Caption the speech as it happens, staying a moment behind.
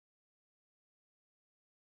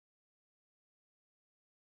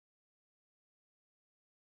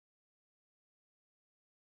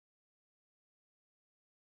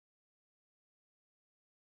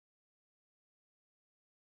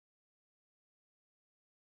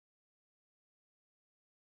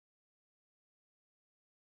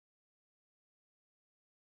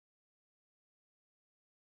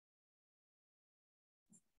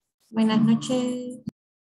Buenas noches.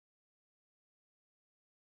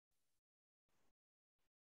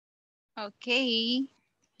 Okay.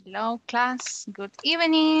 Hello, class. Good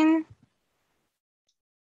evening.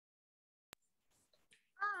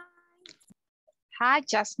 Hi,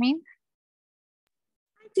 Jasmine.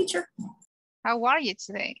 Hi, teacher. How are you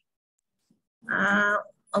today? A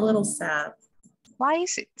little sad. Why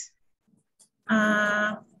is it?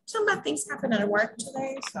 Some bad things happened at work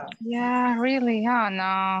today, so. Yeah, really? Oh,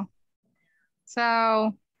 no.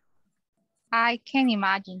 So, I can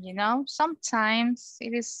imagine, sometimes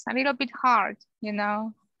it is a little bit hard, Yeah.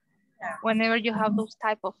 whenever you have those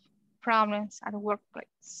type of problems at the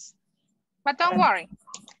workplace. But don't worry.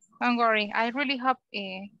 Don't worry. I really hope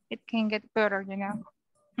it can get better,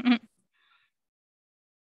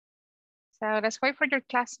 So let's wait for your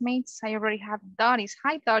classmates. I already have Doris.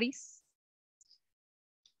 Hi, Doris.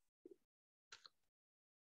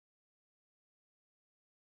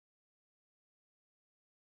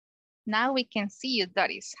 Now we can see you,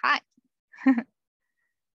 Doris. Hi.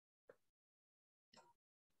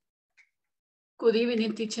 Good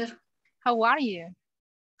evening, teacher. How are you?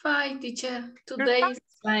 Fine, teacher. You're Today fine? is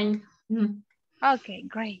fine. Okay,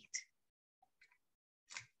 great.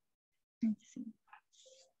 Let's see.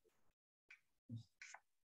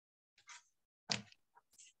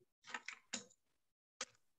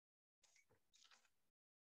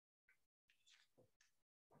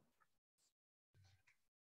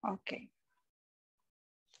 Okay.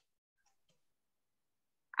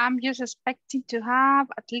 I'm just expecting to have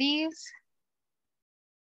at least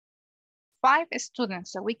 5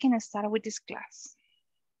 students so we can start with this class.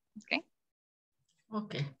 Okay.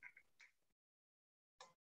 Okay.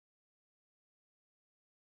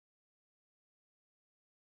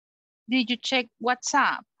 Did you check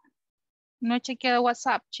WhatsApp? No he chequeado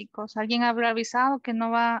WhatsApp, chicos. ¿Alguien habrá avisado que no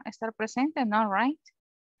va a estar presente? No, right?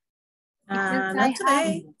 Not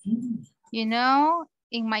today.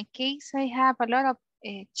 In my case, I have a lot of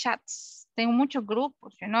chats. Tengo muchos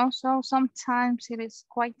grupos, so sometimes it is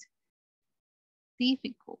quite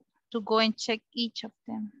difficult to go and check each of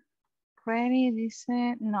them. Ready,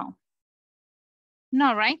 dice, no.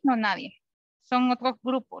 No, right? No, nadie. Son otros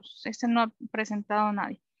grupos. Este no ha presentado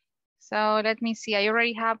nadie. So let me see. I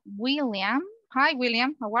already have William. Hi,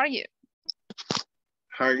 William. How are you?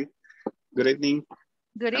 Hi. Good evening.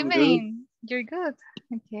 Good I'm evening. You're good.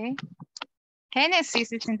 Okay.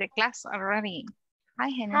 Genesis is in the class already. Hi,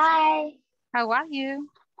 Genesis. Hi. How are you?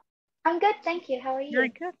 I'm good, thank you. How are you? You're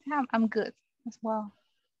good. I'm good as well.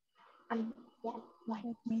 Yeah.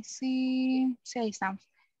 Let me see. Say some.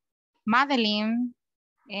 Madeline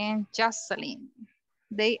and Jocelyn.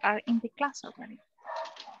 They are in the class already.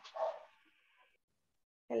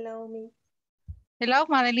 Hello, Miss. Hello,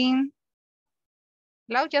 Madeline.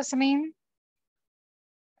 Hello, Jocelyn.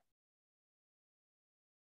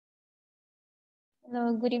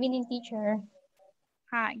 Hello, good evening, teacher.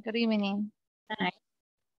 Hi, good evening. Hi.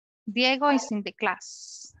 Diego is in the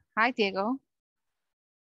class. Hi, Diego.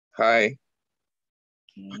 Hi.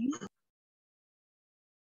 Okay.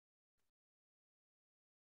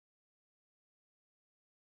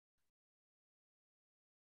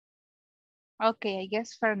 Okay, I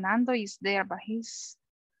guess Fernando is there, but he's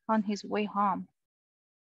on his way home.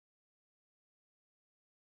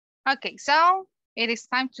 Okay, so it is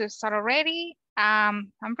time to start already.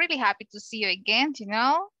 I'm really happy to see you again,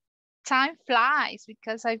 Time flies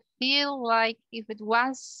because I feel like if it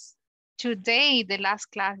was today, the last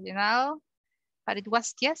class, but it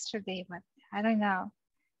was yesterday, but I don't know.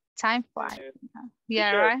 Time flies.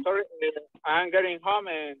 Yeah, teacher, right? Sorry, I'm getting home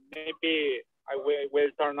and maybe I will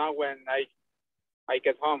turn on when I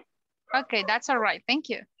get home. Okay, that's all right. Thank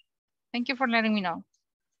you. Thank you for letting me know.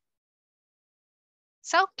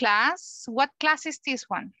 So class, what class is this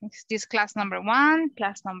one? Is this class number 1,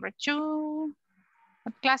 class number 2?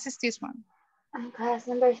 What class is this one? Class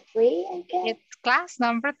number 3, I guess. It's class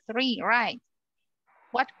number 3, right?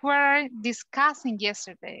 What were discussing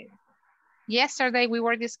yesterday? Yesterday we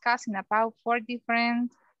were discussing about 4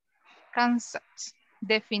 different concepts,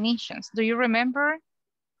 definitions. Do you remember?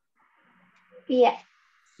 Yes.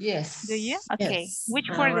 Yes. Do you? Okay. Yes. Which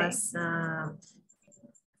were they?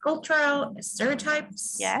 Cultural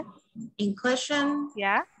stereotypes. Yes. Inclusion.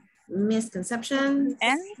 Yeah. Misconceptions.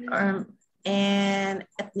 And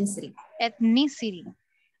ethnicity. Ethnicity.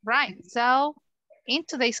 Right. So in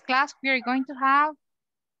today's class, we are going to have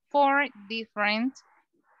 4 different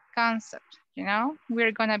concepts.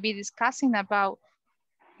 We're going to be discussing about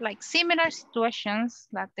like similar situations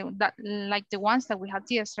like the ones that we had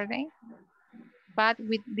yesterday, but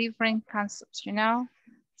with different concepts,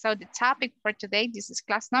 So the topic for today, this is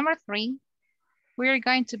class number 3. we are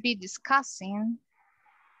going to be discussing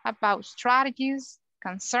about strategies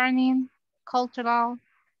concerning cultural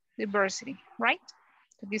diversity, right?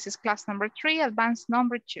 So this is class number 3, advanced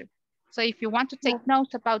number 2. So if you want to take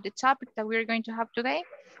notes about the topic that we're going to have today,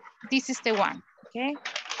 this is the one, okay?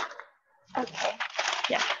 Okay.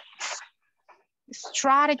 Yeah.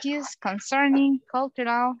 Strategies concerning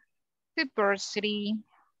cultural diversity.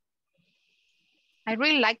 I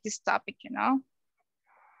really like this topic, you know.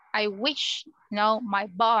 I wish, you know, my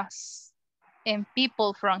boss and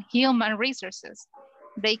people from human resources,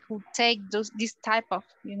 they could take this type of,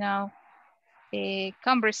 you know,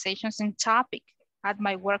 conversations and topic at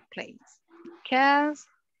my workplace. Because,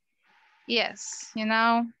 yes, you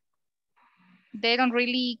know, they don't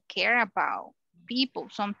really care about people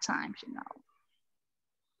sometimes, you know.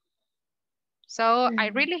 So I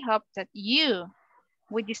really hope that you,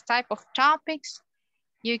 with this type of topics,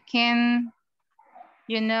 you can,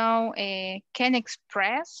 you know, can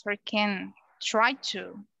express or can try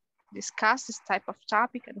to discuss this type of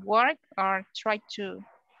topic at work, or try to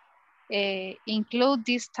include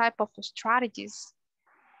this type of strategies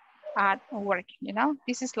at work, you know.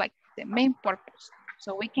 This is like the main purpose.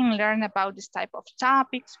 So we can learn about this type of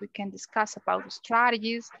topics, we can discuss about the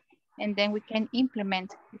strategies, and then we can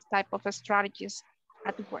implement this type of strategies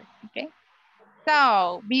at work, okay?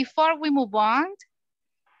 So before we move on,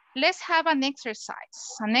 let's have an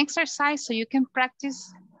exercise so you can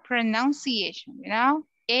practice pronunciation, you know?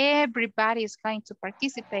 Everybody is going to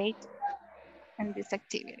participate in this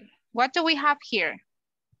activity. What do we have here?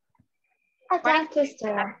 A tongue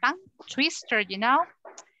twister. A tongue twister, you know?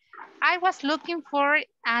 I was looking for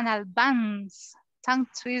an advanced tongue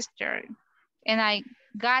twister, and I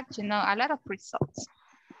got, you know, a lot of results.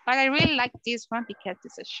 But I really like this one because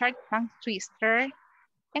it's a short tongue twister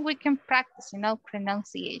and we can practice, you know,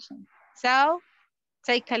 pronunciation. So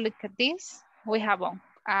take a look at this. We have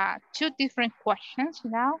 2 different questions,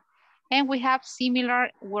 you know, and we have similar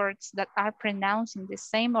words that are pronounced in the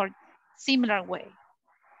same or similar way.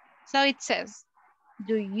 So it says,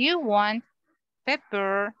 do you want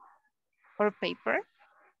pepper or paper?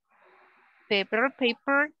 Pepper or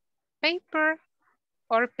paper? Paper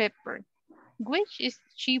or pepper? Which is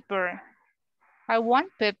cheaper? I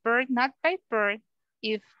want pepper, not paper.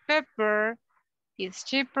 If pepper is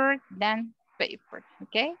cheaper than paper,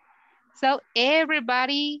 okay? So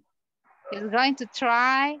everybody is going to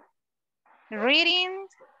try reading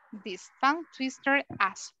this tongue twister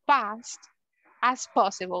as fast as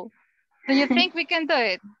possible. Do you think we can do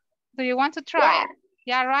it? Do you want to try it?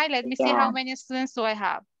 Yeah, right. Let me see how many students do I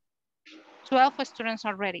have. 12 students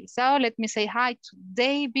already. So let me say hi to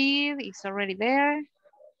David, he's already there.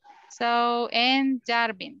 So, and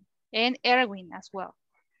Jarvin and Erwin as well.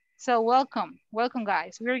 So welcome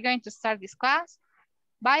guys. We're going to start this class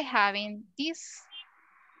by having this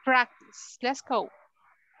practice. Let's go.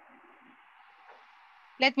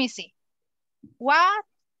 Let me see. What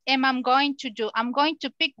am I going to do? I'm going to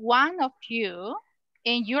pick one of you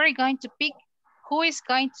and you're going to pick who is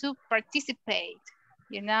going to participate,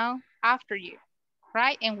 you know, after you,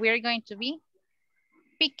 right? And we're going to be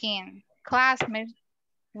picking classmates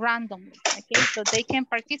randomly, okay? So they can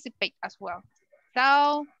participate as well.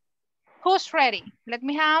 So who's ready? Let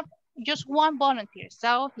me have just one volunteer.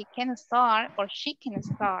 So he can start or she can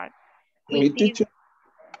start. With this.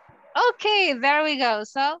 Okay, there we go.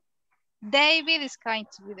 So David is going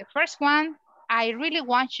to be the first one. I really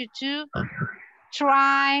want you to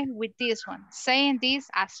try with this one, saying this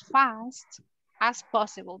as fast as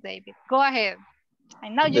possible, David. Go ahead. I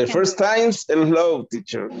know you can. The first times, hello,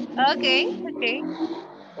 teacher. Okay, okay.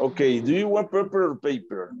 Okay, do you want pepper or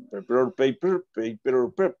paper? Pepper or paper? Paper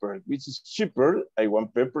or pepper? Which is cheaper? I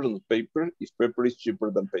want pepper or paper if pepper is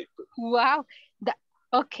cheaper than paper. Wow.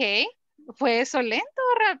 Okay. Fue eso lento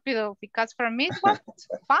o rápido? Because for me it was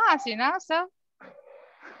fast, you know, so.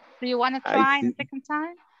 Do you want to try the second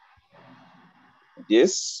time?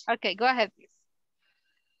 Yes. Okay, go ahead, please.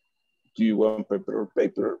 Do you want pepper or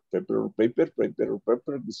paper? Pepper or paper? Paper or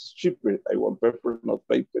pepper? This is cheaper. I want pepper, not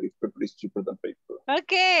paper, if pepper is cheaper than paper.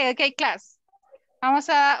 Okay, okay, class. Vamos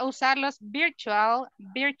a usar los virtual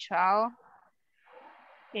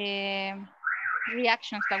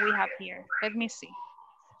reactions that we have here. Let me see.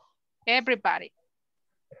 Everybody.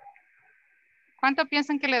 ¿Cuánto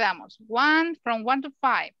piensan que le damos? From 1 to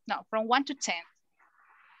 5. No, from 1 to 10.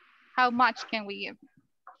 How much can we give?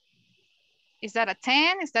 Is that a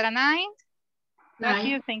 10? Is that a 9? 9. What do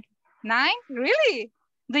you think? 9? Really?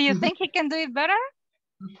 Do you think he can do it better?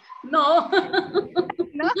 No.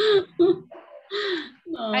 No? No.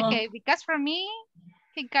 Okay, because for me,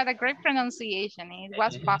 he got a great pronunciation. It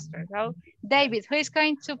was faster. So, David, who is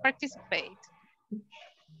going to participate?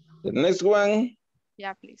 The next one.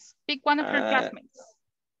 Yeah, please. Pick one of your classmates.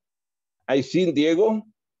 I see Diego.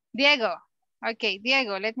 Diego. Okay,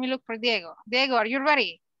 Diego, let me look for Diego. Diego, are you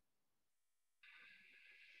ready?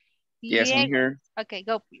 Yes, I'm Diego. here. Okay,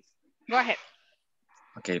 go please. Go ahead.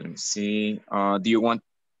 Okay, let me see. Do you want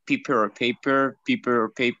paper or paper? Paper or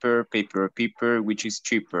paper? Paper or paper? Which is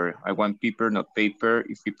cheaper? I want paper, not paper.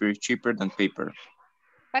 If paper is cheaper than paper.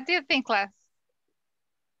 What do you think, class?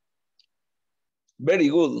 Very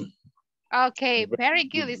good. Okay, very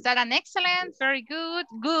good. Is that an excellent? Very good.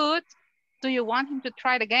 Good. Do you want him to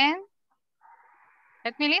try it again?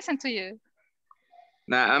 Let me listen to you.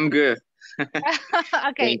 Nah, I'm good. Okay.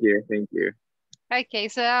 Thank you, thank you. Okay,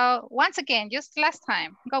 so once again, just last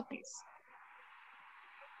time. Go, please.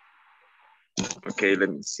 Okay, let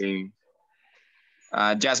me see.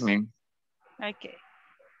 Jasmine. Okay.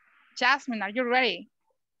 Jasmine, are you ready?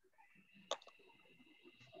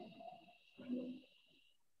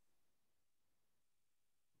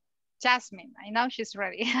 Jasmine, I know she's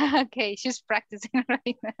ready. Okay, she's practicing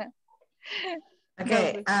right now.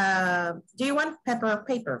 Okay, do you want pepper or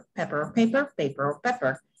paper? Pepper or paper? Paper or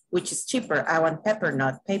pepper? Which is cheaper? I want pepper,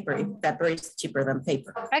 not paper. If pepper is cheaper than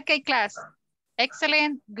paper. Okay, class.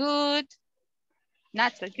 Excellent, good,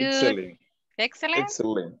 not so good. Excellent. Excellent?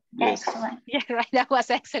 Excellent. Yes. Excellent. Yeah, right, that was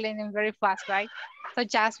excellent and very fast, right? So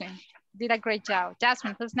Jasmine did a great job.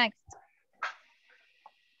 Jasmine, who's next?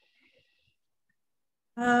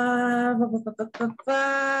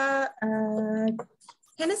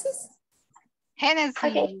 Genesis? Hennessy.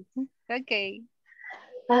 Okay. Okay.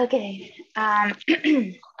 Okay.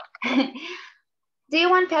 Do you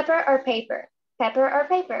want pepper or paper? Pepper or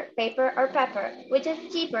paper? Paper or pepper? Which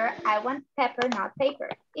is cheaper? I want pepper, not paper.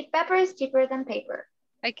 If pepper is cheaper than paper.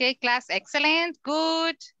 Okay, class, excellent,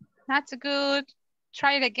 good, not so good.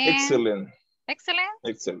 Try it again. Excellent. Excellent?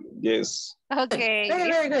 Excellent. Yes. Okay. Very,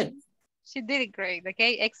 very good. She did it great,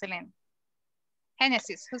 okay, excellent.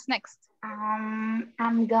 Genesis, who's next?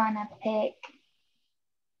 I'm gonna pick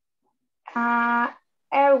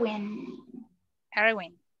Erwin.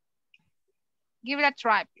 Erwin. Give it a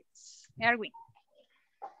try, please. Erwin.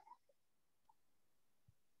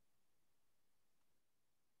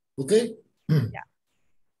 Okay. Yeah.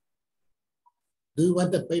 Do you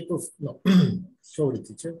want the paper? No. Sorry,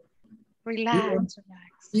 teacher. Relax,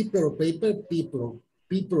 relax. Paper or paper? Paper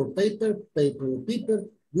or paper? Paper or paper?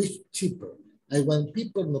 Which cheaper? I want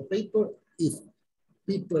paper, no paper. If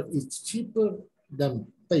paper is cheaper than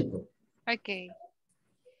paper. Okay.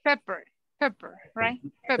 Pepper, pepper, right?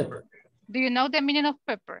 Pepper. Pepper. Do you know the meaning of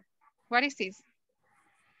pepper? What is this?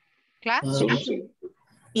 Class?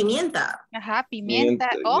 Pimienta. Ajá, pimienta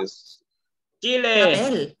o, Yes.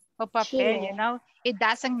 Papel. o papel, Chile. you know? It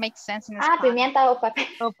doesn't make sense in Spanish. Pimienta o papel.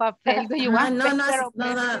 O papel. Do you want No, pepper o no,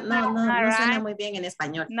 pepper? no suena Right. muy bien en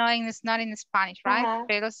español. No, it's not in Spanish, right? Ajá.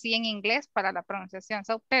 Pero sí en inglés para la pronunciación.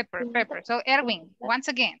 So pepper, pepper. So Erwin, once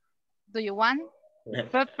again, do you want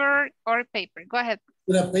pepper or paper? Go ahead.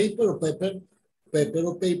 Paper or paper? Paper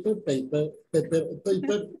or paper? Paper or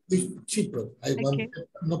paper? Which cheaper? I want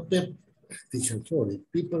no paper. Teacher, sorry.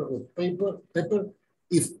 Paper or paper? Pepper.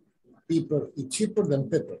 If paper is cheaper than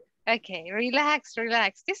pepper. Okay, relax,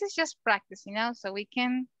 relax. This is just practice, you know, so we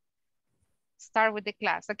can start with the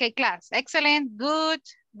class. Okay, class. Excellent, good,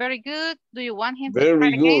 very good. Do you want him to try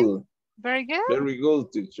Very it again? good. Very good? Very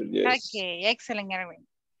good, teacher. Yes. Okay, excellent, Erwin.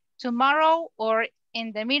 Tomorrow or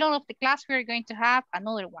in the middle of the class, we're going to have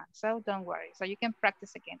another one. So don't worry. So you can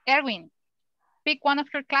practice again. Erwin, pick one of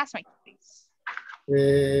your classmates, please.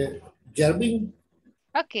 Jarvin.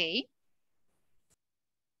 Okay.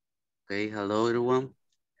 Okay, hello everyone.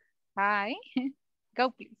 Hi.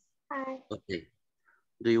 Go, please. Hi. Okay.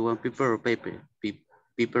 Do you want paper or paper?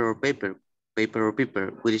 Paper or paper? Paper or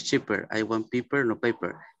paper? Which is cheaper? I want paper, no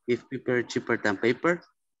paper. If paper is cheaper than paper?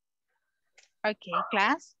 Okay,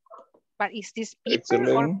 class. But is this pepper Excellent.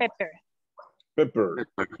 or pepper? Pepper.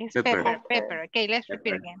 It's Pepper. pepper, pepper. Okay, let's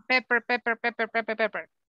repeat again. Pepper, pepper, pepper, pepper, pepper.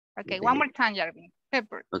 Okay, one more time, Jarvin.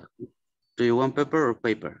 Pepper. Okay. Do you want pepper or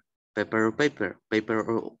paper? Pepper or paper?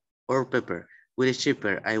 Paper or pepper? Which is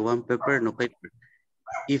cheaper? I want pepper, no paper.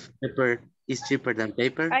 If pepper is cheaper than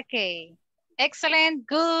paper? Okay. Excellent,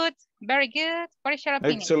 good, very good. What is your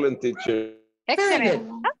opinion? Excellent, teacher.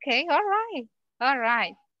 Excellent. Okay, all right. All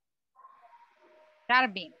right.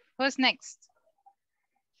 Jarvin, who's next?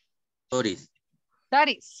 Doris.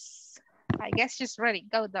 Doris. I guess she's ready.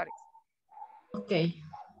 Go, Doris. Okay.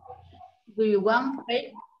 Do you want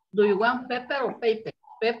pepper or paper?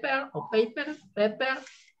 Pepper or paper?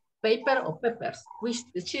 Paper or peppers? Which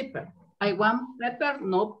is cheaper? I want pepper,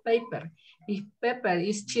 no paper. If pepper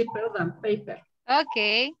is cheaper than paper.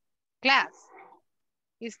 Okay. Class.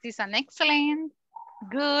 Is this an excellent,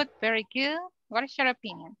 good, very good? What is your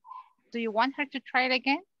opinion? Do you want her to try it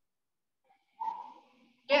again?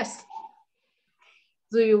 Yes.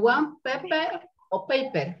 Do you want pepper or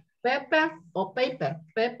paper? Pepper or paper?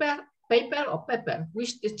 Paper or pepper?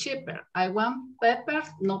 Which is cheaper? I want pepper,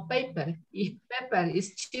 no paper. If pepper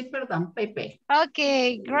is cheaper than paper.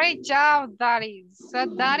 Okay, great job, Darius. So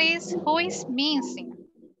Darius, who is missing?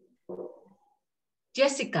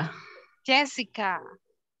 Jessica. Jessica.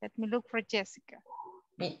 Let me look for Jessica.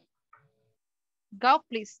 Me. Go,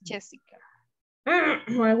 please, Jessica.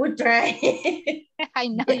 I would try. I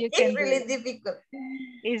know you can It's really difficult.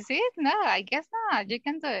 Is it? No, I guess not. You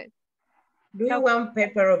can do it. Do you want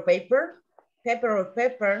pepper or paper? Pepper or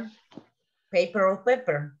pepper? Paper or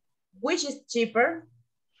pepper? Which is cheaper?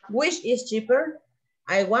 Which is cheaper?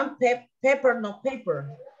 I want pepper, not paper.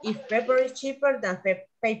 If pepper is cheaper than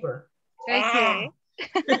paper. Okay.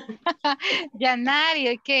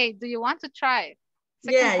 Janari, okay. Do you want to try it?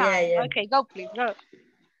 Yeah. Okay, go please, go.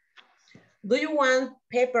 Do you want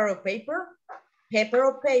pepper or paper? Pepper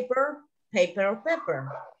or paper? Paper or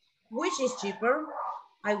pepper? Which is cheaper?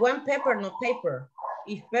 I want pepper, not paper.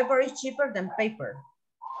 If pepper is cheaper than paper.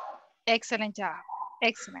 Excellent job.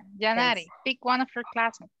 Excellent. Janari, pick one of your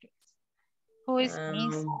classmates, please. Who is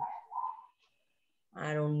Miss?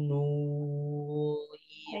 I don't know.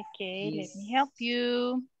 Okay, let me help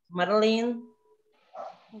you. Madeline.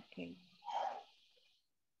 Okay.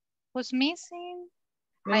 Who's missing?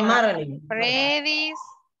 Madeline. Freddy's,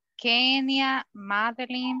 Kenya,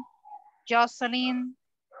 Madeline, Jocelyn,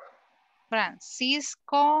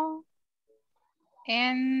 Francisco,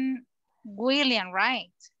 and William,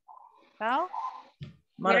 right? So,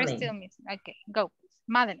 we're still missing. Okay, go, please.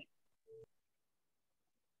 Madeline.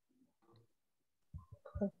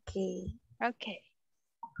 Okay. Okay.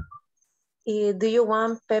 Do you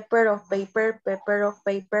want pepper of paper, pepper of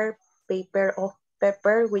paper, paper of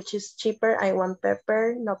pepper, which is cheaper? I want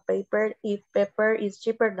pepper, not paper, if pepper is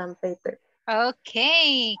cheaper than paper.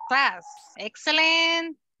 Okay, class.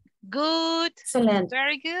 Excellent. Good. Excellent.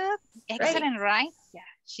 Very good. Excellent, right? Yeah,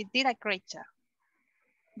 she did a great job.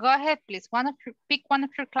 Go ahead, please. Pick one of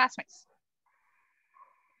your classmates.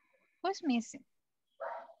 Who's missing?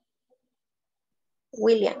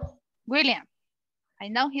 William. William. I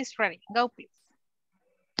know he's ready. Go, please.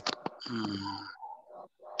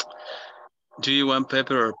 Do you want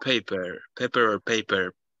pepper or paper? Pepper or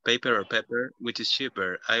paper? Paper or pepper? Which is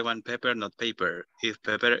cheaper? I want pepper, not paper. If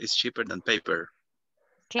pepper is cheaper than paper.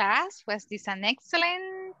 Class, was this an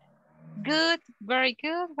excellent, good, very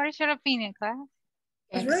good? What is your opinion, class?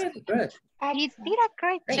 That's really good. You did a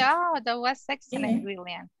great job. That was excellent,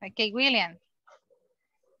 William. Okay, William.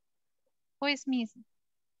 Who is missing?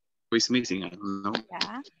 Who is missing? I don't know.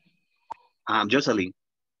 Yeah. Jocelyn.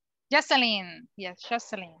 Jocelyn. Yes,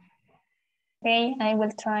 Jocelyn. Okay, I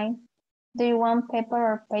will try. Do you want pepper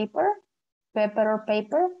or paper? Pepper or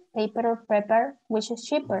paper? Paper or pepper? Which is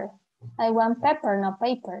cheaper? I want pepper, not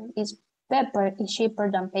paper. Pepper is cheaper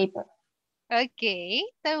than paper. Okay,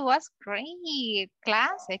 that was great.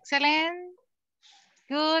 Class, excellent.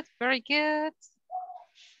 Good, very good.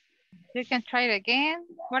 You can try it again.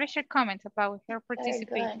 What is your comment about her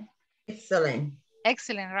participation? Excellent.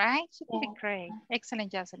 Excellent, right? She did it great.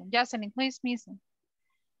 Excellent, Jocelyn. Jocelyn, who is missing?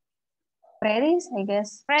 Freddy's, I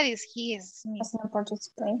guess. Freddy's, he is missing. Does not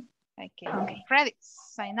participate. Okay.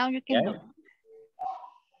 Freddy's, I know you can do it.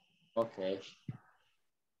 Okay.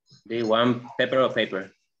 Do you want pepper or paper?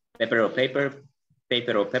 Pepper or paper?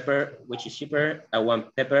 Paper or pepper? Which is cheaper? I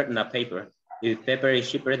want pepper, not paper. If pepper is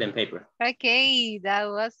cheaper than paper. Okay, that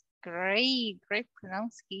was great. Great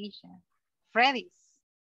pronunciation. Freddy's.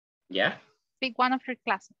 Yeah? Pick one of your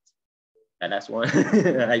classmates. The last one.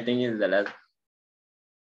 I think it's the last.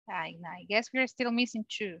 I guess we're still missing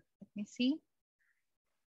two. Let me see.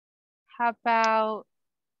 How about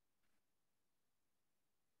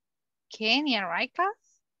Kenya, right, class?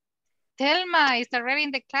 Thelma is already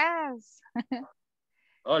in the class.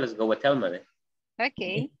 Oh, let's go with Thelma then.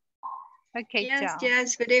 Okay. Okay, Yes, John.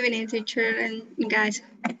 yes. Good evening, teacher and guys.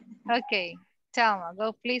 Okay, Thelma,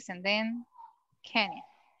 go please, and then Kenya.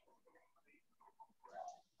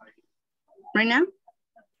 Right now?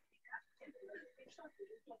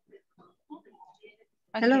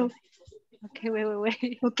 Okay. Hello. Okay,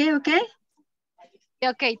 wait. Okay.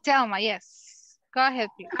 Okay, Thelma, yes. Go ahead,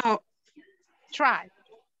 please. Oh. Try.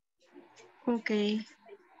 Okay.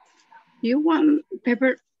 You want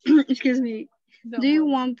pepper? Excuse me. Do you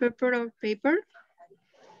want pepper or paper?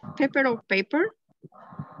 Pepper or paper?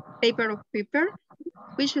 Paper or paper?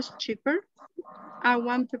 Which is cheaper? I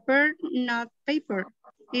want pepper, not paper.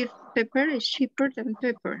 If pepper is cheaper than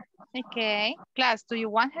paper. Okay, class, do you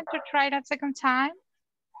want him to try that second time?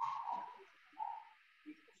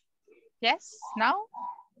 Yes, no?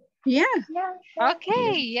 Yeah. Yeah, sure.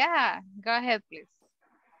 Okay, yeah, go ahead, please.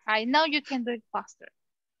 I know you can do it faster.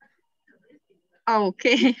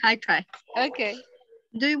 Okay, I try. Okay.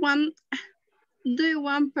 Do you want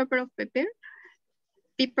pepper of pepper?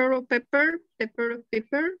 Pepper of pepper, pepper of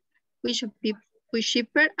pepper. Which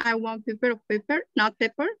cheaper? I want pepper of pepper, not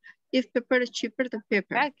pepper. If pepper is cheaper than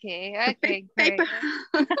pepper. Okay, okay, great. Paper.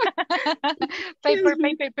 Paper,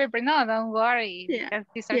 paper, paper. No, don't worry, Yeah, because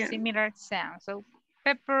these are yeah. similar sounds. So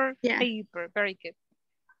pepper, Yeah. paper, very good.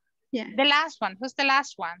 Yeah. The last one, who's the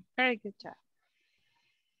last one? Very good job.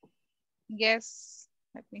 Yes,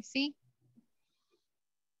 let me see.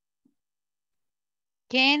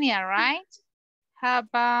 Kenya, right? How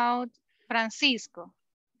about Francisco?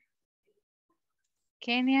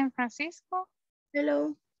 Kenya and Francisco?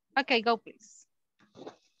 Hello. Okay, go please.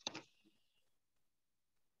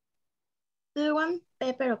 Do you want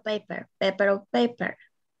paper or paper? Paper or paper?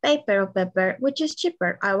 Paper or pepper? Which is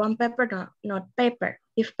cheaper? I want pepper, not paper.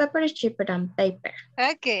 If pepper is cheaper than paper.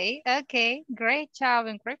 Okay, okay. Great job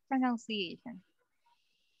and great pronunciation.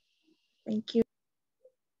 Thank you.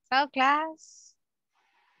 So class,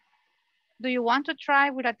 do you want to try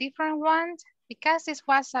with a different one? Because this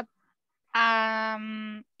was a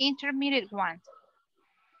intermediate one.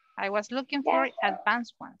 I was looking for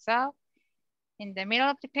advanced one. So in the middle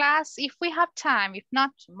of the class, if we have time, if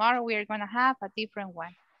not tomorrow, we are gonna have a different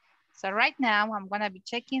one. So right now I'm gonna be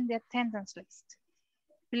checking the attendance list.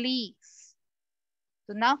 Please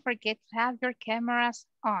do not forget to have your cameras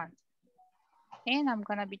on. And I'm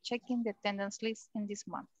gonna be checking the attendance list in this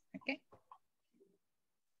month, okay?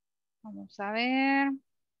 Vamos a ver.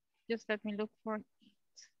 Just let me look for it.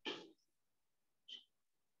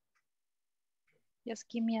 Just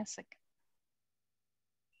give me a second.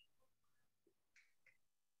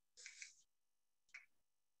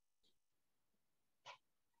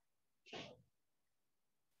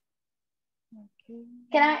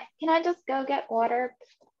 Okay. Can I just go get water?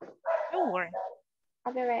 Sure.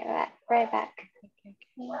 I'll be right back. Okay,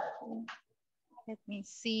 okay. Let me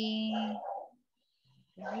see.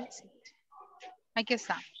 Where is it? Aquí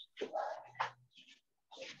está.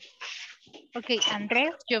 Okay,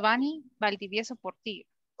 Andrés Giovanni Valdivieso Portillo.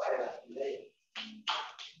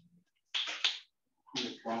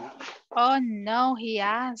 Oh no, he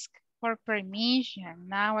asked for permission.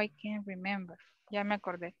 Now I can't remember. Ya me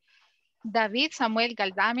acordé. David Samuel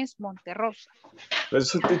Galdames Monterrosa.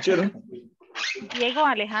 Present, teacher. Diego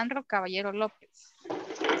Alejandro Caballero López.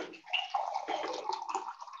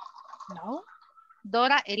 No.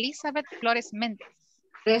 Dora Elizabeth Flores Méndez.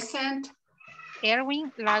 Present.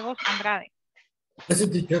 Erwin Lagos Andrade.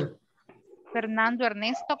 Present, teacher. Fernando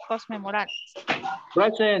Ernesto Cosme Morales.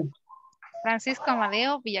 Present. Francisco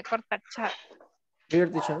Amadeo Villacorta Char. Here,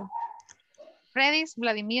 teacher. Fredis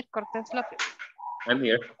Vladimir Cortés López. I'm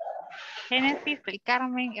here. Génesis del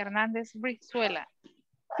Carmen Hernández Brizuela.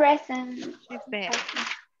 Present. She's there.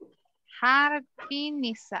 Harbin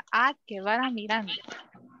Isaac Guevara Miranda.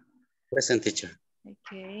 Present, teacher.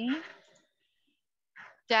 Okay.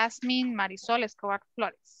 Jasmine Marisol Escobar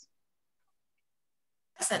Flores.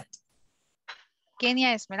 Present.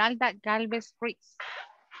 Kenia Esmeralda Galvez Ruiz.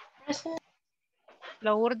 Present.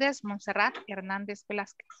 Lourdes Montserrat Hernández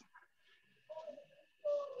Velázquez.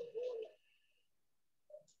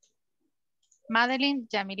 Madeline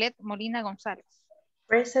Yamilet Molina González.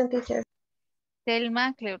 Present, teacher.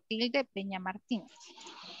 Telma Cleotilde Peña Martínez.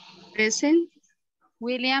 Present.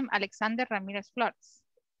 William Alexander Ramírez Flores.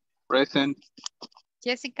 Present.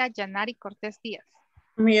 Jessica Yanari Cortés Díaz.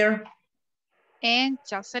 I'm here. And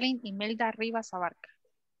Jocelyn Imelda Rivas Abarca.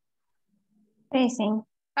 Present.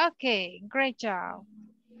 Okay, great job.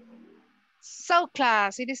 So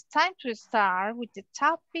class, it is time to start with the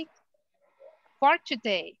topic for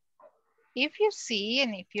today. If you see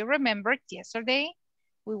and if you remember yesterday,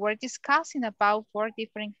 we were discussing about 4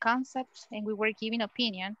 different concepts and we were giving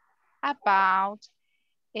opinion about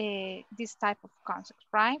this type of concepts,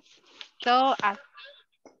 right? So,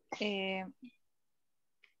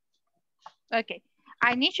 okay,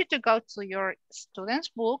 I need you to go to your student's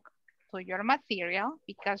book, to your material,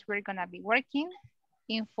 because we're gonna be working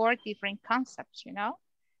in 4 different concepts, you know?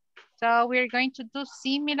 So we're going to do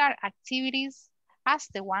similar activities as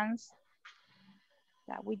the ones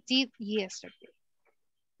that we did yesterday.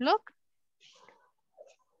 Look,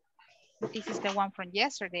 this is the one from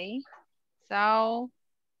yesterday. So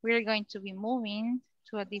we're going to be moving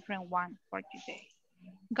to a different one for today.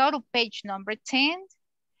 Go to page number 10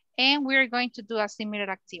 and we're going to do a similar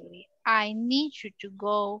activity. I need you to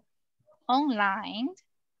go online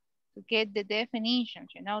to get the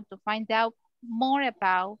definitions, you know, to find out more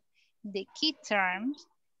about the key terms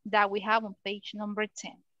that we have on page number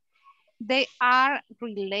 10. They are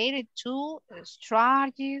related to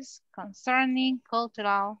strategies concerning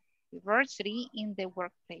cultural diversity in the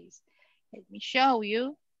workplace. Let me show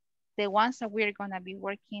you the ones that we're gonna be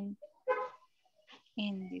working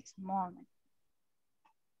in this moment.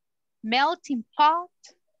 Melting pot,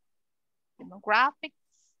 demographics,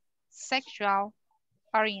 sexual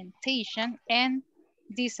orientation, and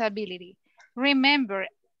disability. Remember,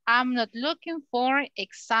 I'm not looking for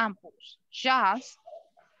examples, just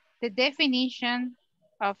the definition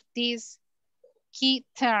of these key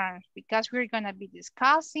terms, because we're gonna be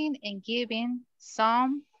discussing and giving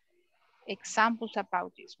some examples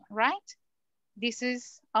about this one, right? This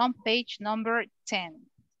is on page number 10.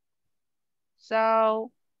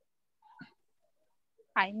 So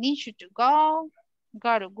I need you to go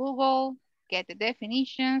to Google, get the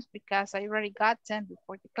definitions because I already got them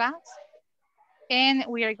before the class. And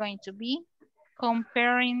we are going to be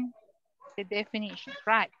comparing the definitions,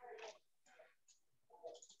 right?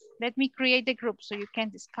 Let me create the group so you can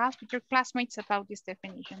discuss with your classmates about this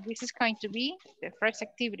definition. This is going to be the first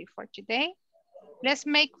activity for today. Let's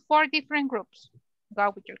make 4 different groups.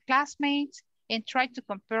 Go with your classmates and try to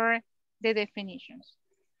compare the definitions.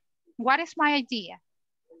 What is my idea?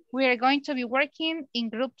 We are going to be working in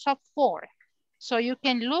groups of 4. So you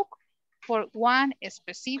can look for one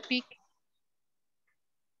specific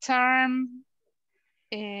term.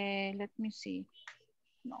 Let me see.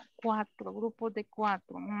 No, 4, grupos de 4.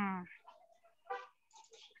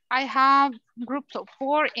 I have groups of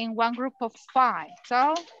 4 and one group of 5.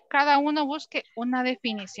 So, cada uno busque una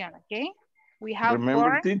definición, okay? We have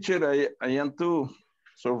Remember, 4. teacher, I am too.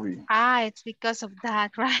 Sorry. It's because of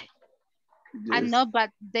that, right? Yes. I know,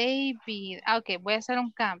 but David. Okay, voy a hacer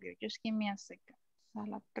un cambio. Just give me a second.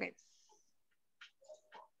 Sala 3.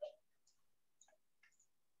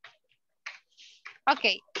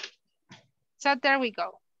 Okay, so there we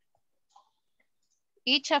go.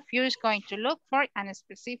 Each of you is going to look for a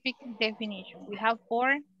specific definition. We have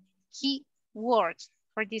 4 key words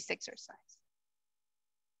for this exercise.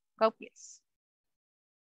 Go, please.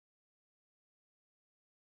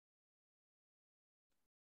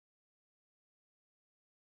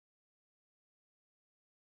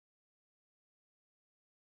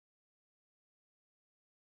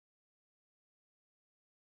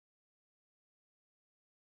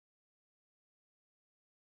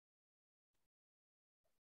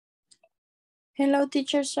 Hello,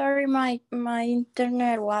 teacher. Sorry, my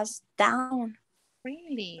internet was down.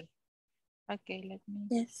 Really? Okay, let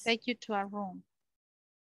me take you to a room.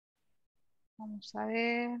 Vamos a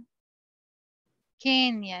ver.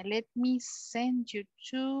 Kenya, let me send you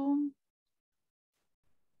to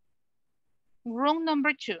room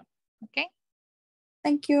number 2, okay?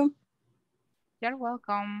 Thank you. You're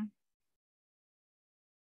welcome.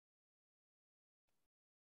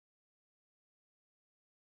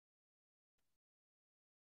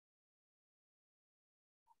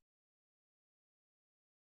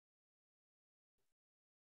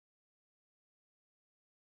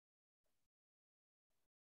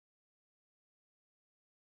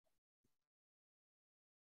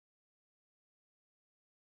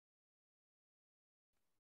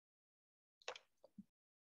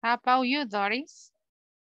 How about you, Doris?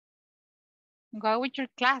 Go with your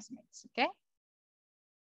classmates, okay?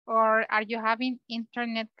 Or are you having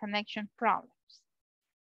internet connection problems?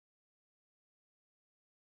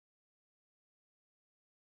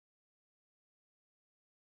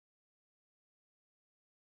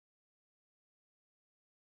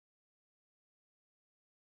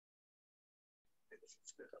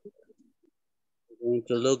 I'm going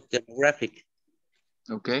to look demographic.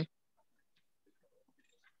 Okay.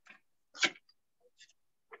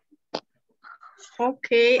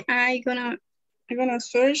 Okay, I'm gonna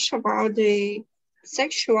search about the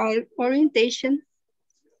sexual orientation.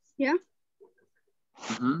 Yeah.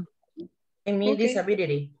 I mean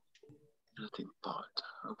disability. Okay.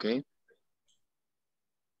 Okay.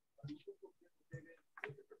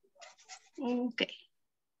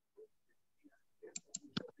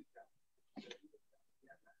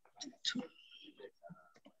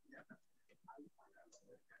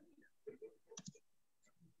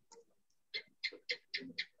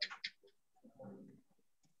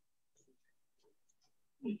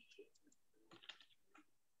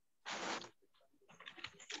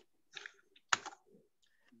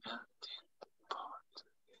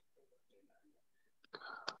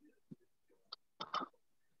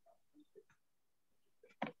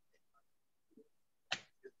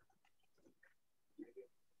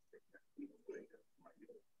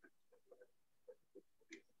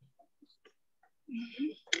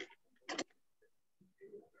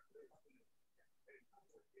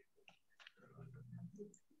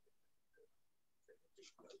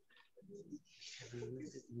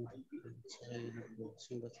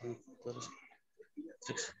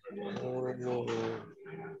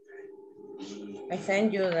 I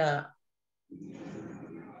send you the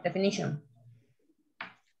definition.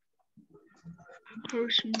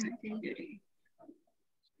 Person identity.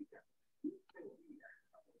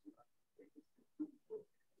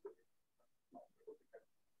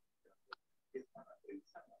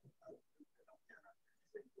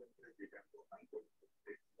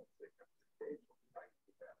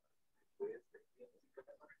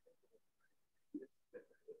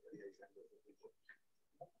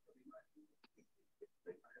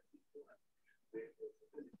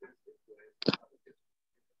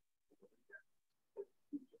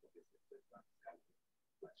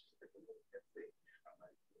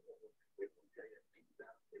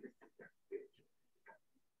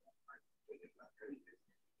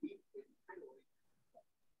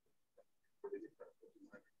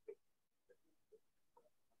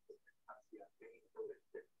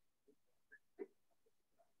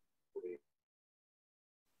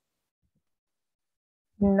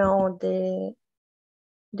 No, there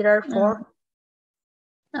are four.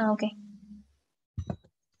 Okay.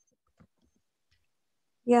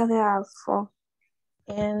 Yeah, there are four.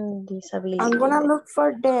 And disability. I'm gonna look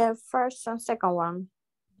for the first and second one.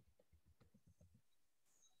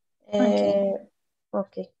 Okay.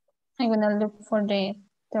 Okay. I'm gonna look for the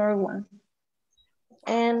third one.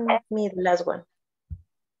 And me, the last one.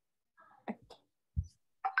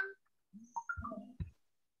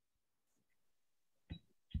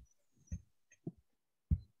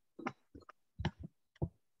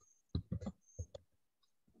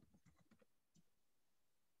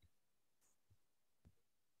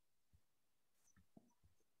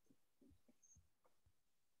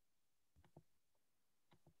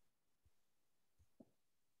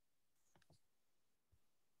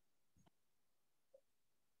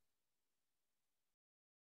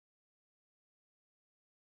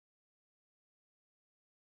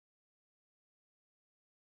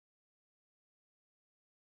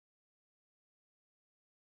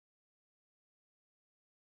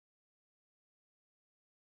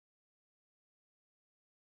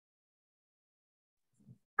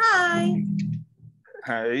 Hi.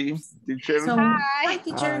 Hi, teacher. So, Hi.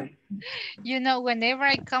 teacher. You know, whenever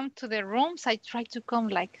I come to the rooms, I try to come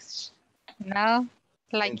like, you know,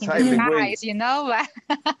 like in Silent way. disguise, you know, but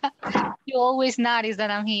you always notice that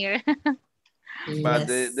I'm here. But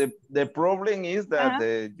Yes. the problem is that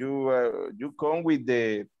you come with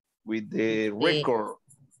the record.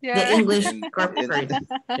 The Yeah. English And corporate.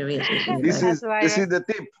 this That's is the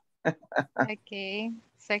tip. okay.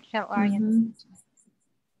 Sexual orientation.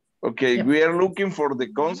 Okay, Yep. we are looking for the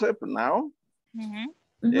concept now, Mm-hmm.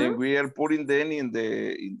 and we are putting them in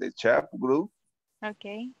the chat group,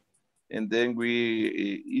 Okay. and then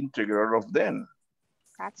we integrate all of them.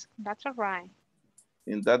 That's all right.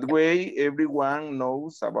 In that way, everyone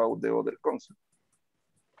knows about the other concept.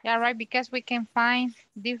 Yeah, right, because we can find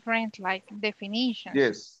different like definitions.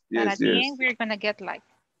 Yes, And yes, at the yes. end, we're gonna get like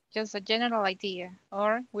just a general idea,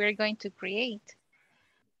 or we're going to create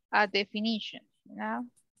a definition, you know?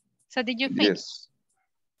 So did you finish?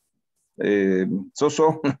 Yes.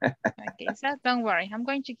 So. Okay, so don't worry. I'm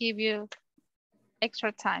going to give you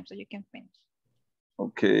extra time so you can finish.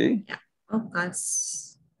 Okay. Yeah. Okay.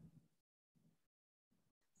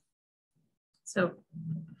 So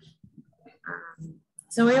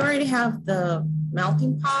we already have the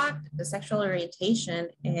melting pot, the sexual orientation,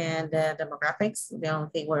 and the demographics. The only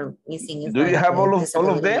thing we're missing is Do you have all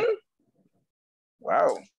of them?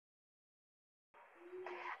 Wow.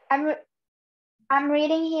 I'm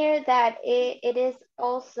reading here that it is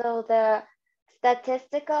also the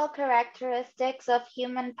statistical characteristics of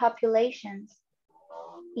human populations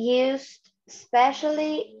used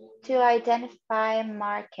specially to identify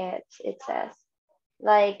markets, it says,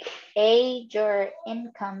 like age or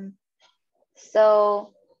income.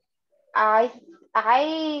 So I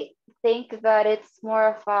think that it's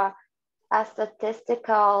more of a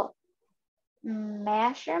statistical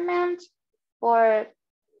measurement for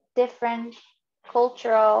different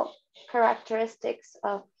cultural characteristics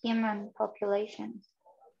of human populations.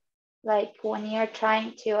 Like when you're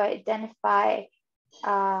trying to identify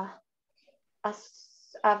a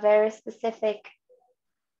very specific,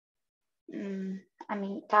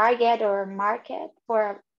 target or market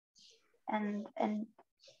for, and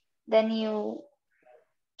then you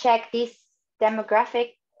check these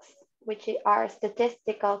demographics, which are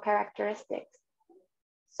statistical characteristics.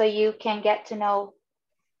 so you can get to know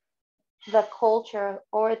the culture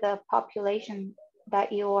or the population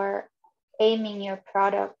that you are aiming your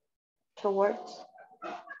product towards.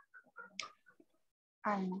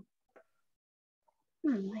 I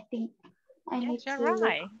think I need you're to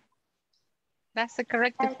right. look. That's the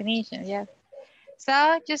correct definition, yes.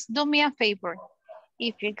 So just do me a favor.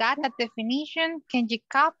 If you got that definition, can you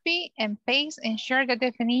copy and paste and share the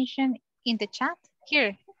definition in the chat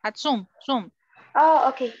here at Zoom? Oh,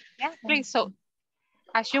 okay. Yeah, please. So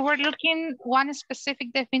as you were looking one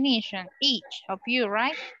specific definition, each of you,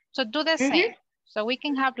 right? So do the same. So we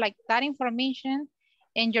can have like that information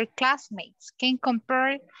and your classmates can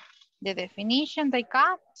compare the definition they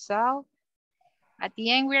got. So at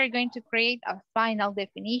the end, we are going to create a final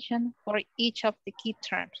definition for each of the key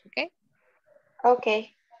terms, okay?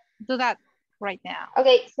 Okay. Do that right now.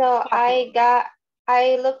 Okay, so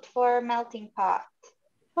I looked for melting pot.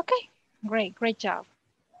 Okay, great job.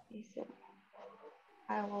 So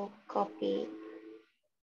I will copy.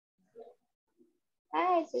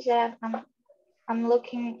 I'm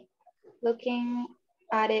looking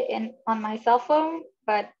at it on my cell phone,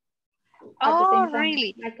 but at the same time,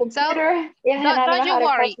 really? my computer. So, don't you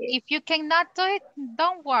worry. If you cannot do it,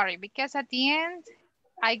 don't worry, because at the end,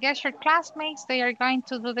 I guess your classmates, they are going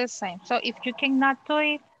to do the same. So if you cannot do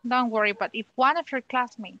it, don't worry. But if one of your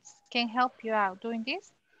classmates can help you out doing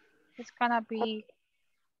this, it's gonna be,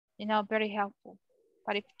 you know, very helpful.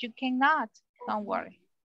 But if you cannot, don't worry.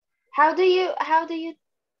 How do you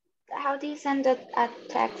send a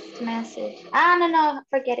text message? No,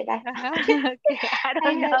 forget it. Okay, I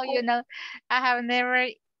don't know, you know, I have never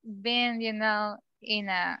been, you know, in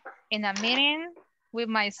a meeting with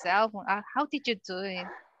myself. How did you do it?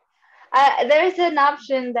 There's an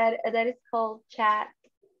option that is called chat.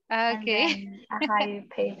 Okay. And then how you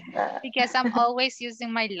paste the... Because I'm always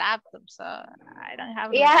using my laptop, so I don't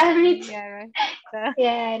have. Yeah, me too. Yeah, right. So,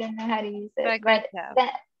 yeah, I don't know how to use it. But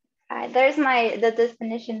there's the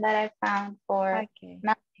definition that I found for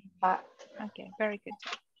melting pot. Okay, very good.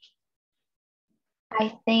 I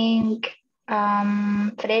think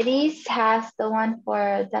Freddy's has the one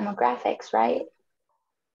for demographics, right?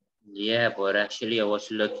 Yeah, but actually I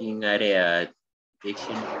was looking at a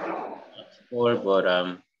dictionary before,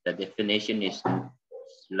 but the definition is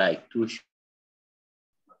like too short.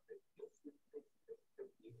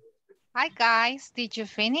 Hi guys, did you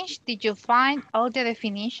finish? Did you find all the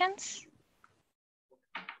definitions?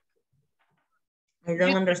 I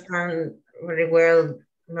don't understand very well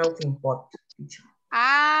melting pot.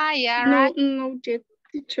 Yeah, right. No,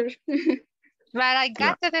 teacher. But I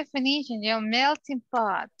got the definition, your melting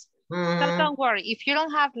pot. So don't worry, if you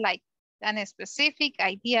don't have like a specific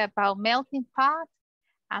idea about melting pot,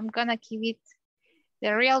 I'm gonna give it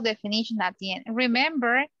the real definition at the end.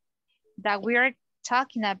 Remember that we are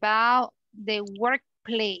talking about the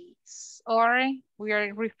workplace, or we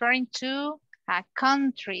are referring to a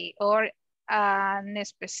country or a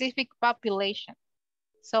specific population.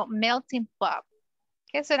 So melting pot.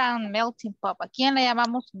 ¿Qué será un melting pot? ¿A quién le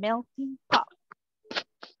llamamos melting pot?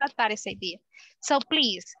 Tratar esa idea. So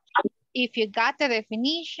please, if you got the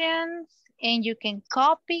definitions and you can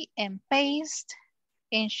copy and paste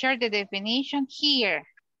and share the definition here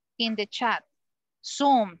in the chat.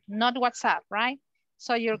 Zoom, not WhatsApp, right?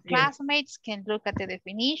 So your classmates can look at the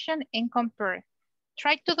definition and compare.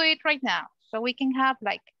 Try to do it right now so we can have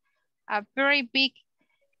like a very big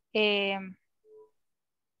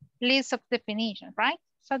list of definitions, right?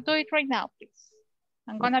 So do it right now, please.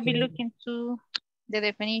 I'm gonna be looking to the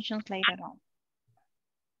definitions later on.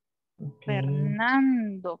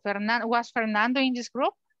 Fernando, was Fernando in this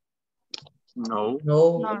group? No.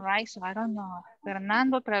 No, right, so I don't know.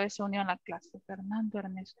 Fernando otra vez se unió a la clase. Fernando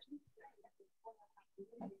Ernesto.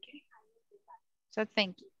 Okay. So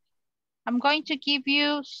thank you. I'm going to give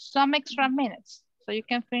you some extra minutes so you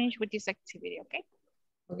can finish with this activity, okay?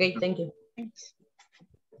 Okay, thank you. Thanks.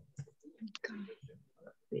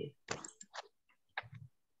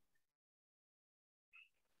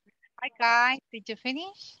 Hi guys, did you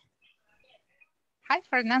finish? Hi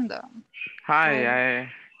Fernando. Hi,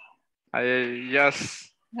 I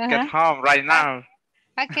just get home right now.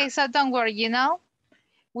 Okay, so don't worry, you know,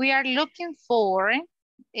 we are looking for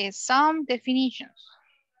some definitions,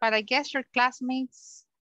 but I guess your classmates,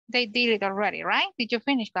 they did it already, right? Did you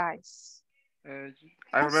finish, guys?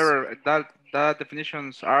 I remember that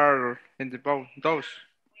definitions are in the book. Those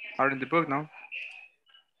are in the book now.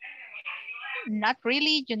 Not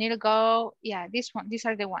really. You need to go. Yeah, this one. These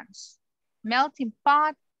are the ones. Melting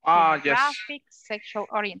pot, graphic, sexual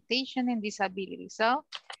orientation, and disability. So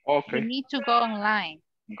you need to go online.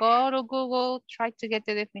 Go to Google. Try to get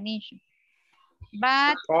the definition.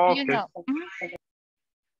 but Okay. you know.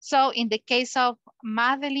 So in the case of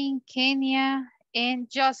Madeline, Kenya, and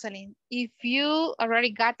Jocelyn, if you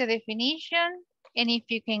already got the definition, and if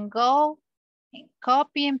you can go and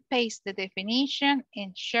copy and paste the definition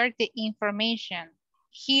and share the information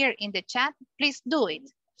here in the chat, please do it.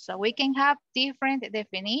 So we can have different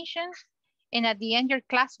definitions, and at the end, your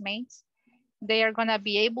classmates, they are gonna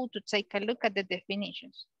be able to take a look at the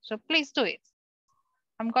definitions. So please do it.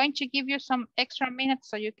 I'm going to give you some extra minutes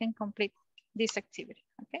so you can complete this activity,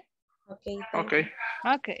 okay? Okay. Okay.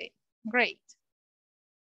 Okay, great.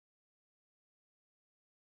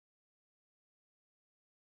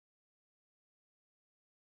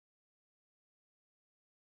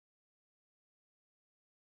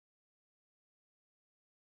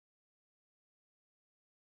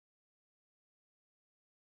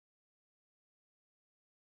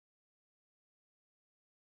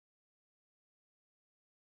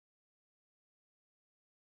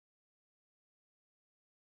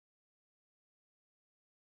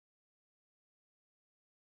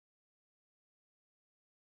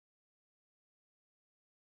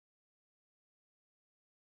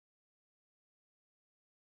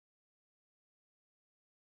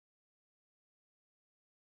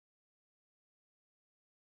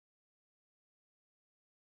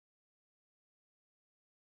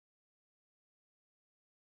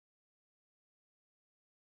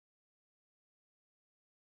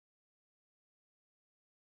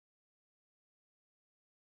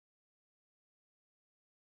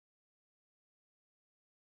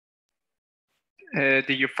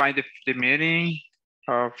 Did you find the meaning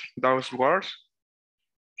of those words?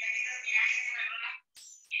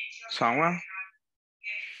 Someone?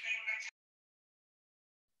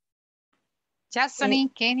 Jocelyn,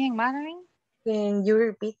 Kenny, and Madeline? Can you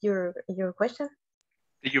repeat your question?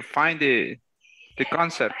 Did you find the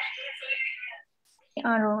concept? They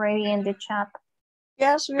are already in the chat.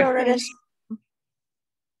 Yes, we already.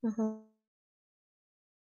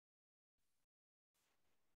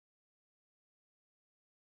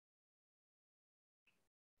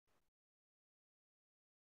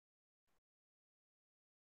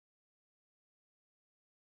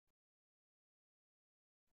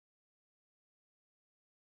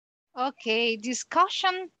 Okay,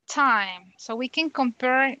 discussion time. So we can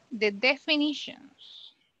compare the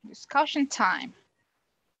definitions. Discussion time.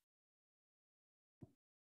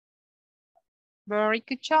 Very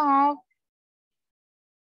good job.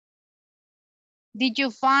 Did you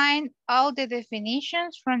find all the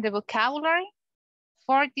definitions from the vocabulary?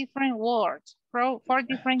 4 different words, 4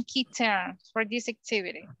 different key terms for this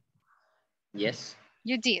activity. Yes.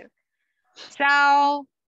 You did. So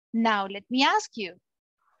now let me ask you,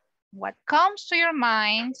 what comes to your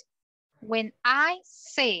mind when I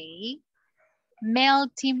say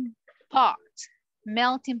melting pot?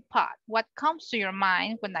 Melting pot. What comes to your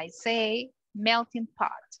mind when I say melting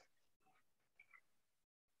pot?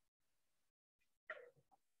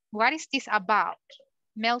 What is this about?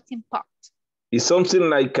 Melting pot. It's something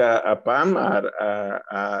like a pan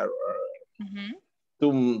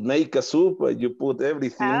to make a soup. You put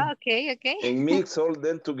everything. Ah, okay, okay. And mix all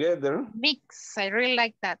them together. Mix. I really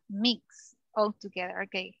like that. Mix all together.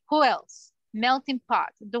 Okay. Who else? Melting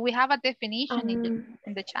pot. Do we have a definition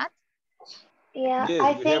in the chat? Yeah, Yes,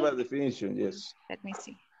 I we think, have a definition. Yes. Let me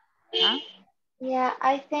see. Huh? yeah,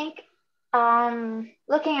 I think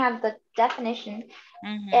looking at the definition,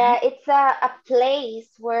 it's a place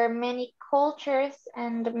where many cultures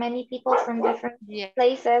and many people from different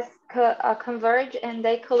places converge and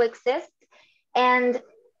they coexist. And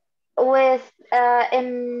with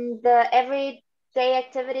in the everyday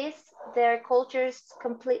activities, their cultures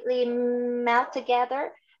completely melt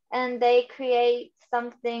together and they create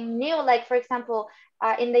something new. Like, for example,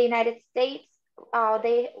 in the United States,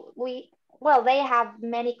 they have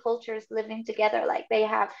many cultures living together. Like they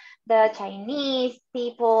have the Chinese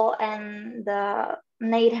people and the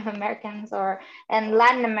Native Americans and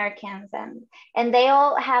Latin Americans, and they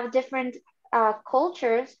all have different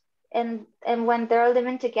cultures, and when they're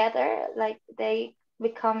living together, like they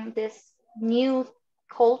become this new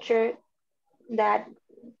culture that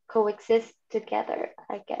coexists together,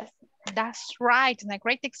 I guess. That's right, and a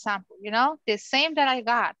great example, you know, the same that I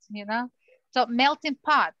got, you know. So melting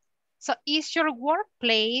pot. So is your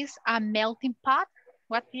workplace a melting pot?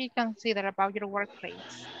 What do you consider about your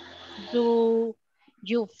workplace? Do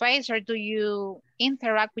you face or do you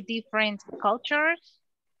interact with different cultures,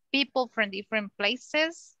 people from different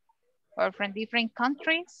places or from different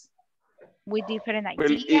countries with different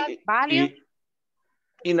ideas, values?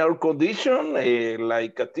 In our condition,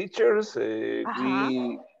 like teachers,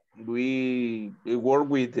 we we work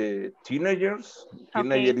with the teenagers. Okay.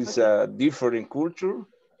 Teenager is a different culture.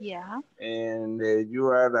 Yeah. And you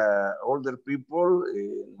are older people.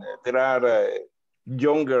 There are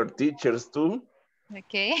younger teachers too.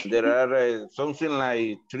 Okay. There are something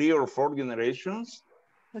like 3 or 4 generations.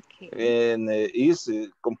 Okay. And it's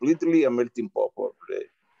completely a melting pot.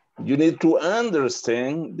 You need to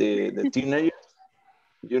understand the teenagers.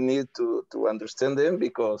 You need to understand them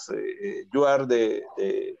because you are the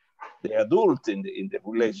adult in the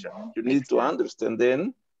relation. You need to understand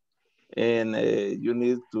them, and you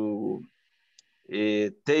need to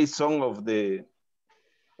take some of the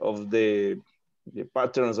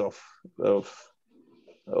patterns of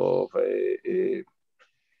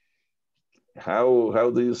how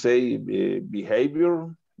do you say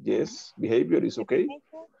behavior? Yes, behavior is okay.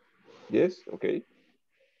 Yes, okay,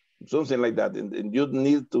 something like that, and you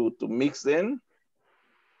need to mix them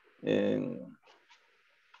and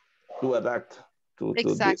to adapt to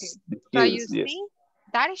this So you skills. Yes. see,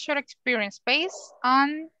 that is your experience based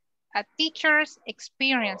on a teacher's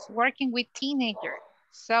experience working with teenagers.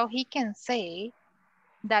 So he can say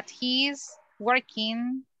that he's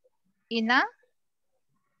working in a,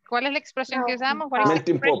 ¿cuál es la expresión que usamos? What is the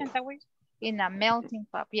Melting expression pot. that we, in a melting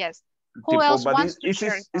pot, yes. Who else But wants to is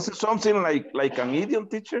share? it something like an idiom,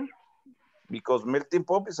 teacher? Because melting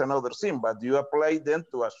pot is another thing, but you apply them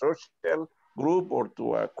to a social group or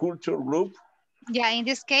to a culture group. Yeah, in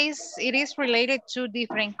this case, it is related to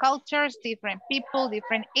different cultures, different people,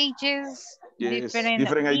 different ages, Yes,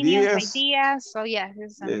 different opinions, ideas. So yeah,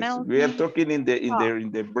 it's a Yes, melting. we are talking in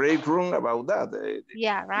pot. the break room about that.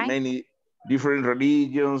 Yeah, right. Many different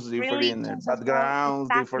religions, different Religions as well, backgrounds,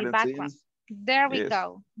 exactly, different background. things. There we Yes.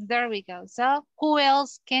 go. There we go. So who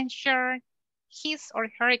else can share his or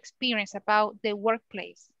her experience about the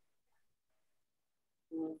workplace?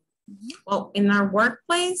 Well, in our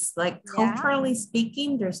workplace, like Yeah. culturally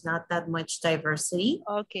speaking, there's not that much diversity.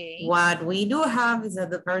 Okay. What we do have is a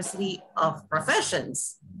diversity of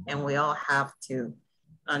professions, and we all have to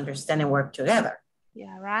understand and work together.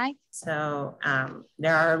 Yeah, right. So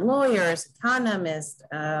there are lawyers, economists,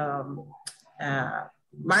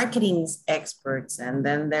 marketing experts, and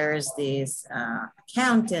then there's these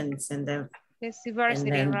accountants, and then there's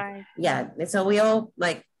diversity, right? Yeah, so we all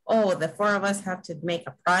like, oh, the 4 of us have to make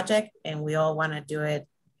a project, and we all want to do it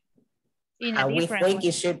in how we think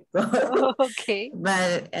it should go. Okay.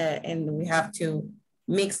 But and we have to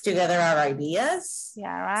mix together our ideas.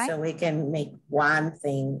 Yeah, right. So we can make one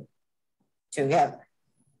thing together.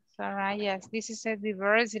 All right, yes, this is a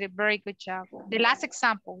diversity, very good job. The last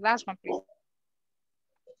example, last one, please.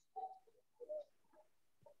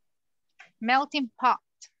 Melting pot,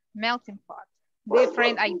 melting pot.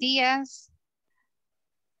 Different ideas,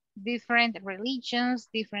 different religions,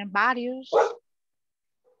 different values.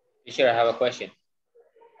 Teacher, I have a question.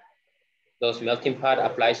 Does melting pot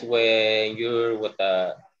applies when you're with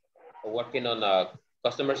working on a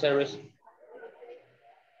customer service?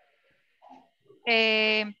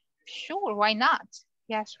 Sure, why not?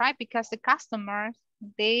 Yes, right, because the customers,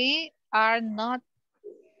 they are not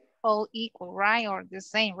all equal, right? Or the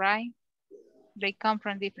same, right? They come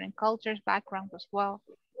from different cultures, backgrounds as well.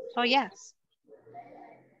 So yes,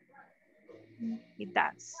 it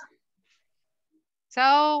does.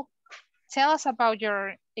 So tell us about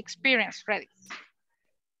your experience, Freddy.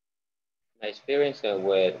 My experience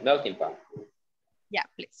with melting pot. Yeah,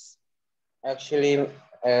 please. Actually,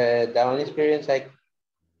 the only experience I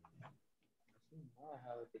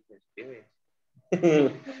have a different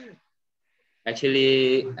experience.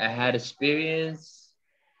 Actually, I had experience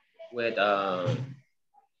with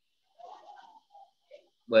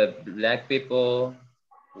black people,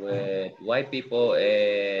 with white people,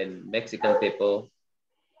 and Mexican people.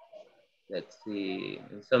 Let's see,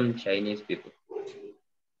 and some Chinese people.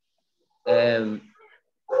 They're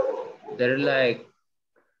like,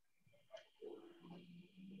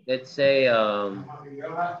 let's say,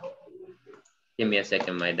 give me a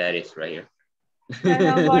second, my dad is right here.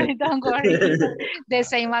 Don't worry, don't worry. The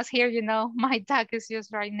same as here, you know, my dog is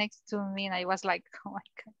just right next to me and I was like, oh my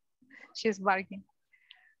God, she's barking.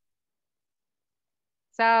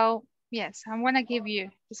 So yes, I'm gonna give you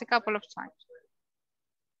just a couple of times.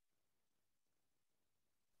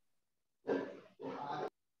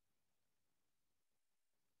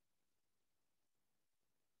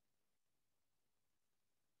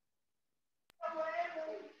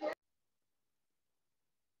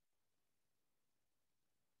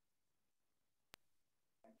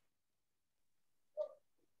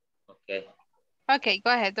 Okay. Okay,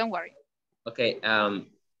 go ahead, don't worry. Okay,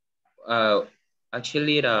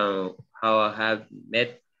 actually, how I have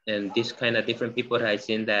met and this kind of different people, I've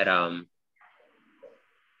seen that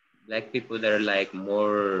black people that are like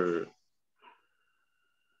more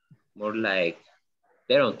like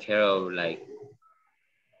they don't care of like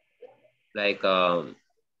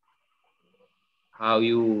how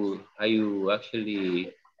you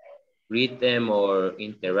actually read them or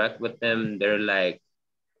interact with them. They're like,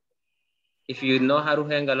 if you know how to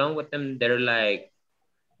hang along with them, they're like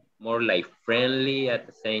more like friendly at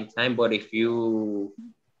the same time. But if you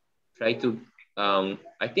try to,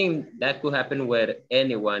 I think that could happen with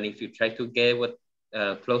anyone. If you try to get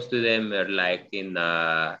close to them or like in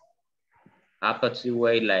a opposite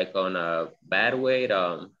way, like on a bad way,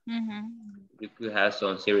 you could have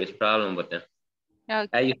some serious problem with them.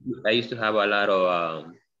 Okay. I used to have a lot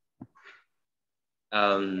of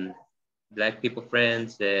black people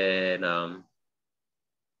friends, and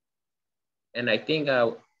I think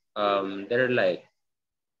they're like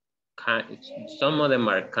kind. Some of them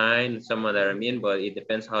are kind, some of them are mean, but it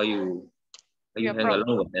depends how you hang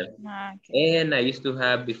along with them. Okay. And I used to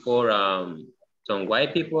have before some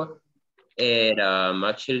white people, and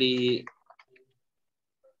actually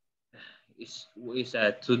it's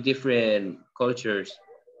two different cultures,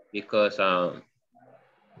 because the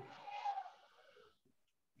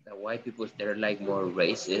white people, they're like more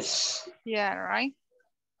racist. Yeah, right.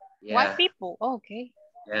 Yeah. White people. Oh, okay.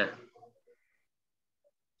 Yeah.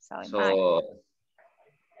 So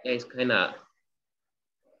yeah, it's kind of,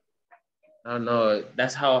 I don't know.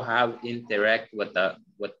 That's how I have interact with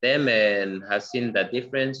them and have seen the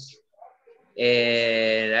difference.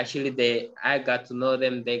 And actually, I got to know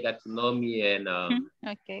them. They got to know me, and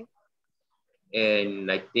okay.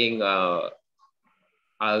 And I think I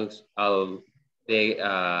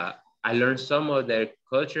learned some of their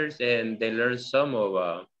cultures, and they learned some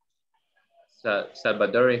of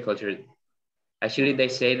Salvadorian culture. Actually, they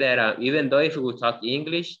say that even though if we talk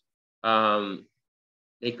English,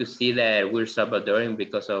 they could see that we're Salvadorian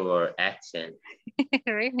because of our accent.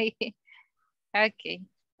 Really? Okay.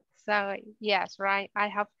 So yes, right. I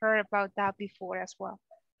have heard about that before as well,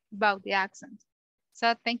 about the accent.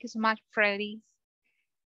 So thank you so much, Freddie.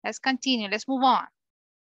 Let's continue. Let's move on.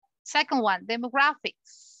 Second one,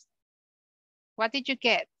 demographics. What did you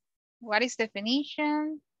get? What is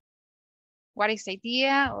definition? What is the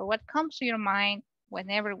idea, or what comes to your mind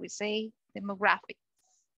whenever we say demographics?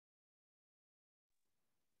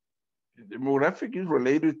 Demographic is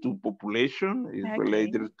related to population, is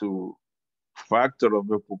related to factor of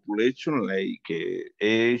the population like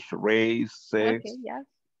age, race, sex. Okay, yes.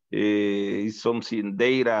 It's something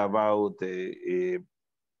data about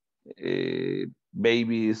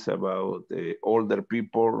babies, about older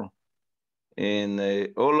people. And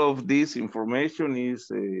all of this information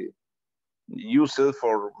is used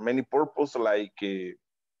for many purposes, like I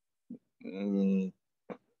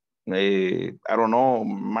don't know,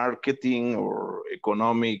 marketing or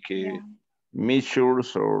economic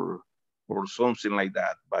measures or something like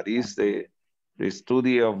that. But it's the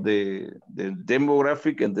study of the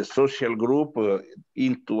demographic and the social group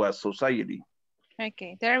into a society.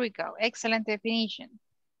 Okay, there we go. Excellent definition.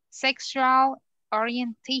 Sexual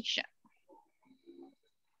orientation.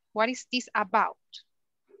 What is this about?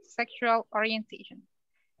 Sexual orientation.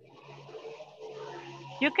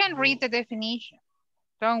 You can read the definition.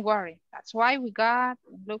 Don't worry. That's why we got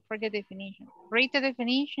look for the definition. Read the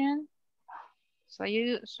definition so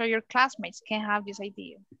your classmates can have this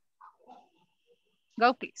idea.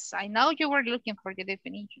 Go, please. I know you were looking for the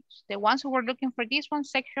definitions. The ones who were looking for this one,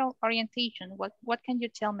 sexual orientation. What can you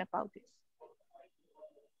tell me about this?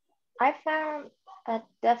 I found a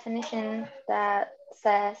definition that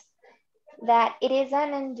says that it is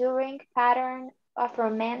an enduring pattern of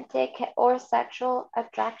romantic or sexual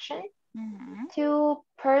attraction to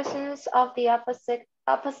persons of the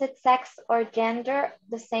opposite sex or gender,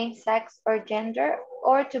 the same sex or gender,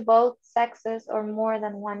 or to both sexes or more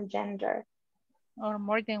than one gender. Or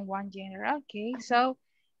more than one gender. Okay, so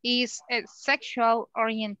is sexual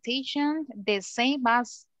orientation the same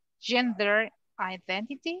as gender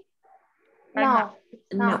identity? No.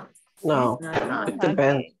 No. It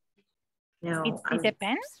depends. No. It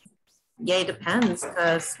depends? Yeah, it depends,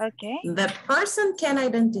 because the person can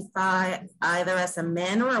identify either as a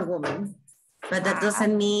man or a woman, but that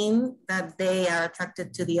doesn't mean that they are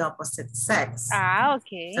attracted to the opposite sex.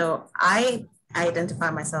 Okay. So I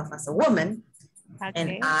identify myself as a woman,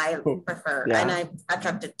 and I prefer, and I'm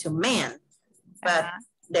attracted to men, but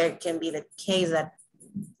there can be the case that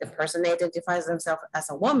the person identifies themselves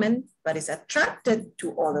as a woman, but is attracted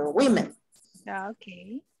to other women.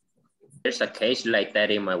 Okay. There's a case like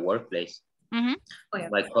that in my workplace.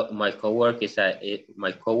 My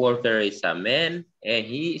coworker is a man, and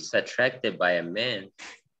he is attracted by a man.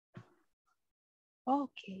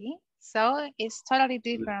 Okay, so it's totally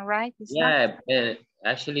different, right? It's yeah, and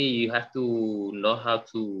actually you have to know how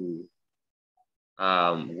to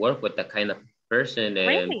work with that kind of person, and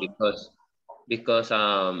really? because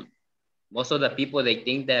most of the people, they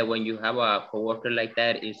think that when you have a coworker like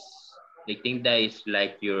that, they think that it's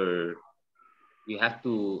like you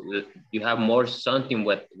have more something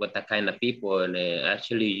with that kind of people, and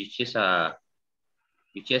actually it's just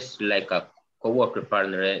like a coworker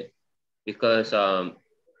partner, right? Because I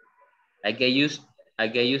get used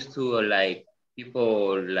to like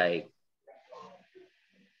people like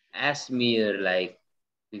ask me like,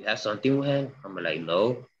 do you have something with him? I'm like,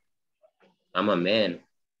 no, I'm a man.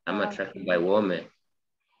 I'm attracted by women.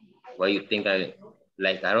 Why you think I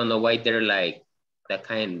don't know why they're like that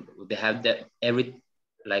kind, they have that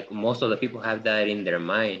like most of the people have that in their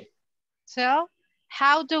mind. So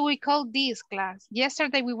how do we call this, class?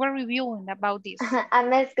 Yesterday we were reviewing about this. A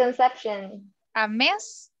misconception. A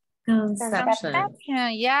misconception.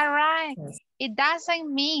 Yeah, right. Yes. It doesn't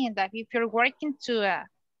mean that if you're working to a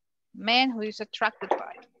man who is attracted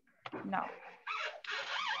by, no.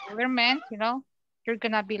 Other men, you know, you're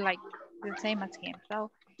gonna be like the same as him. So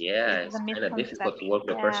yeah, it's kind of difficult to work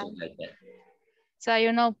with a person like that. So,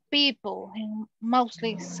 you know, people, and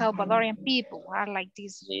mostly Salvadorian people are like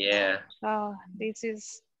this. Yeah. So this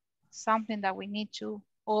is something that we need to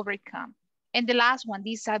overcome. And the last one,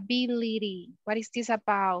 disability. What is this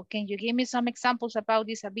about? Can you give me some examples about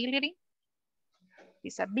disability?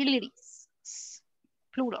 Disabilities,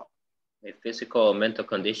 plural. A physical or mental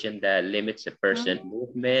condition that limits a person's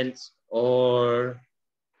movements or,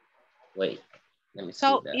 wait, let me see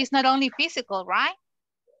that. So it's not only physical, right?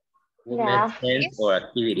 Movement, sense, or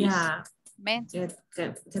activities. Yeah. Mental.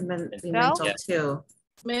 Mental too.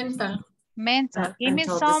 Mental. Give me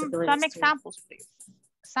some examples, please.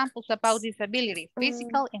 Examples about disability,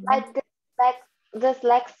 physical and mental.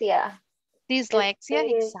 Dyslexia. Dyslexia,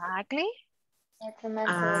 exactly. It's a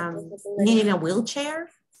mental disability. Needing a wheelchair.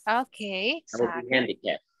 Okay, exactly.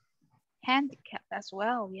 Handicap. Handicap as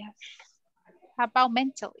well, yes. How about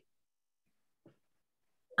mentally?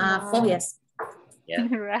 Phobias. Yeah.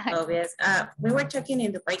 Right. Phobias. We were talking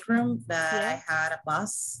in the break room that I had a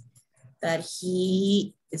boss that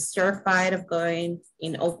he is terrified of going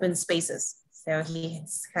in open spaces. So he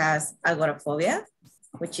has agoraphobia,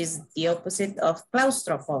 which is the opposite of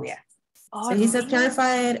claustrophobia. Oh, so he's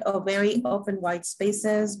terrified of very open, wide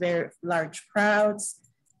spaces, very large crowds.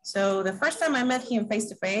 So the first time I met him face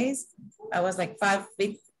to face, I was like 5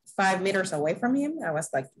 meters away from him. I was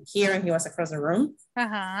like here and he was across the room.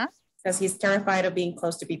 Because he's terrified of being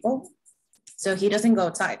close to people. So he doesn't go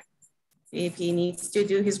outside. If he needs to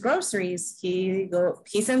do his groceries, he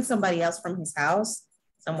sends somebody else from his house.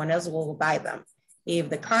 Someone else will buy them. If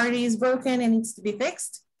the card is broken and needs to be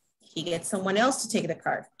fixed, he gets someone else to take the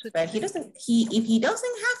card. But if he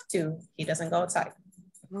doesn't have to, he doesn't go outside.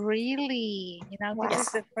 Really? You know, this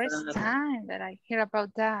is the first time that I hear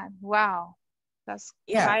about that. Wow. That's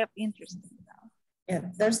kind of interesting. Yeah,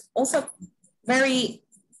 there's also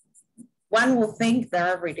one will think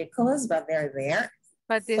they're ridiculous, but they're there.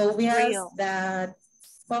 But this phobias is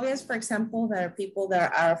phobias, for example, there are people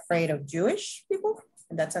that are afraid of Jewish people,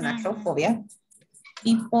 and that's an actual phobia.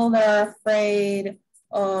 People that are afraid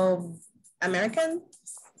of Americans,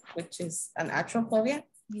 which is an actual phobia.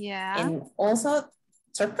 Yeah. And also,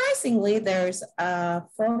 surprisingly, there's a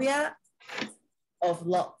phobia of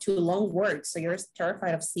too long words. So you're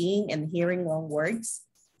terrified of seeing and hearing long words,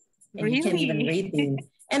 and you can't even read them.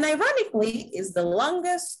 And ironically, is the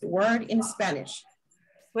longest word in Spanish.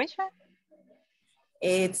 Which one?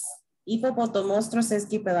 It's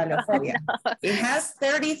hipopotomostros-esquipedaliofobia. No. It has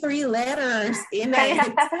 33 letters in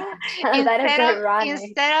it.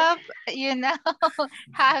 Instead of, you know,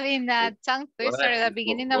 having a tongue twister at the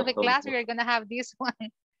beginning of the class, we're gonna have this one. I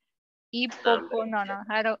don't know.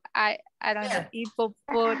 No, I cannot.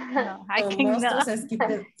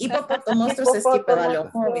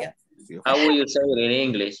 Hipopotomostros-esquipedaliofobia. How will you say it in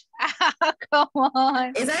English? Come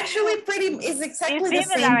on. It's actually it's exactly the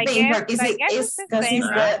same thing.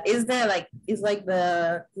 It's like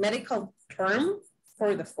the medical term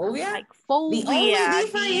for the phobia. Like phobia. The only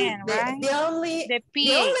difference the only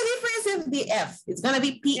difference is the F. It's gonna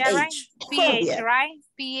be PH. Yeah, right? PH, right?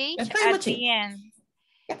 PH at the end.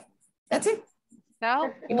 Yeah, that's it.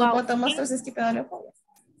 So, well,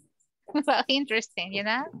 interesting, you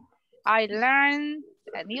know? I learned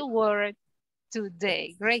a new word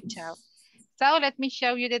today. Great job. So let me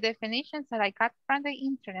show you the definitions that I got from the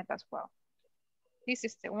internet as well. This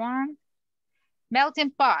is the one.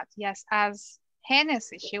 Melting pot, yes, as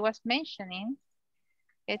Genesis, she was mentioning,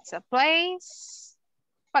 it's a place,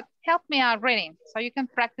 but help me out reading so you can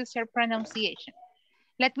practice your pronunciation.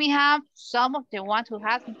 Let me have some of the ones who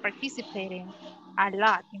have been participating a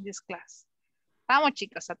lot in this class. Vamos,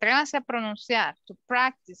 chicos, atrévanse a pronunciar, to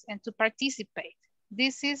practice and to participate.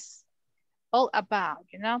 This is all about,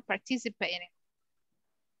 you know, participating.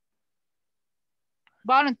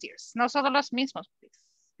 Volunteers, no solo los mismos, please,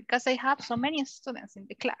 because I have so many students in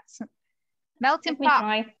the class. Melting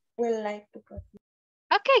pot. Will like to go.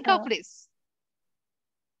 Okay, go please.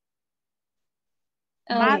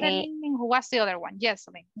 Okay. Madeline, who was the other one? Yes,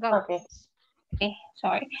 go. Okay. Okay,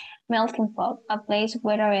 sorry. Melting pot, a place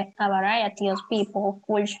where a variety of people,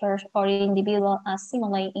 cultures, or individuals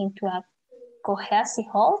assimilate into a cohesive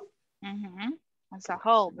whole. As a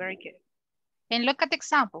whole, very good. And look at the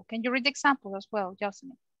example. Can you read the example as well,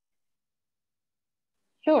 Jocelyn?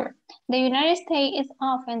 Sure. The United States is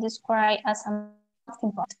often described as a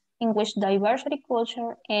melting pot in which diversity,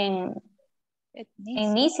 culture, and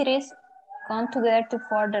ethnicities come together to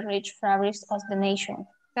form the rich fabrics of the nation.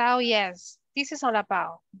 So yes, this is all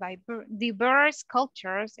about diverse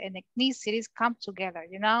cultures and ethnicities come together,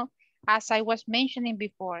 you know, as I was mentioning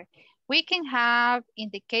before. We can have, in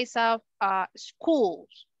the case of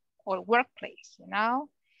schools or workplace, you know,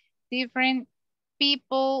 different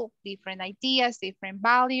people, different ideas, different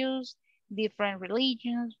values, different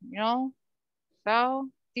religions, you know. So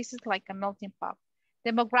this is like a melting pot.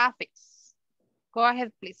 Demographics. Go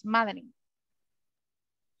ahead, please, Madeline.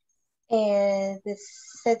 The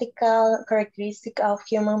statistical characteristic of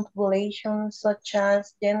human population, such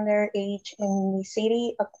as gender, age,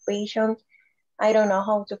 ethnicity, occupation. I don't know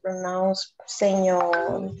how to pronounce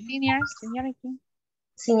seniority,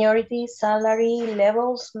 salary,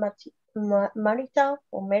 levels, marital,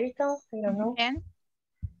 I don't know.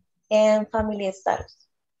 And family status.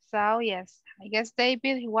 So yes, I guess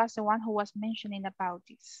David, he was the one who was mentioning about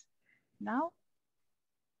this. No?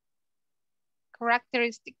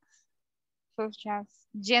 Characteristics such as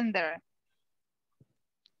gender.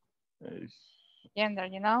 Gender,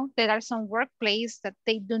 you know, there are some workplaces that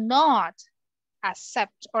they do not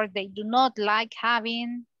accept or they do not like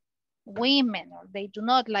having women or they do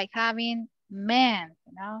not like having men,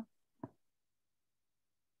 you know.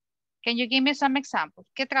 Can you give me some examples?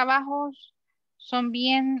 ¿Qué trabajos son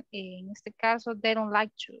bien, en este caso, they don't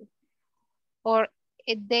like to, or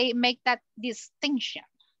they make that distinction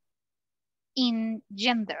in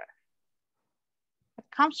gender? What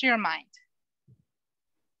comes to your mind?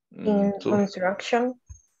 In construction.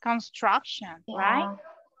 Construction, right?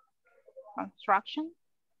 Construction?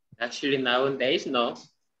 Actually, nowadays, no.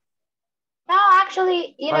 No,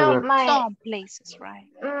 actually, you know, some places, right?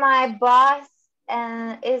 My boss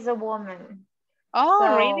is a woman. Oh,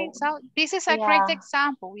 so, really? So this is a great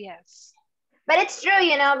example, yes. But it's true,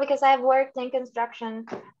 you know, because I've worked in construction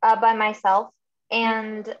by myself,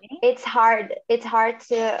 and it's hard. It's hard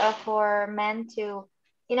to for men to,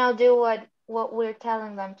 you know, do what we're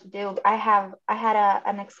telling them to do. I had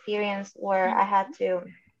an experience where I had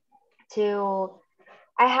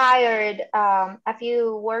I hired a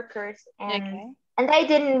few workers and they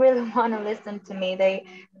didn't really want to listen to me.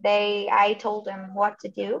 I told them what to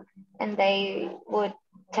do and they would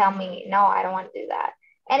tell me, no, I don't want to do that.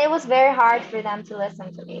 And it was very hard for them to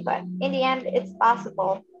listen to me, but in the end it's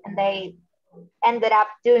possible and they ended up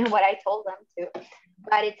doing what I told them to.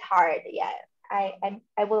 But it's hard, yeah.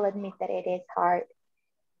 I will admit that it is hard.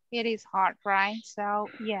 It is hard, right? So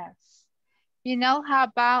yes. You know,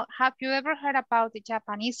 have you ever heard about the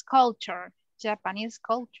Japanese culture? Japanese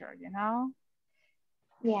culture, you know?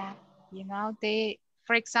 Yeah. You know,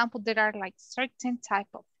 for example, there are like certain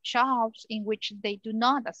type of jobs in which they do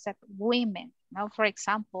not accept women. You know, for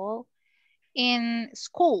example, in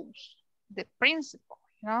schools, the principal,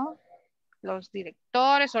 you know, los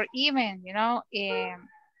directores, or even, you know,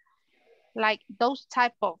 like those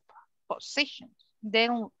type of positions, they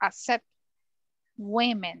don't accept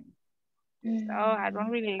women. So I don't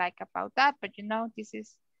really like about that, but you know, this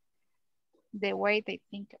is the way they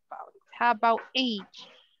think about it. How about age?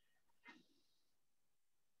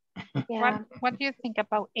 Yeah. What do you think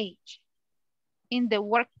about age in the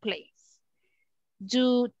workplace?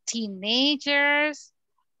 Do teenagers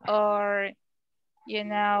or, you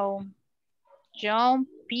know, young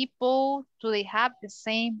people, do they have the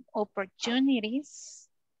same opportunities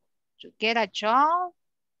to get a job?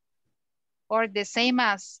 Or the same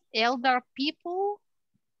as elder people?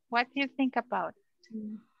 What do you think about it?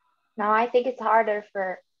 No, I think it's harder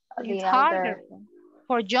for the elder.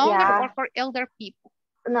 For younger or for elder people?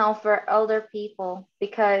 No, for elder people,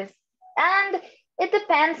 because, and It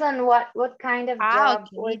depends on what kind of job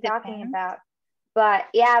we're talking about. But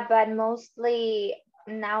yeah, but mostly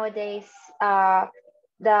nowadays,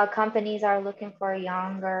 the companies are looking for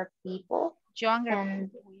younger people. People,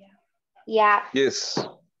 yeah. Yes.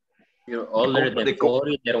 If you're older than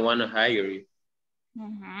 40, they don't want to hire you.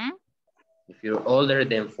 If you're older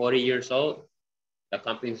than 40 years old, the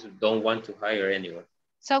companies don't want to hire anyone.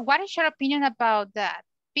 So what is your opinion about that?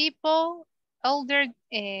 People older,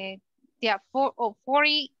 40,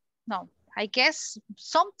 no, I guess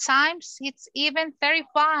sometimes it's even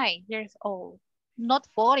 35 years old, not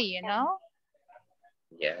 40, you know?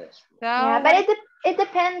 Yes. So yeah, but it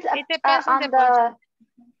depends,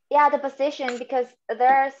 on the position, because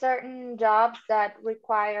there are certain jobs that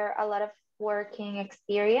require a lot of working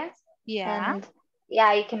experience. Yeah. And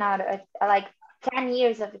yeah, you cannot like 10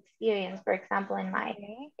 years of experience, for example, in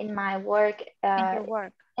my work,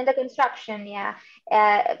 in the construction,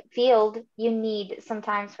 field, you need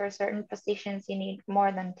sometimes for certain positions, you need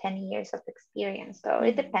more than 10 years of experience. So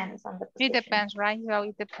it depends on the position. It depends, right? So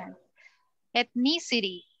it depends.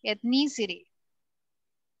 Ethnicity.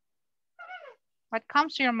 What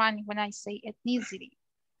comes to your mind when I say ethnicity?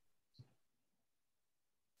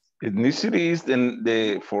 Ethnicity is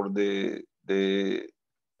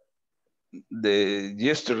the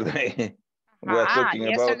yesterday we are talking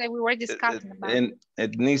yesterday about. We were discussing about and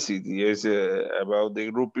ethnicity is about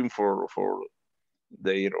the grouping for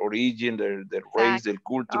their origin, their race, their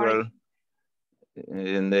cultural,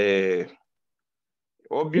 and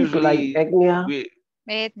obviously like ethnia.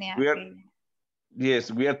 We are,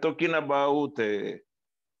 yes, we are talking about the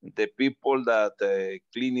people that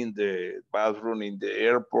cleaning the bathroom in the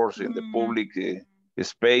airports, in the public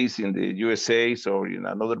space in the USA or in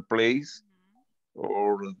another place,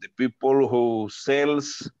 or the people who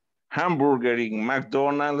sells hamburger in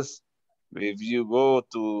McDonald's. If you go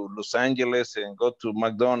to Los Angeles and go to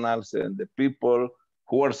McDonald's, and the people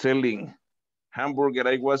who are selling hamburger,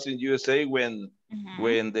 I was in USA when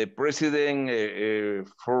the president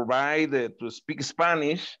forbade to speak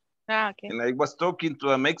Spanish. And I was talking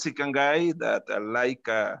to a Mexican guy that I like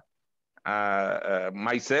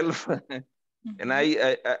myself. And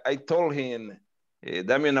I told him,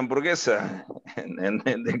 dame una hamburguesa. And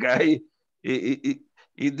the guy,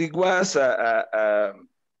 it was,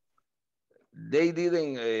 they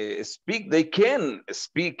didn't speak, they can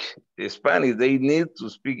speak Spanish. They need to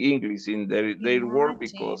speak English in their work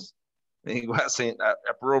because it wasn't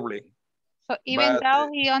a problem. So even though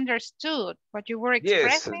he understood what you were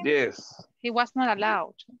expressing, yes, he was not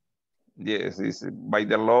allowed. Yes, it's, by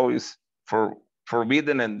the law is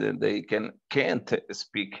forbidden, and they can't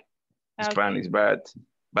speak Spanish.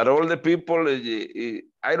 But all the people,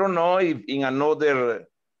 I don't know if in another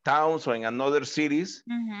towns or in another cities,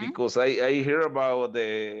 because I hear about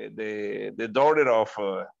the daughter of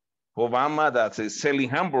Obama that is selling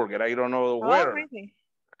hamburger. I don't know where. Really?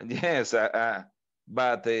 Yes,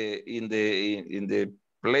 but in the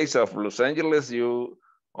place of Los Angeles, you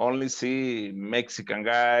only see Mexican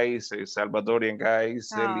guys, Salvadorian guys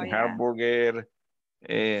selling hamburger,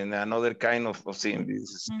 and another kind of thing. This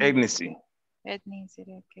is ethnicity.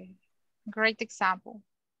 Ethnicity, okay. Great example.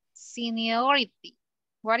 Seniority.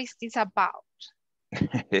 What is this about?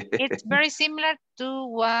 It's very similar to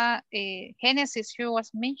what Genesis here was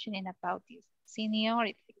mentioning about this.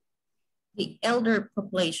 Seniority. The elder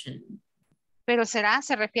population. Pero se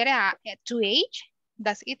refiere a to age?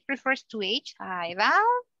 Does it refers to age? ¿A edad?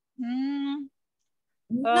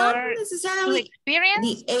 Not necessarily to experience?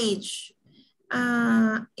 the age.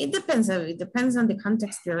 It depends. It depends on the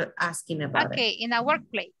context you're asking about. Okay, in a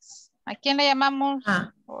workplace. ¿A quién le llamamos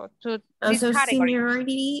to this so category?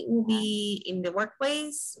 Seniority will be in the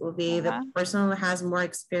workplace, will be the person who has more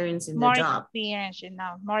experience in the job.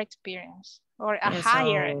 More experience. Or a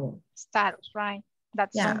higher status, right?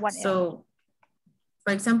 That's someone else. So,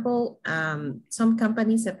 for example, some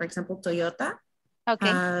companies, for example, Toyota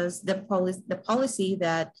has the policy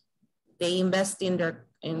that they invest in their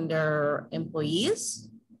employees.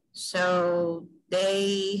 So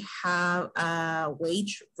they have a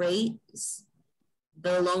wage raise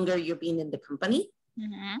the longer you've been in the company.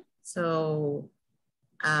 So,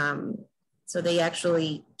 so they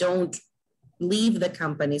actually don't leave the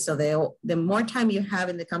company. So the more time you have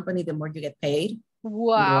in the company, the more you get paid.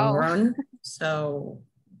 Wow. In the long run. So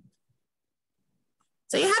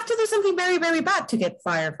you have to do something very, very bad to get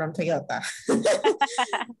fired from Toyota.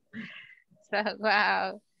 So,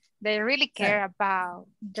 wow. They really care about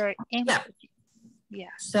their employees.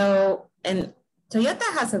 Yeah. So, and Toyota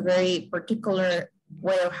has a very particular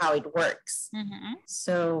way of how it works.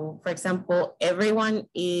 So, for example, everyone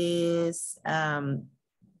is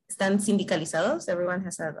están sindicalizados. Everyone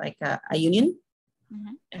has a union,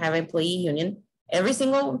 have an employee union. Every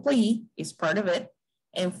single employee is part of it.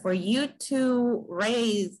 And for you to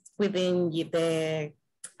raise within the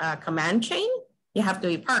command chain, you have to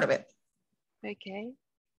be part of it. Okay.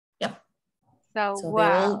 Yep. So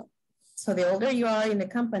wow. So the older you are in the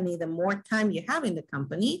company, the more time you have in the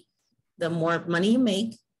company, the more money you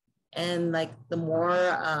make, and like the more,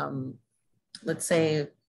 let's say,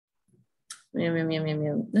 no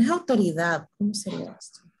es autoridad, ¿cómo sería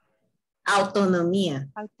esto?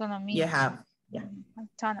 Autonomía. Autonomía. You have, yeah.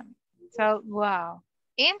 Autonomy. So, wow.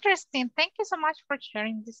 Interesting. Thank you so much for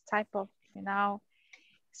sharing this type of, you know,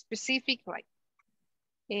 specific like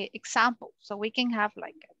example. So we can have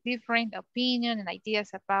like a different opinion and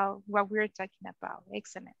ideas about what we're talking about.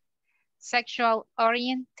 Excellent. Sexual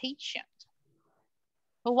orientation.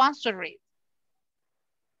 Who wants to read?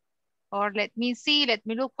 Or let me see, let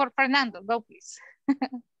me look for Fernando. Go, please.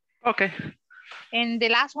 Okay. And the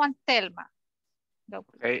last one, Telma. Go,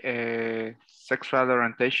 please. Okay. Sexual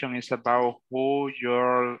orientation is about who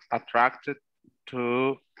you're attracted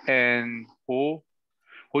to and who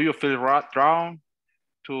you feel drawn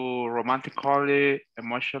to romantically,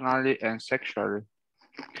 emotionally, and sexually.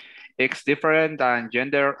 It's different than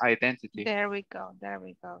gender identity. There we go. There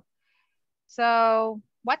we go. So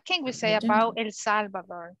what can we say about El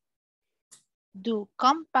Salvador? Do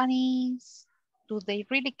companies, do they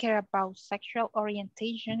really care about sexual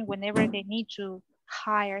orientation whenever they need to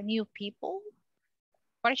hire new people?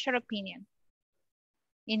 What is your opinion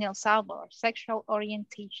in El Salvador, sexual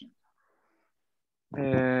orientation?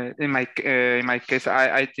 In my case,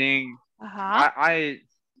 I think I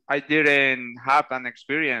didn't have an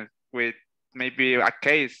experience with maybe a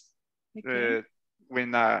case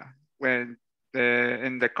when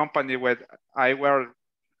in the company where I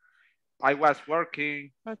was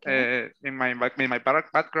working in my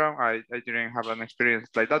background. I didn't have an experience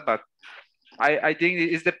like that, but I think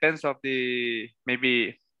it depends of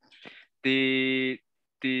maybe the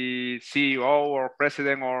CEO or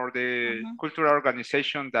president or the cultural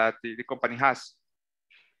organization that the company has.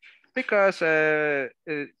 Because,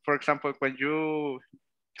 for example, when you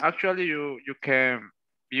can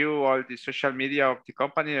view all the social media of the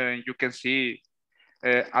company and you can see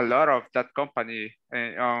a lot of that company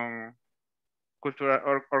on cultural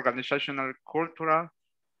or organizational cultural,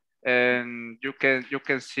 and you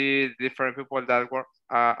can see different people that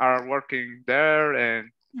are working there,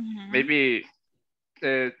 and maybe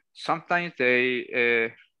sometimes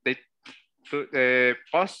they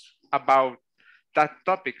post about that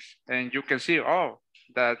topics, and you can see, oh,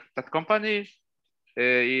 that company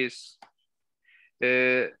is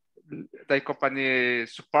the company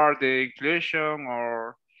support the inclusion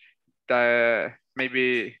or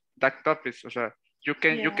maybe that topics. So you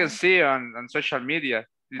can see on social media.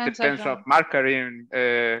 It depends of marketing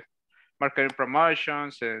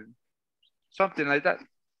promotions and something like that.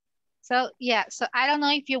 So yeah, so I don't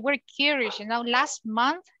know if you were curious, you know, last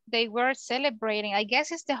month they were celebrating, I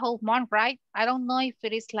guess it's the whole month, right? I don't know if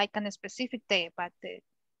it is like on a specific day, but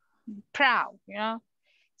proud, you know?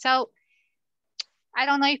 So I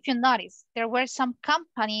don't know if you noticed, there were some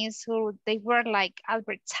companies who they were like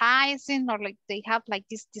advertising or like they have like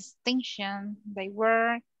this distinction. They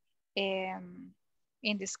were, in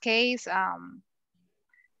this case,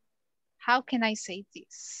 how can I say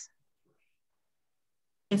this?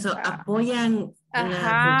 Eso, apoyan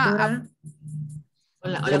la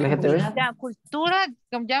cultura. La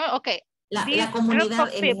cultura, ok. La comunidad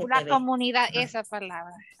LGTB. La comunidad, esa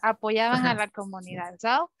palabra. Apoyaban a la comunidad.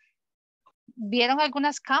 So, ¿vieron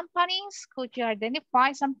algunas companies? Could you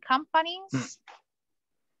identify some companies?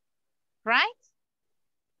 Right?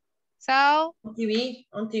 So. On TV.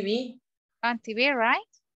 On TV, right?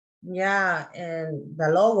 Yeah, and the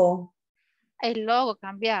logo. El logo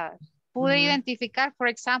cambiado. Pude identificar, for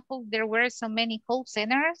example, there were so many call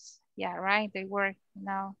centers. Yeah, right. They were, you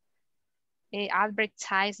know,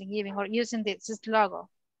 advertising, even or using this logo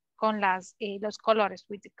con los colores,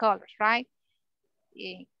 with the colors, right?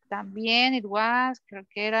 También it was, creo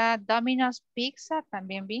que era Domino's Pizza,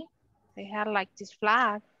 también vi. They had like this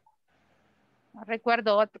flag. No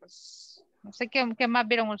recuerdo otros. No sé qué más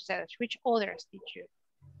vieron ustedes. Which others did you?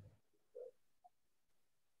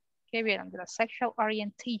 ¿Qué vieron? De la sexual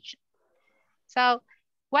orientation. So,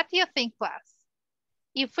 what do you think, class?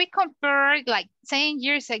 If we compare like 10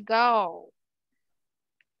 years ago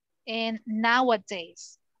and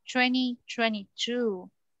nowadays, 2022,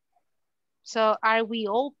 so are we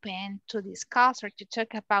open to discuss or to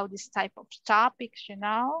talk about this type of topics, you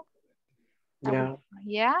know? Yeah.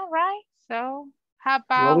 Yeah, right? So, how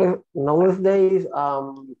about... Nowadays,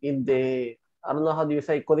 in the I don't know how do you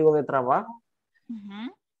say, código de trabajo,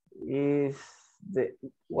 is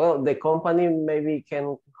the company maybe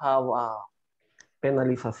can have a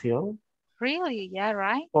penalización. Really? Yeah,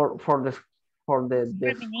 right. For the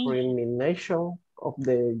discrimination of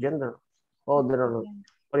the gender or the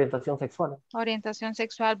orientación sexual. Orientación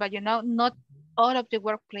sexual, but you know, not all of the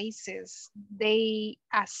workplaces, they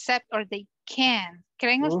accept or they can.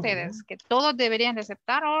 ¿Creen ustedes que todos deberían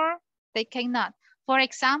aceptar or they cannot? For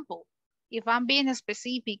example, if I'm being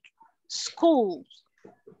specific, schools,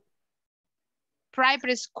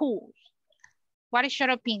 private schools, what is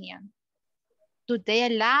your opinion? Do they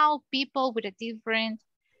allow people with a different,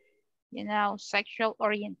 you know, sexual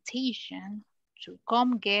orientation to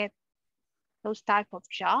come get those type of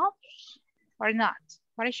jobs or not?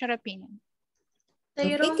 What is your opinion?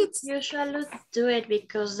 They don't usually do it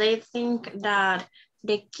because they think that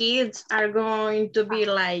the kids are going to be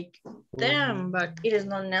like them, but it is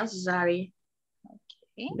not necessary.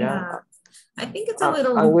 Okay. Yeah. I think it's a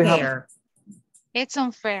little unfair. It's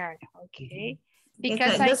unfair, okay.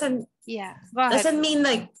 Because it doesn't, doesn't mean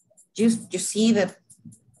like you see that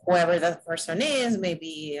whoever that person is,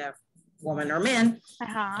 maybe a woman or man,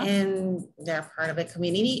 and they're part of a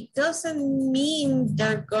community, doesn't mean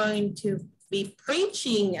they're going to be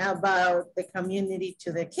preaching about the community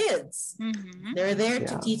to the kids. They're there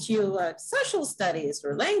to teach you social studies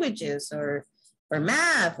or languages or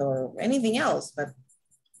math or anything else, but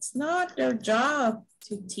it's not their job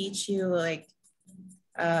to teach you like,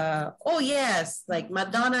 oh yes, like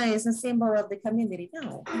Madonna is a symbol of the community.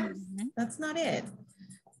 No, that's not it.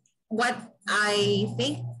 What I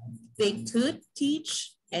think they could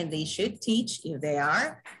teach and they should teach, if they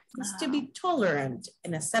are, is to be tolerant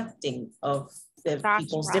and accepting of the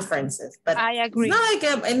people's differences. But I agree.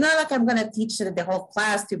 It's not like I'm gonna teach the whole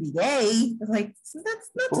class to be gay. Like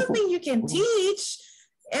that's not something you can teach.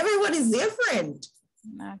 Everyone is different.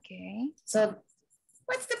 Okay. So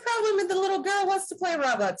what's the problem if the little girl wants to play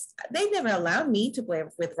robots? They never allowed me to play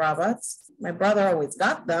with robots. My brother always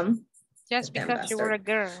got them. Just because you were a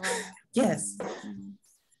girl. Right? Yes.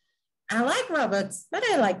 I like robots, but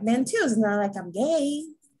I like men too. It's not like I'm gay.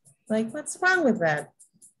 Like, what's wrong with that?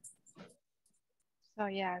 So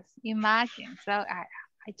yes, imagine. So I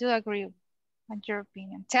do agree with your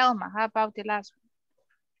opinion. Telma, how about the last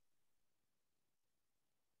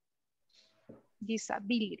one?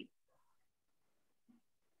 Disability.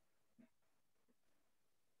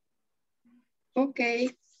 Okay.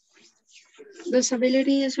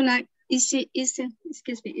 Disability is a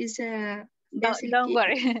don't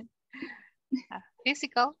worry.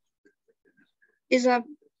 Physical. Is a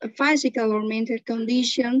physical or mental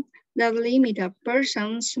condition that limit a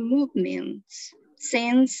person's movements,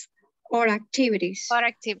 sense, or activities. Or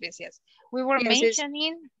activities, yes. We were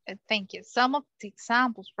mentioning, thank you, some of the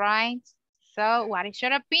examples, right? So what is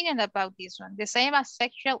your opinion about this one? The same as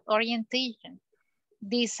sexual orientation,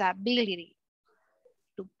 disability.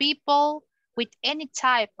 Do people with any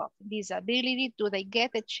type of disability, do they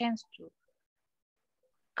get a chance to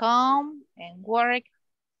come and work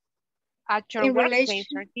at your workplace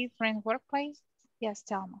or different workplace? Yes,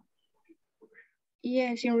 Telma.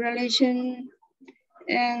 Yes, in relation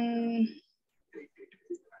and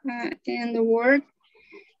in the work,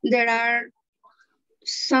 there are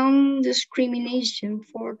some discrimination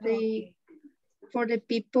for the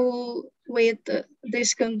people with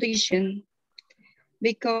this condition,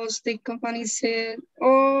 because the company said,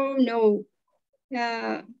 oh no,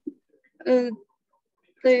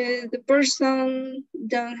 the person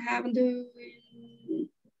don't have to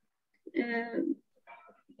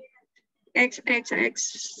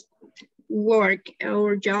XXX work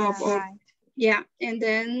or job, or right. Yeah, and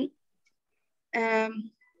then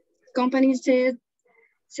company says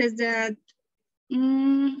that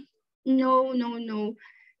no.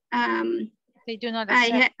 They do not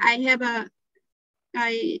accept.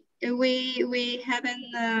 We have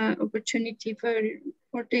an opportunity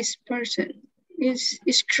for this person.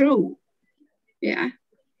 It's true. Yeah.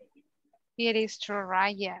 It is true,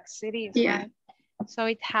 right? Yes, it is. Yeah. Right? So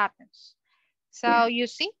it happens. So you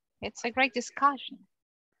see, it's a great discussion.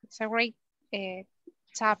 It's a great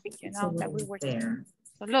topic, you know, that we were doing.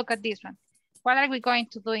 So look at this one. What are we going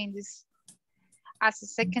to do in this as a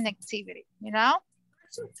second activity, you know?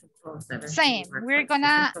 Same, we're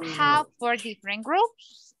gonna have 4 different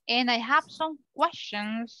groups, and I have some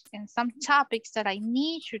questions and some topics that I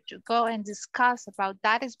need you to go and discuss about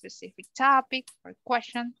that specific topic or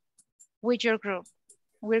question with your group.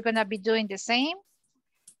 We're gonna be doing the same.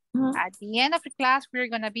 At the end of the class, we're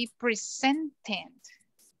gonna be presenting,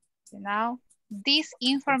 you know, this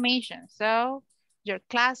information. So Your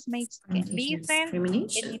classmates can listen,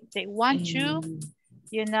 and if they want to,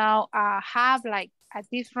 you know, have like a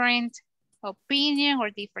different opinion or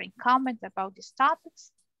different comments about these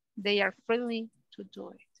topics, they are free to do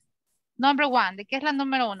it. Number one, ¿de qué es la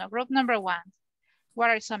número uno? Group number one.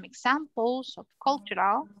 What are some examples of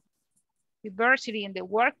cultural diversity in the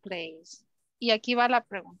workplace? Y aquí va la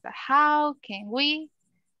pregunta. How can we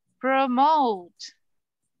promote?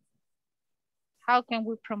 How can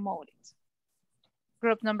we promote it?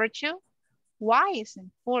 Group number two. Why is it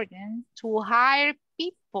important to hire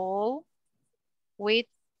people with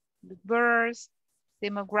diverse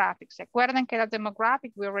demographics? ¿Se acuerdan que la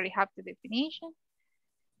demographic, we already have the definition.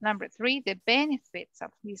 Number three, the benefits of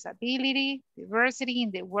disability, diversity in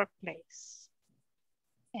the workplace.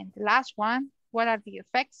 And the last one, what are the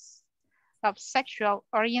effects of sexual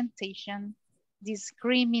orientation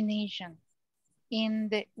discrimination in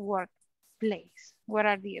the workplace? What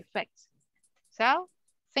are the effects? So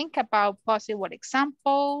think about possible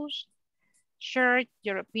examples, share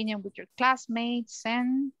your opinion with your classmates,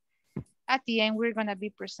 and at the end, we're gonna be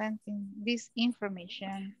presenting this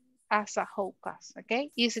information as a whole class, okay?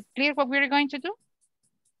 Is it clear what we're going to do?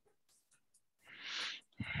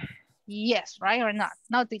 Yes, right or not?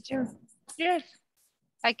 No, teacher? Yes.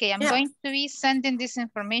 Okay, I'm going to be sending this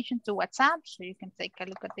information to WhatsApp so you can take a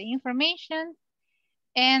look at the information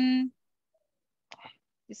and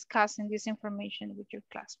discussing this information with your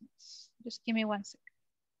classmates. Just give me 1 second.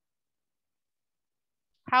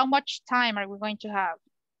 How much time are we going to have?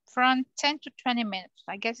 From 10 to 20 minutes,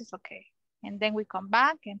 I guess it's okay. And then we come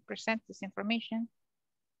back and present this information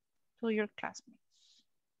to your classmates.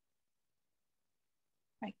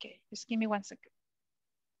 Okay, just give me 1 second.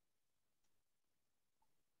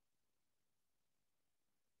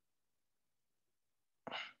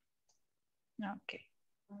 Okay.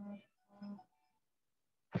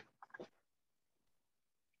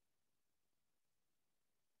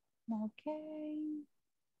 Okay.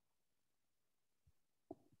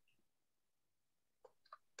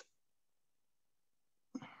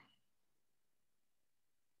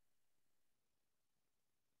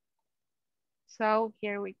 So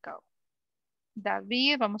here we go.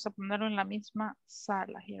 David, vamos a ponerlo en la misma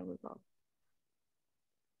sala. Here we go.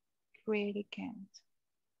 Create account.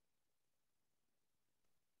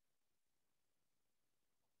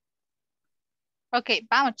 Okay,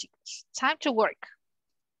 vamos chicos. Time to work.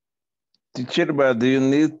 Teacher, but do you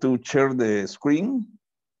need to share the screen?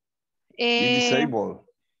 Disable.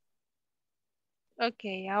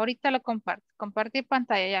 Okay, ahorita lo comparto. Compartir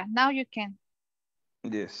pantalla ya. Now you can.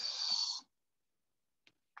 Yes.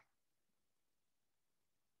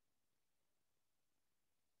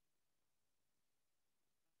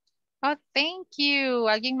 Oh, thank you.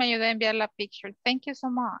 Alguien me ayudó a enviar la picture. Thank you so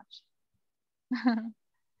much.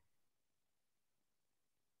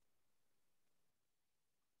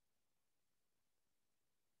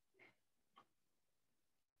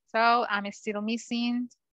 So I'm still missing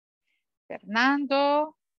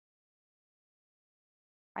Fernando.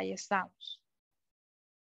 Ahí estamos.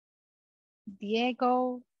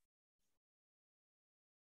 Diego.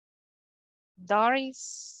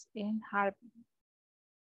 Doris and Harvey.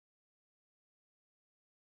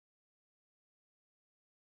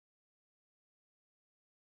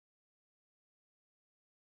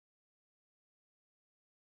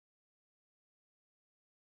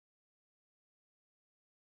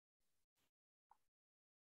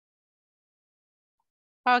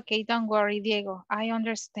 Okay, don't worry, Diego. I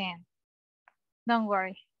understand. Don't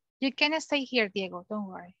worry. You can stay here, Diego. Don't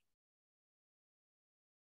worry.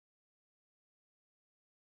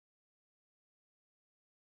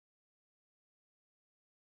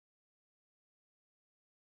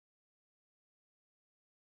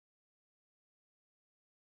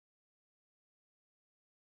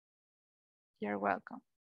 You're welcome.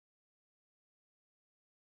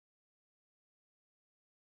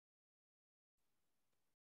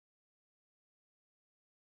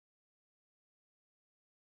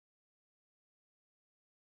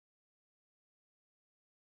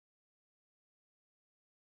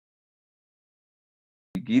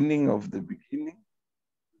 Beginning of the beginning.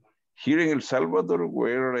 Here in El Salvador,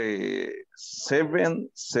 we're seven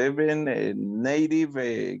native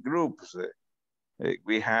groups.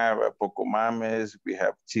 We have Pocomames, we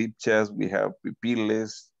have Chipchas, we have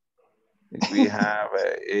Pipiles, we have,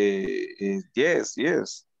 yes. El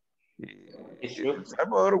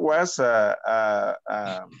Salvador was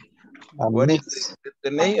what is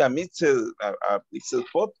the name? A mixed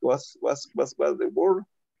pot was the word.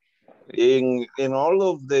 In all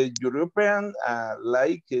of the European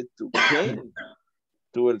like to came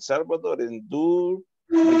to El Salvador and do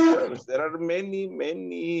research. There are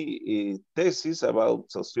many theses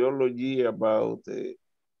about sociology, about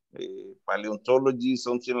paleontology,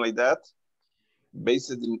 something like that,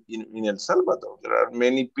 based in El Salvador. There are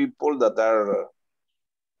many people that are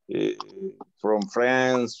from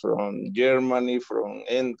France, from Germany, from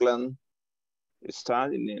England,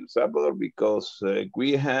 studying in El Salvador because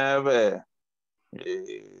we have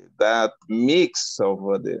that mix of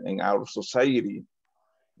in our society.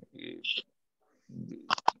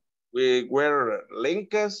 We were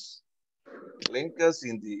Lencas in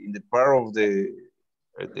the part of the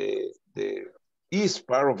east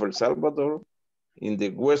part of El Salvador. In the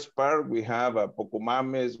west part, we have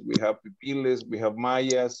Pocomames, we have Pipiles, we have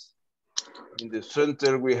Mayas. In the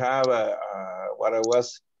center, we have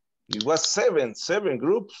it was seven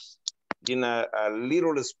groups in a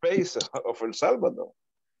little space of El Salvador.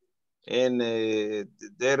 And if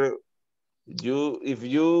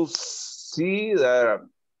you see that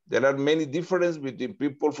there are many differences between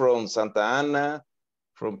people from Santa Ana,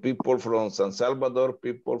 from people from San Salvador,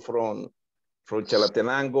 people from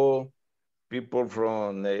Chalatenango, people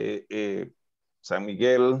from San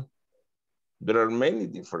Miguel. There are many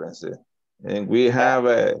differences. And we have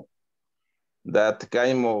that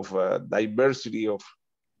kind of diversity of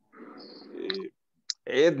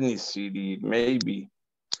ethnicity, maybe.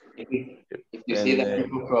 If you see the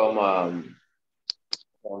people from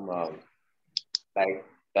like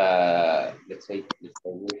let's say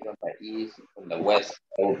from the east, from the west,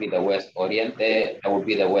 that would be the west. Oriente, that would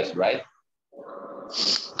be the west, right?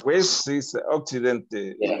 West is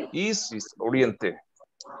Occidente, yeah. East is Oriente.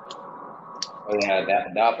 Oh yeah,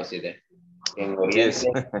 the opposite. In Oriente, yes.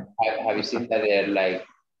 have you seen that they're like,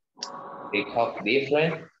 they talk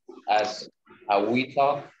different as how we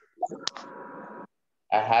talk?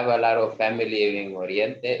 I have a lot of family in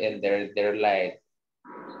Oriente and they're like,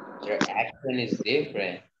 their accent is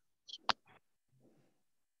different.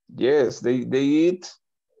 Yes, they eat.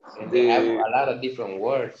 And they have a lot of different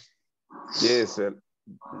words. Yes,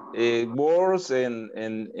 words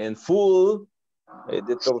and food.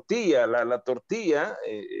 The tortilla, la tortilla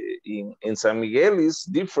in San Miguel is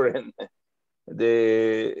different.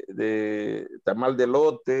 The tamal de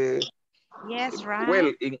lote. Yes, right.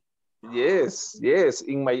 Well, yes.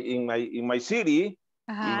 In my city,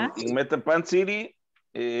 in Metapan City,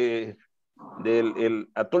 el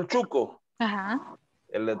atol chuco.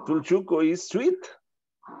 El atol chuco is sweet.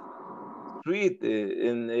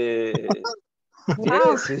 And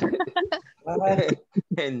yes.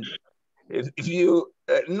 And if you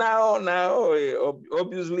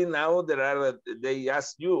obviously now they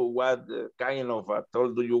ask you what kind of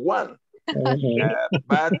atol do you want.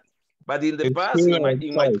 But in the past,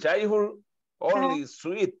 in my childhood, only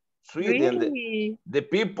sweet. Really? And the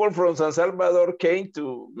people from San Salvador came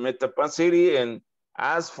to Metapan City and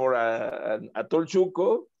asked for an atol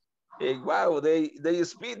chuco. Wow, they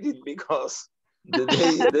spit it because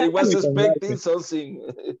they was expecting something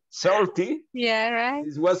salty. Yeah, right.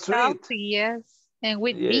 It was sweet. Salty, yes. And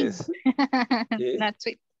with beans. Yeah. Not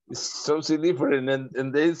sweet. It's something different.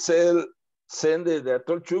 And they send the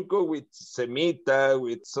atol chuco with semita,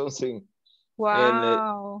 with something.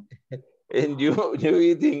 Wow. And you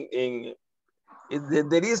eating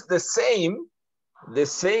there is the same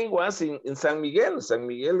was in San Miguel. San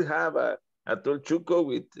Miguel have a atol chuco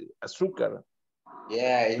with azúcar.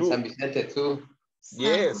 Yeah, in San Vicente too.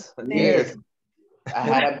 Yes. I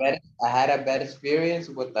had a bad experience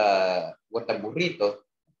with the burrito.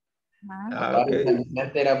 Okay. San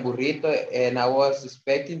Vicente era burrito, and I was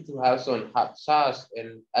expecting to have some hot sauce.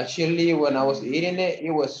 And actually, when I was eating it,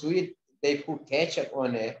 it was sweet. They put ketchup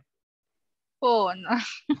on it. Oh no.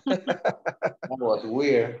 That was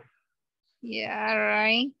weird. Yeah,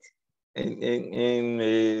 right.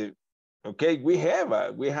 And okay, we have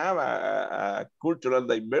a cultural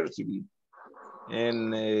diversity,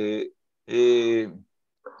 and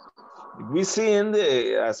we seen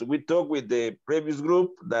as we talked with the previous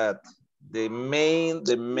group that the main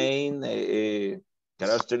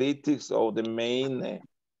characteristics or the main.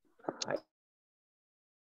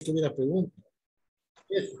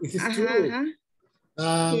 Yes, it is true.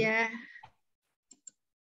 Yeah.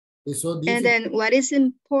 And then what is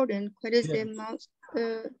important? What is the most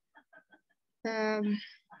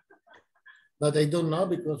but I don't know,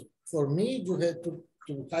 because for me you have to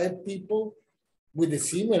hire people with a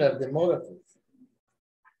similar demographics.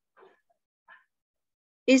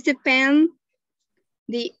 It depends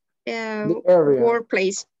the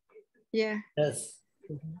workplace. Yeah. Yes.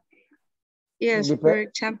 Yes. For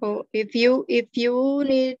example, if you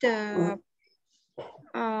need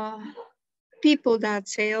people that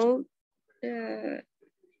sell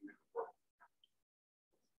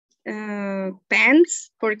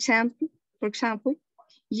pens, for example,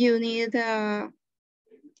 you need to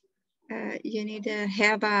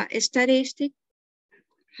have a statistic.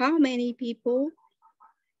 How many people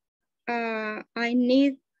I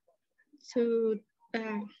need to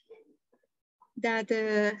that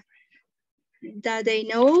they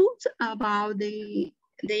know about the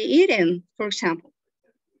eating, for example.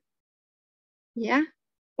 Yeah,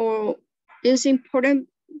 or it's important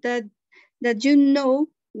that you know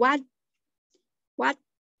what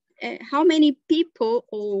how many people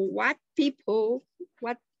or what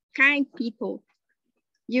kind people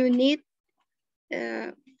you need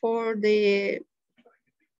for the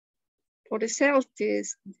sales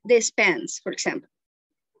dispense, for example.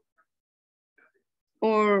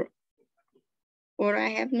 Or I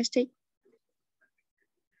have mistake.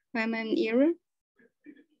 I'm an error.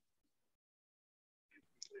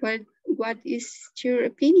 What is your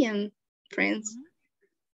opinion, friends?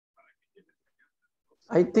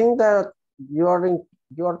 I think that you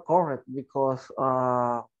are correct because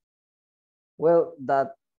well,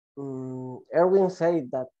 that Erwin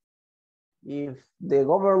said that if the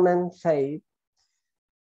government say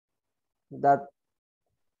that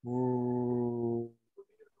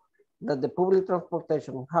that the public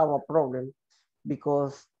transportation have a problem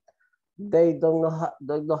because they don't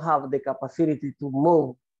have the capacity to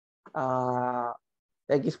move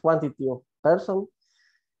X quantity of person,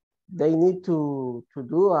 they need to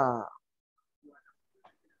do a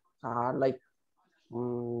like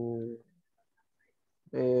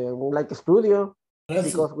a studio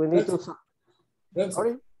because we need to.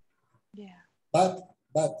 Sorry? Yeah. But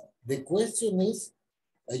the question is,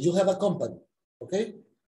 you have a company, okay?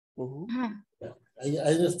 I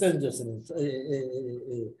understand you.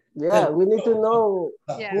 Yeah, we need to know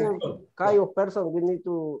who kind of person we need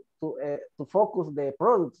to focus the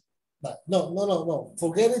product. But no.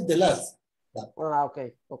 Forget it the last.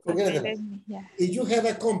 Okay. Forget it the last. If you have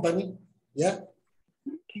a company, yeah,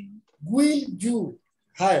 will you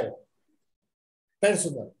hire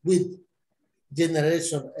personnel with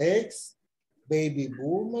Generation X, baby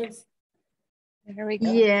boomers? There we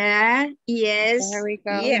go. Yeah, yes. There we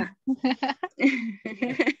go. Yeah.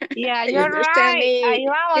 Yeah, you're right. Ahí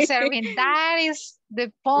vamos, Erwin. That is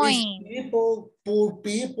the point. Rich people, poor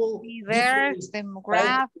people, diverse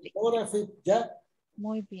demographic. Yeah.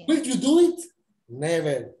 Muy bien. Will you do it?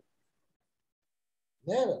 Never.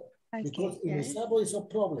 Never. Okay. Because in El Salvador is a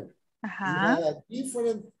problem. You have a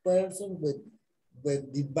different person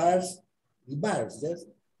with diverse, yes?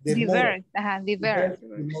 Diverse.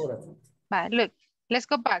 Vale, look, let's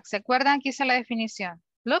go back. ¿Se acuerdan? Aquí está la definición.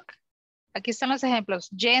 Look, aquí están los ejemplos.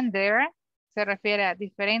 Gender se refiere a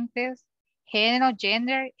diferentes. Género,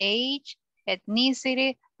 gender, age,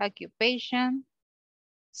 ethnicity, occupation,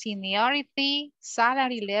 seniority,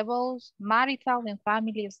 salary levels, marital and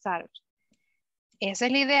family status. Esa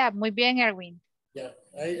es la idea. Muy bien, Erwin. Yeah,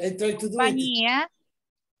 I try to do Compañía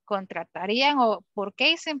contratarían o ¿por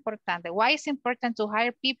qué es importante? Why is important to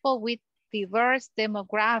hire people with diverse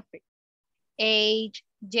demographic? Age,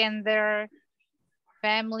 gender,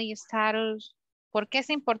 family status. ¿Por qué es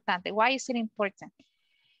importante? Why is it important?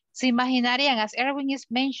 Se imaginarían, as Erwin is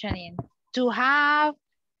mentioning, to have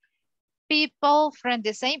people from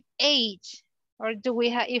the same age, or do we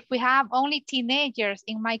have, if we have only teenagers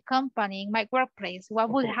in my company, in my workplace, what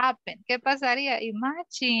would happen? ¿Qué pasaría?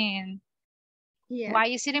 Imagine. Yeah. Why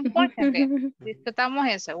is it important? Discutamos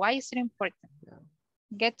eso. Why is it important?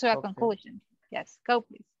 Get to a conclusion. Yes, go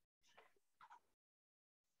please.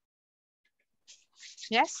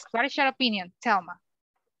 Yes, what is your opinion? Thelma.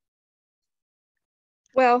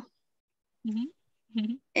 Well,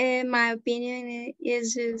 my opinion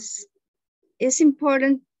is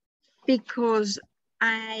important because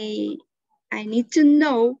I need to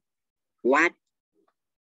know what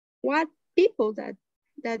people that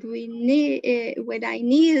we need, what I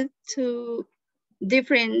need to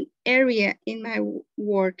different area in my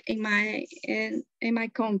work, in my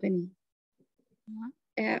company.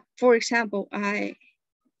 For example, I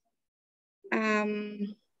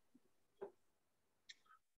don't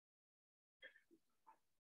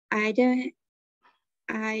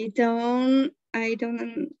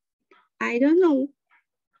know.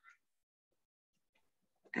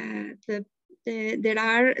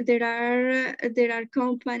 There are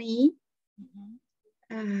company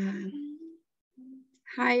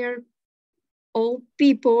hire old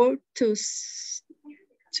people to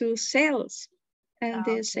sales and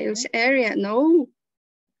the sales area. No,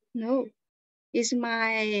 it's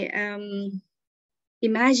my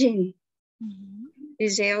imagine. The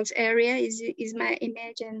sales area is my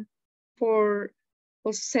imagine for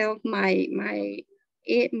sell my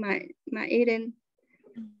eat my eating.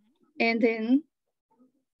 And then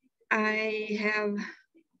I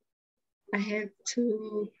have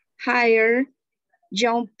to hire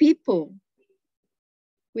young people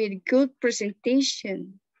with good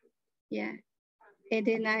presentation. Yeah. And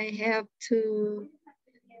then I have to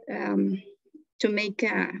make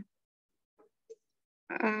a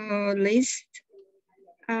list.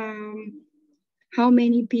 How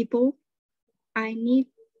many people I need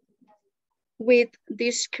with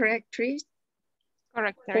these characteristics.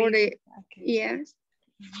 For the, okay. Yes.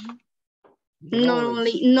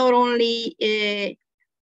 Not only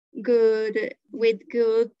good with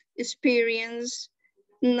good experience,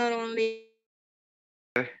 not only.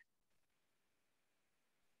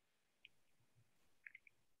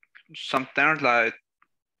 Sometimes like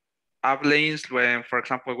ablanes when, for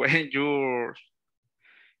example, when you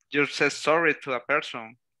say sorry to a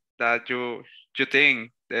person that you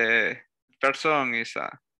think the person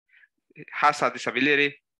has a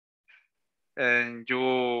disability, and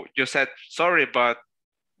you said sorry, but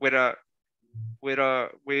we don't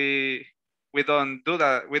do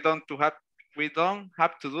that. We don't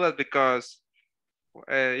have to do that because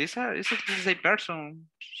it's the same person.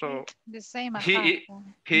 So the same. He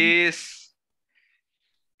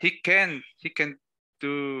can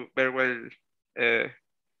do very well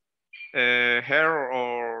her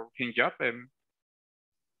or his job.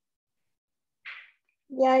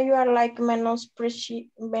 Yeah, you are like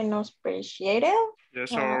menospreciated.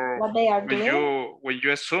 Yes, or what they are doing. When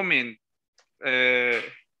you assuming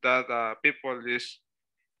that people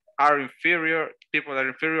are inferior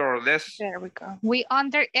or less. There we go. We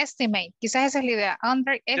underestimate. Quizás esa es la idea.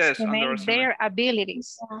 Underestimate their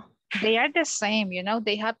abilities. Yeah. They are the same, you know.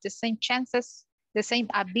 They have the same chances, the same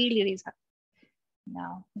abilities.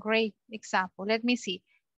 No, great example. Let me see.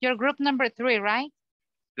 Your group number 3, right?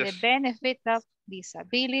 Yes. The benefit of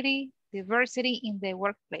disability, diversity in the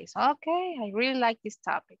workplace. Okay, I really like this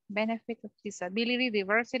topic. Benefit of disability,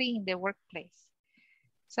 diversity in the workplace.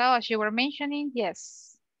 So as you were mentioning,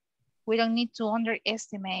 yes, we don't need to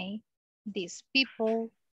underestimate these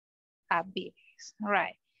people abilities,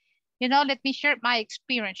 right? You know, let me share my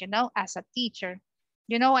experience, you know, as a teacher.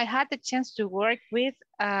 You know, I had the chance to work with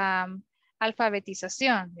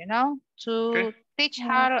alphabetization, you know, to teach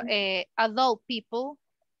how adult people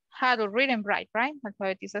how to read and write, right?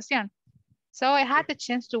 Alphabetization. So I had the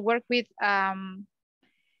chance to work with La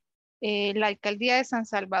Alcaldía de San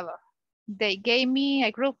Salvador. They gave me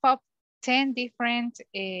a group of 10 different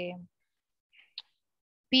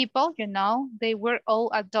people, you know, they were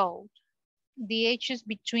all adult. The ages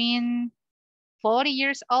between 40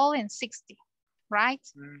 years old and 60, right?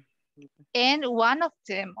 And one of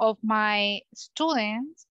them, of my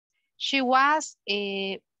students, she was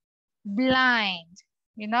blind,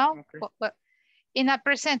 you know, but in a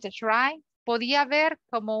percentage, right? Podía ver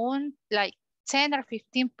como un like 10 or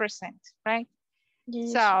 15%, right?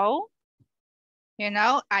 Yes. So, you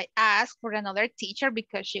know, I asked for another teacher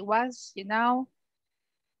because she was, you know,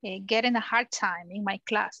 getting a hard time in my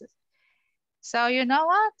classes. So you know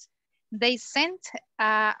what? They sent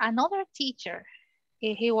another teacher.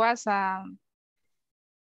 He was, ¿cómo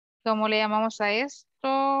le llamamos a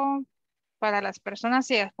esto? Para las personas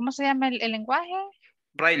ciegas. ¿Cómo se llama el lenguaje?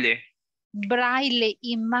 Braille. Braille,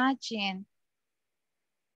 imagine.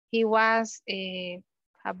 He was a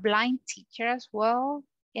blind teacher as well.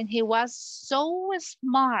 And he was so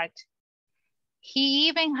smart. He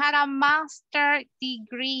even had a master's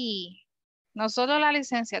degree. No solo la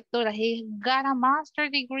licenciatura, he got a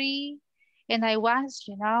master's degree. And I was,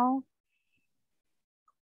 you know,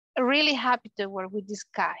 really happy to work with this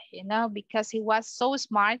guy, you know, because he was so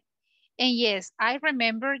smart. And yes, I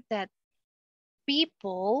remember that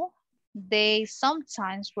people, they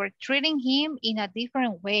sometimes were treating him in a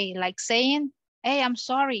different way, like saying, hey, I'm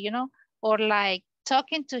sorry, you know, or like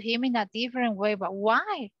talking to him in a different way. But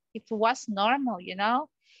why? If it was normal, you know,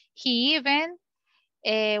 he even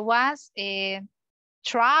was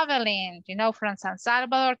traveling, you know, from San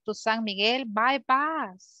Salvador to San Miguel by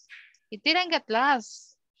bus. He didn't get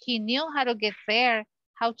lost. He knew how to get there,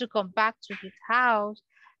 how to come back to his house,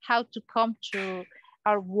 how to come to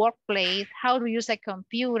our workplace, how to use a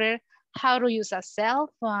computer, how to use a cell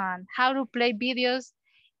phone, how to play videos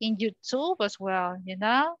in YouTube as well, you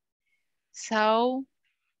know? So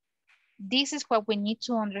this is what we need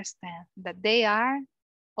to understand, that they are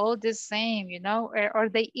all the same, you know, or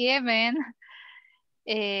they even,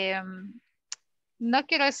 no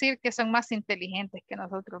quiero decir que son más inteligentes que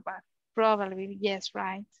nosotros, but probably, yes,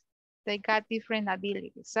 right? They got different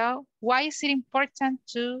abilities. So why is it important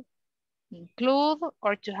to include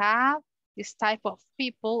or to have this type of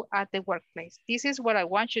people at the workplace. This is what I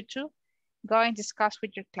want you to go and discuss with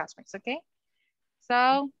your classmates, okay?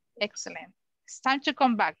 So, excellent. It's time to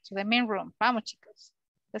come back to the main room. Vamos, chicos.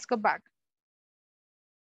 Let's go back.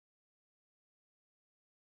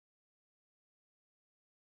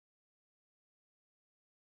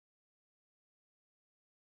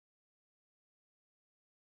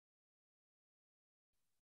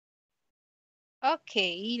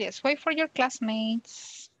 Okay, let's wait for your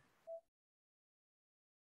classmates.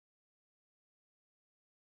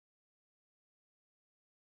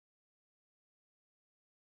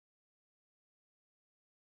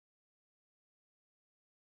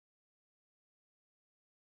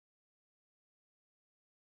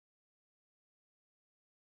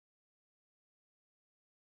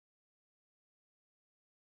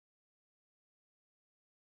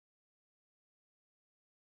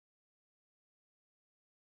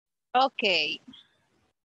 Okay.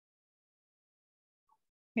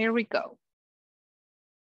 Here we go.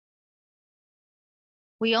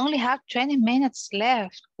 We only have 20 minutes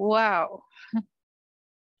left. Wow.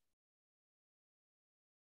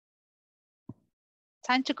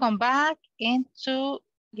 Time to come back and to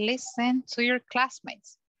listen to your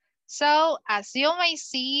classmates. So as you may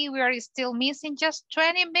see, we are still missing just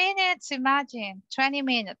 20 minutes. Imagine 20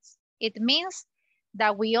 minutes. It means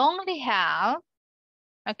that we only have,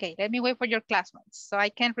 okay, let me wait for your classmates so I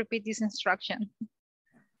can repeat this instruction.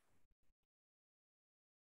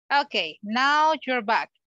 Okay, now you're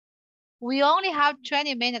back. We only have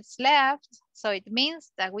 20 minutes left. So it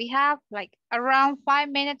means that we have like around 5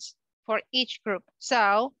 minutes for each group.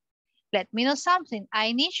 So let me know something.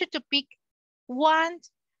 I need you to pick one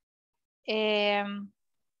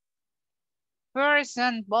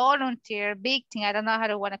person, volunteer, victim, I don't know how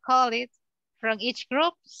to want to call it, from each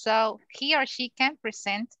group. So he or she can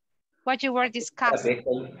present what you were discussing,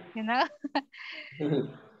 you know,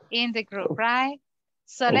 in the group, right?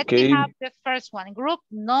 So let me have the first one, group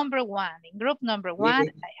number one. In group number one,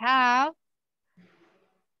 I have...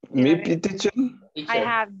 Me, teacher? I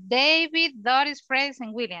have David, Doris, Fred,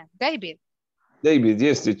 and William. David. David,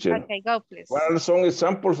 yes, teacher. Okay, go please. What are some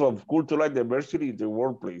examples of cultural diversity in the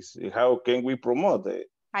workplace? How can we promote it?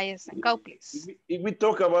 Yes, go please. If we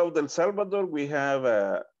talk about El Salvador, we have,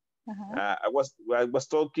 I was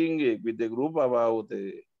talking with the group about,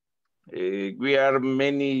 we are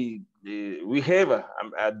many, we have a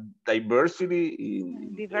diversity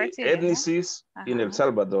in ethnicities in El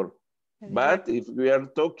Salvador. But if we are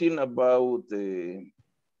talking about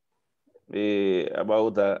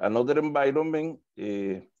another environment,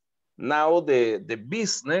 now the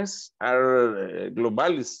business are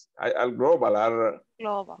global,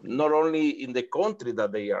 not only in the country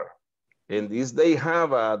that they are. And this they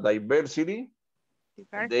have a diversity.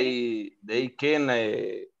 They can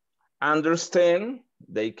understand,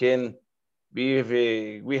 they can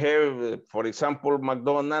be, we have, for example,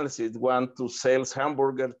 McDonald's, it want to sell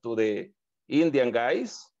hamburger to the Indian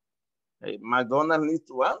guys. McDonald's needs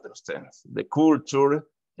to understand the culture,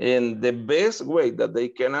 and the best way that they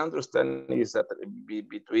can understand is that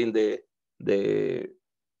between the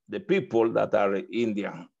people that are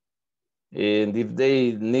Indian. And if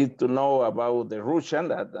they need to know about the Russian,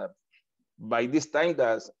 that by this time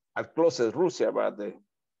that's at closest Russia, but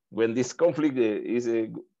when this conflict is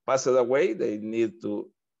passed away, they need to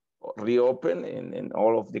reopen in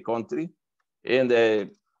all of the country. And they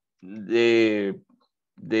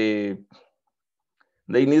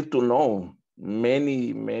need to know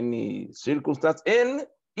many circumstances. And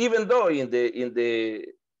even though in the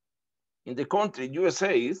country,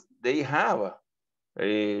 USA, they have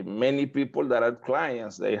many people that are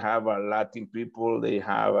clients. They have Latin people, they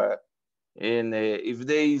have, and if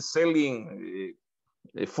they selling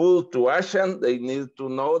food to Asian, they need to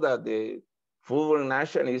know that the food in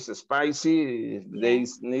Asian is spicy. They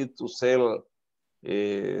need to sell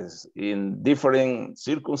in different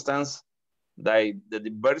circumstances. The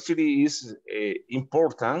diversity is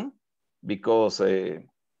important because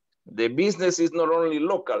the business is not only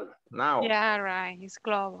local now. Yeah, right, it's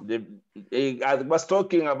global. I was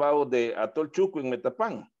talking about the Atol Chuco in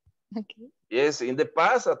Metapan. Okay. Yes, in the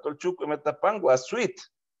past, Atol Chuco in Metapan was sweet.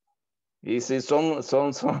 It's some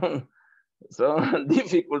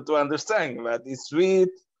difficult to understand, but it's sweet,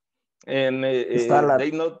 and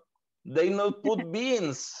they not put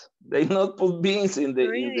beans. They not put beans in the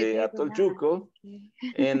Atol Chuco,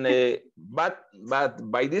 and but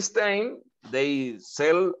by this time they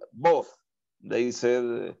sell both. They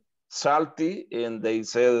sell salty and they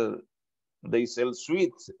sell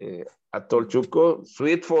sweet. Atol Chuco,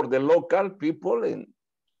 sweet for the local people and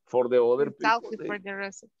for the other people. For the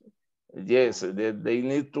recipe. Yes, they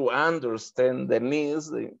need to understand the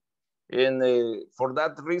needs. And for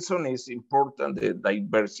that reason, it's important the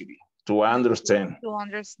diversity to understand. To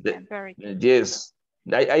understand, very good. Yes,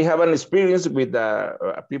 I have an experience with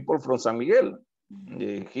people from San Miguel.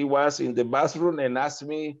 He was in the bathroom and asked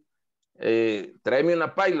me, tráeme una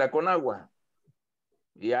paila con agua.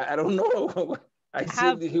 Yeah, I don't know. I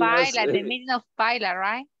said he was... Paila, the meaning of paila,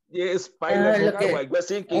 right? Yes, paila con agua. I was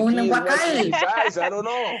thinking he is washing his eyes. I don't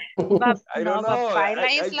know. I don't know. Paila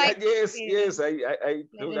is like... Yes. I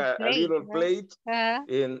took a little plate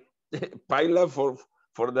and paila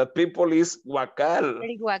for the people is guacal.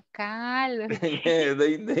 El guacal.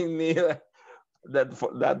 they need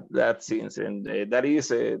that sense, and that is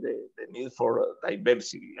the need for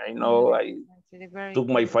diversity. I know I took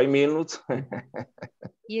my 5 minutes.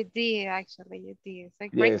 You did, actually, you did. It's a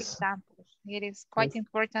great example. It is quite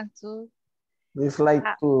important to... It's like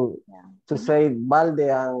to say balde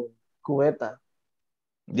and cubeta.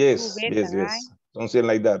 Yes, cubeta, yes. Right? Something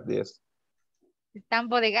like that, yes.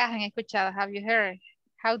 Tambo de gas, han escuchado. Have you heard?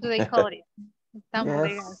 How do they call it? Tambo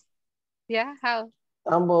de gas. Yeah, how?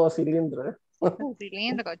 Tambo cilindro.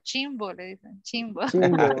 Cilindro, chimbo, le dicen. Chimbo.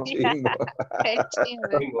 Chimbo. El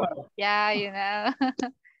chimbo. Yeah, you know.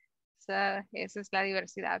 So, esa es la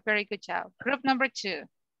diversidad. Very good job. Group number 2.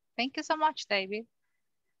 Thank you so much, David.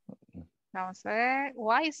 Vamos a ver.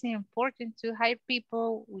 Why is it important to hire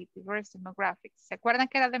people with diverse demographics? ¿Se acuerdan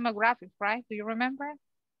que era demographics, right? Do you remember?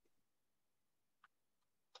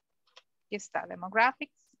 Aquí está.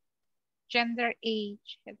 Demographics, gender,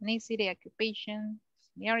 age, ethnicity, occupation,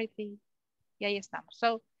 seniority. Y ahí estamos.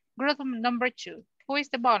 So, group number 2. Who is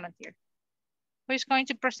the volunteer? Who is going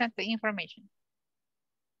to present the information?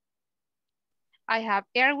 I have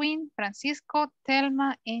Erwin, Francisco,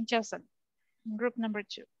 Telma, and Jocelyn. Group number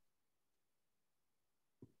 2.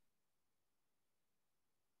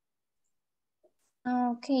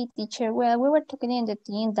 Okay, teacher. Well, we were talking in the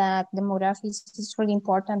team that demographics is really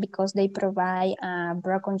important because they provide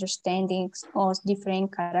broad understandings of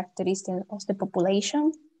different characteristics of the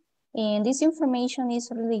population. And this information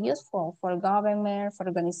is really useful for government, for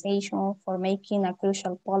organization, for making a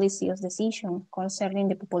crucial policy of decision concerning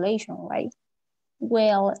the population, right?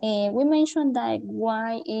 Well, we mentioned that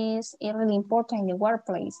why is it really important in the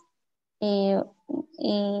workplace.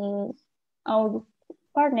 Our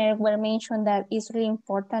partner will mention that it's really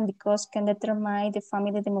important because can determine the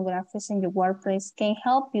family demographics in the workplace, can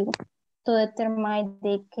help you to determine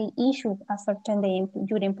the key issues affecting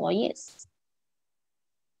your employees.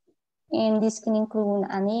 And this can include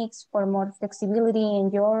a needs for more flexibility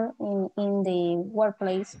in the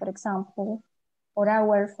workplace, for example, or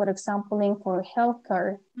hours, for example, and for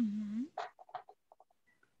healthcare.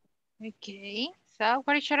 Okay, so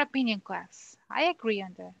what is your opinion, class? I agree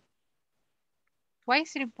on that. Why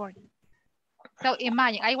is it important? So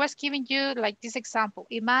imagine, I was giving you like this example.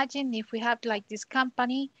 Imagine if we have like this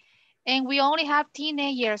company and we only have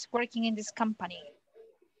teenagers working in this company,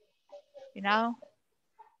 you know?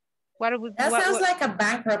 That sounds like a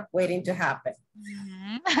bankrupt waiting to happen.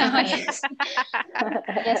 Yes.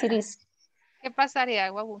 Yes, it is. ¿Qué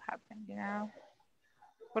pasaría? What would happen, you know?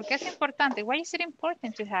 ¿Por qué es importante? Why is it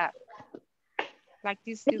important to have like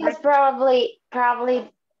this? Because probably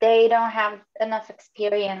they don't have enough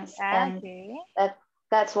experience, and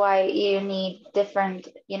that's why you need different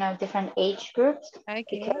age groups.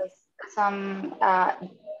 Because some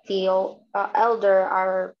the elder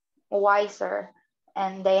are wiser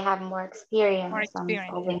and they have more experience on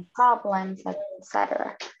solving problems,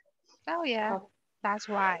 etc. Oh yeah, that's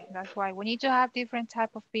why we need to have different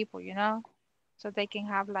type of people, you know, so they can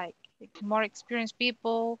have like more experienced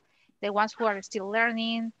people, the ones who are still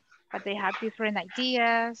learning, but they have different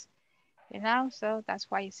ideas, you know, so that's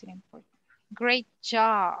why it's important. Great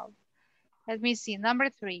job. Let me see, number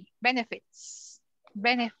 3, benefits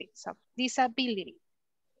of disability.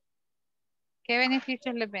 ¿Qué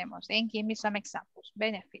beneficios le vemos? And give me some examples.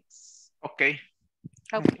 Benefits. Okay.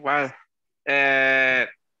 Well,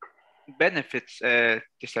 benefits,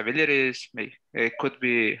 disabilities could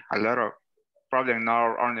be a lot of problem,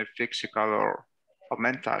 not only physical or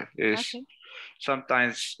mental.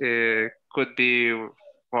 Sometimes could be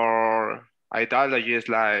for ideologies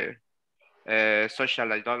like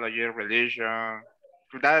social ideology, religion.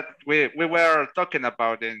 That we were talking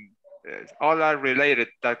about in all are related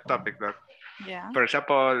that topic. For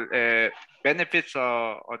example, benefits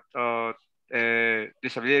of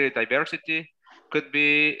disability diversity could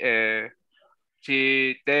be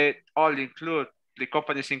they all include, the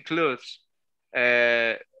companies includes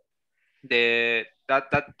that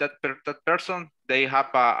person, they have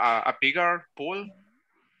a bigger pool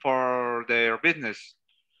for their business.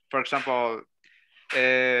 for example,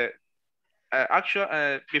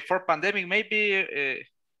 actually, before pandemic, maybe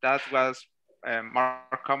that was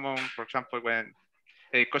more common, for example, when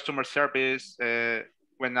a customer service,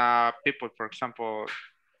 when people, for example,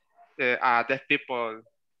 deaf people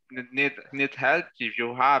need help. If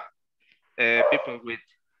you have people with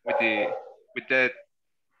the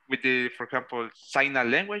for example sign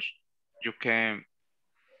language, you can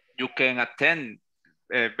attend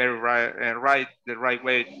very right the right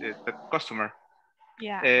way the customer.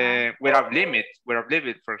 Yeah. Without limit.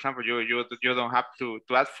 For example, you don't have to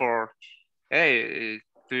ask for, hey,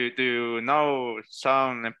 do you know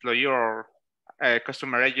some employee or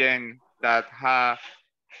customer agent that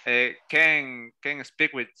can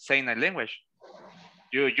speak with sign language?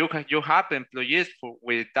 You have employees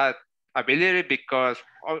with that ability, because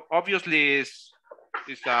obviously is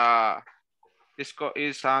an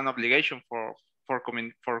obligation for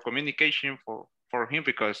communication for him,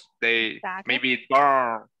 because they maybe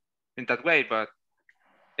born in that way, but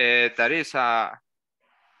that is a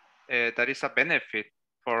benefit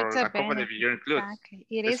for a company you include. Exactly.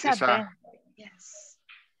 It is a benefit. Yes.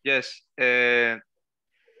 Yes.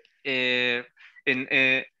 In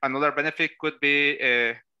another benefit could be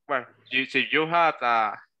well, you have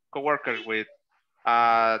a coworker with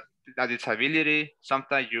a disability.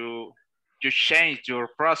 Sometimes you change your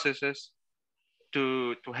processes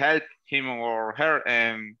to help him or her,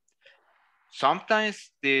 and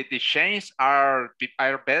sometimes the changes are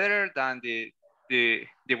better than the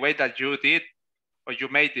way that you did or you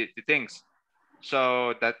made the things.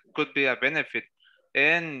 So that could be a benefit.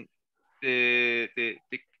 And the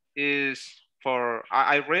is for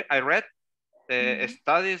I read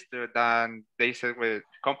studies that they said with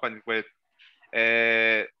companies with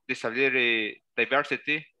disability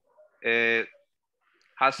diversity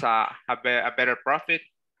has a better profit,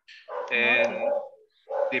 and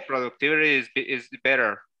the productivity is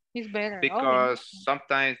better. It's better because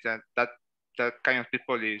sometimes that kind of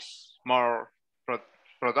people is more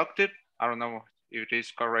productive. I don't know if it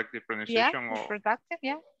is correct the pronunciation, or productive.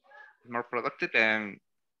 More productive, and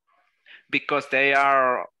because they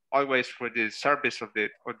are always for the service of the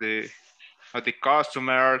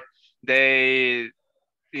customer. They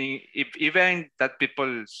even that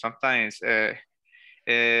people sometimes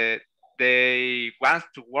they want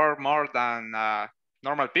to work more than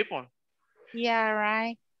normal people. Yeah,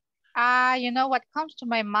 right. You know what comes to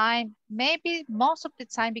my mind? Maybe most of the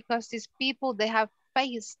time, because these people, they have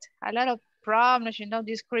faced a lot of problems, you know,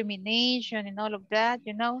 discrimination and all of that,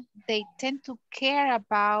 you know, they tend to care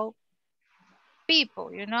about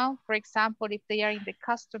people, you know. For example, if they are in the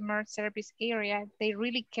customer service area, they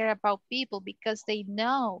really care about people because they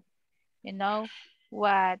know, you know,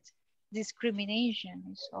 what discrimination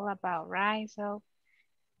is all about, right? So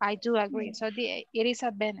I do agree. So it is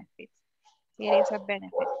a benefit. It is a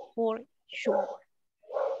benefit for sure.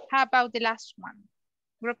 How about the last one?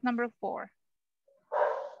 Group number 4.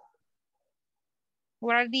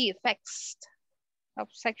 What are the effects of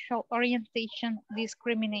sexual orientation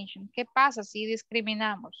discrimination? ¿Qué pasa si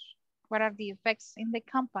discriminamos? What are the effects in the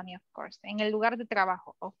company, of course? En el lugar de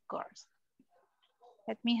trabajo, of course.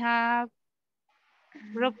 Let me have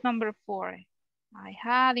group number 4. I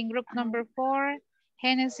had in group number 4,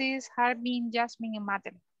 Genesis, Harbin, Jasmine, and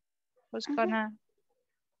Madeline. Who's gonna?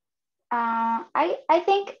 I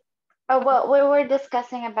think, well, we were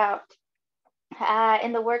discussing about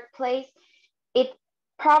in the workplace, it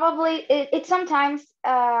probably, it sometimes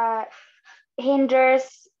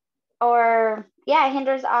hinders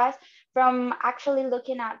us from actually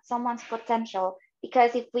looking at someone's potential.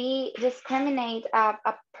 Because if we discriminate a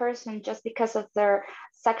person just because of their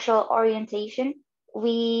sexual orientation,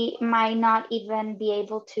 we might not even be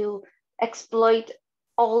able to exploit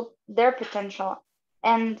all their potential.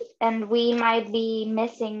 And we might be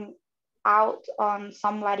missing out on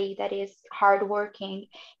somebody that is hardworking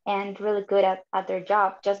and really good at their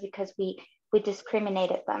job just because we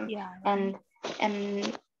discriminated them. Yeah. And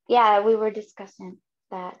yeah, we were discussing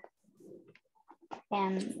that.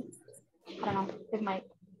 And I don't know, it might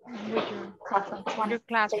with your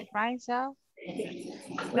classmate, right? So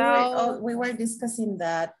we were discussing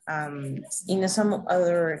that in some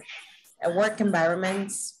other work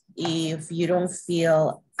environments. If you don't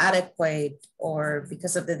feel adequate, or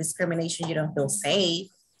because of the discrimination you don't feel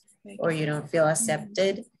safe, or you don't feel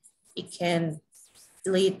accepted, it can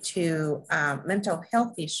lead to mental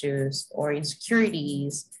health issues or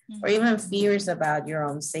insecurities, or even fears about your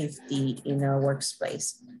own safety in a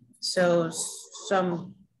workplace. So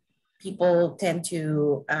some people tend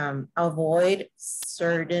to avoid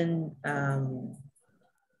certain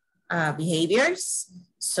behaviors,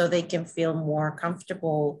 so they can feel more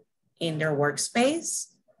comfortable in their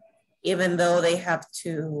workspace, even though they have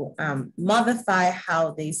to modify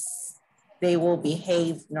how they will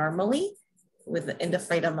behave normally in the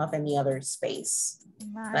freedom of any other space.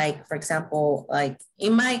 Nice. Like, for example, like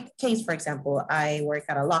in my case, for example, I work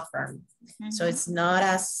at a law firm. So it's not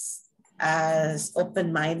as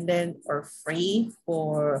open-minded or free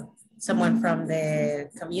for someone from the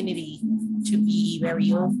community to be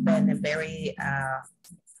very open and very,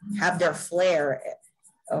 have their flair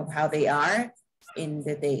of how they are in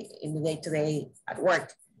the day-to-day at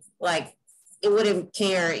work. Like, it wouldn't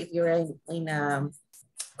care if you're in a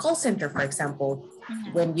call center, for example,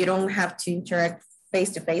 when you don't have to interact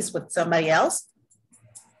face-to-face with somebody else.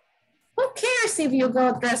 Who cares if you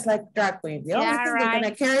go dressed like drag queen? The only thing they're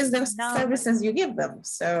gonna care is the services you give them.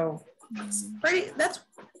 So it's that's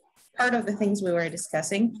part of the things we were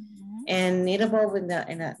discussing, and it evolved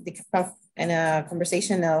in a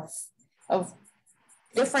conversation of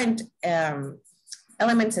different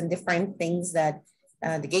elements and different things that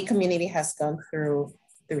the gay community has gone through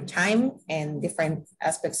time and different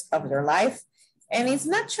aspects of their life. And it's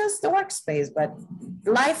not just the workspace, but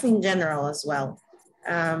life in general as well.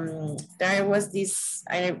 There was this,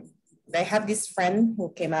 I have this friend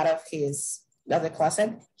who came out of the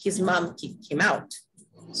closet. His mom kicked him out.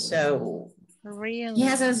 So really?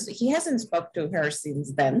 he hasn't spoke to her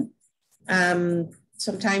since then.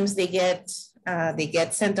 Sometimes they get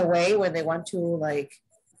sent away when they want to like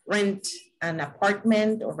rent an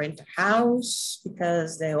apartment or rent a house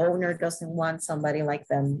because the owner doesn't want somebody like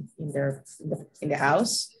them in the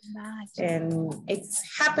house. Nice. And it's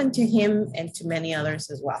happened to him and to many others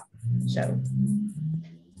as well. So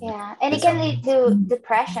yeah, and it can lead to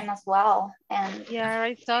depression as well, and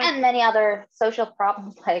and many other social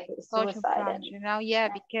problems like suicide.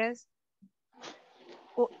 Because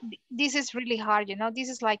this is really hard. This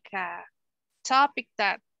is like a topic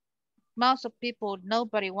that most of people,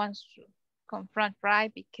 nobody wants to confront,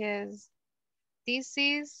 right? Because this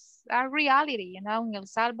is a reality, in El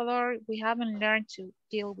Salvador, we haven't learned to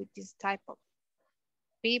deal with this type of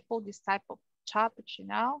people, this type of topics,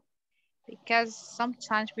 because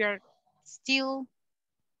sometimes we are still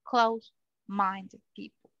close-minded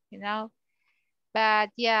people, But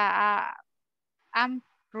yeah, I'm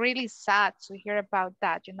really sad to hear about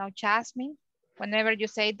that, Jasmine, whenever you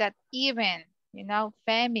say that even,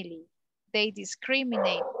 family, they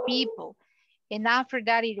discriminate people. And after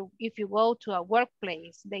that, if you go to a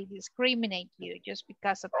workplace, they discriminate you just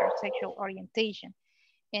because of your sexual orientation.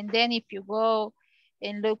 And then if you go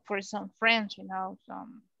and look for some friends,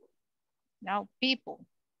 some people,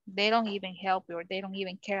 they don't even help you or they don't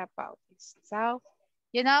even care about this. So,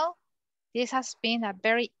 this has been a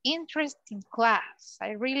very interesting class.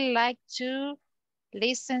 I really like to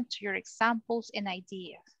listen to your examples and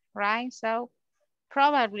ideas, right? So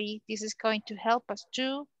probably this is going to help us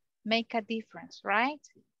to make a difference, right,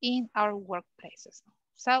 in our workplaces.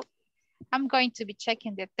 So I'm going to be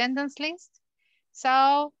checking the attendance list.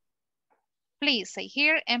 So please say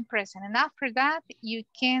here and present. And after that, you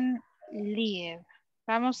can leave.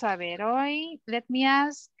 Vamos a ver hoy. Let me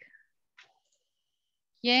ask.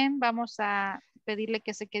 ¿Quién? Vamos a pedirle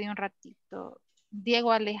que se quede un ratito.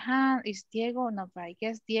 Diego Alejandro. Is Diego? No, but I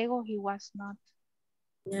guess Diego, he was not.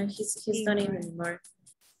 Yeah, he's not in anymore.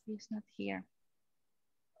 He's not here.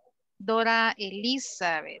 Dora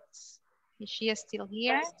Elizabeth. Is she still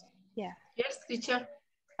here? Yes. Yeah. Yes, teacher.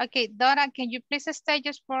 Okay, Dora, can you please stay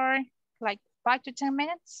just for like 5 to 10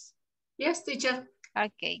 minutes? Yes, teacher.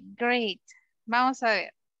 Okay, great. Vamos a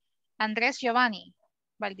ver. Andrés Giovanni,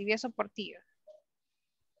 Valdivieso Portillo.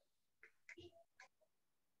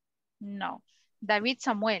 No. David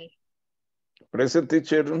Samuel. Present,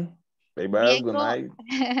 teacher. Bye-bye, good night.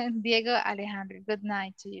 Diego Alejandro, good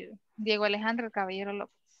night to you. Diego Alejandro Caballero López.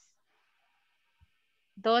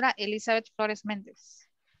 Dora Elizabeth Flores Méndez.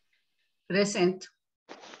 Present.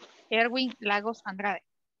 Erwin Lagos Andrade.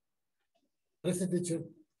 Present, teacher.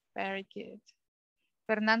 Very good.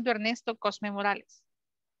 Fernando Ernesto Cosme Morales.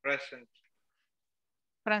 Present.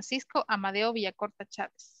 Francisco Amadeo Villacorta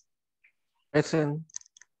Chávez. Present.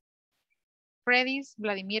 Fredis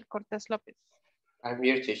Vladimir Cortés López. I'm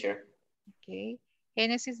here, teacher. Okay.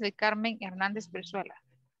 Génesis de Carmen Hernández Brizuela.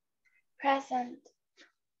 Present.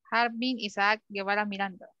 Harbin Isaac Guevara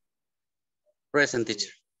Miranda. Present,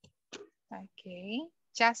 teacher. Okay.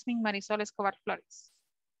 Jasmine Marisol Escobar Flores.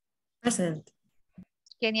 Present.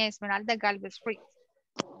 Kenia Esmeralda Galvez Ruiz.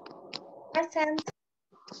 Present.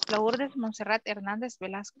 Lourdes Montserrat Hernández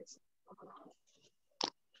Velázquez.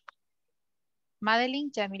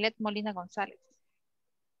 Madeline Yamilet Molina González.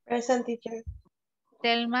 Present, teacher.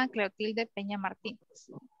 Telma Cleotilde Peña Martínez.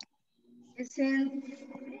 Present.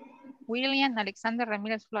 William Alexander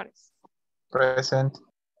Ramírez Flores. Present.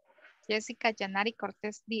 Jessica Yanari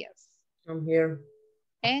Cortés Díaz. I'm here.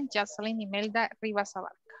 And Jocelyn Imelda Rivas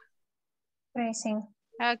Abarca. Present.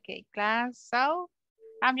 Okay, class. So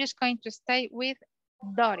I'm just going to stay with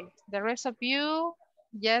Doris. The rest of you,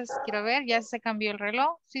 yes, quiero ver, ya se cambió el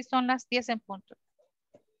reloj. Sí, son las 10 en punto.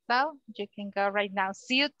 So you can go right now.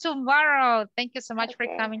 See you tomorrow. Thank you so much for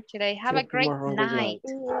coming today. Have a great night.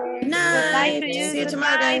 Good Good night night. to you. See you Good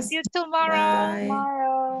tomorrow, night. guys. See you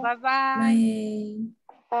tomorrow. Bye. Bye-bye.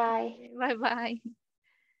 Bye. Bye-bye.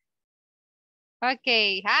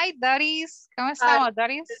 Okay. Hi, Doris. ¿Cómo Hi. estamos,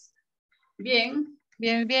 Doris? Bien.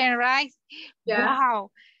 Bien, bien, right? Yes.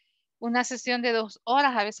 Wow. Una sesión de 2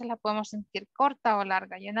 horas, a veces la podemos sentir corta o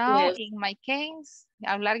larga. You know, Yes. in my case,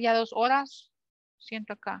 hablar ya 2 horas,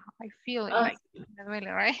 siento acá. I feel it like, me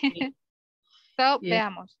duele, right? So,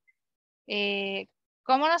 veamos.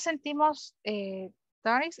 ¿Cómo nos sentimos,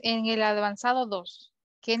 Doris, en el avanzado 2?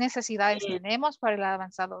 ¿Qué necesidades tenemos para el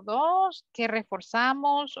avanzado 2? ¿Qué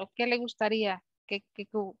reforzamos o qué le gustaría que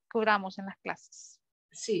cubramos en las clases?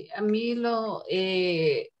 Sí, a mí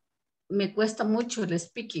me cuesta mucho el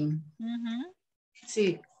speaking.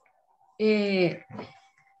 Sí. Y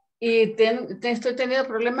estoy teniendo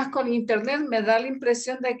problemas con internet. Me da la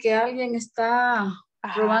impresión de que alguien está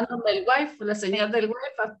robándome el wifi, la señal del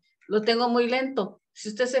wifi. Lo tengo muy lento. Si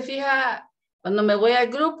usted se fija, cuando me voy al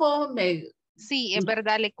grupo, sí, es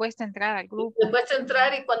verdad, le cuesta entrar al grupo. Le cuesta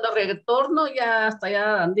entrar y cuando retorno ya hasta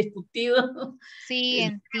ya han discutido. Sí,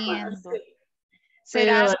 entiendo. Sí.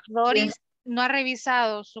 ¿Será, Pero, Doris, no ha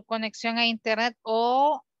revisado su conexión a internet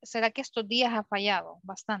o será que estos días ha fallado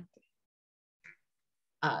bastante?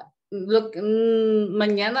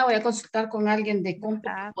 Mañana voy a consultar con alguien de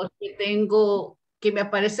compra porque tengo que me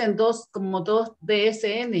aparecen como dos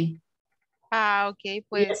DSN. Ok,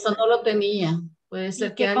 pues. Y eso no lo tenía. Puede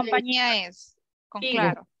ser que ¿qué alguien... compañía es? Contigo.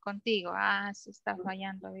 Claro, contigo. Sí está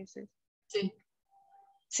fallando a veces. Sí.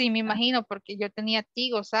 Sí, me imagino porque yo tenía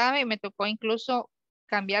Tigo, ¿sabe? Me tocó incluso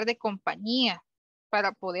cambiar de compañía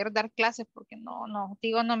para poder dar clases porque no,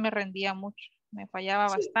 Tigo no me rendía mucho. Me fallaba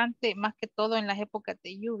bastante, más que todo en las épocas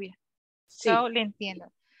de lluvia. Sí. So, le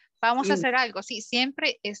entiendo. Vamos a hacer algo. Sí,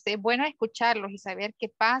 siempre es bueno escucharlos y saber qué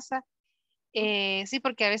pasa. Sí,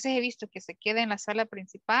 porque a veces he visto que se queda en la sala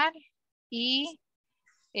principal y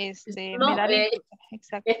me da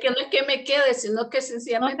exacto. Es que no es que me quede, sino que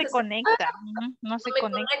sencillamente no se conecta.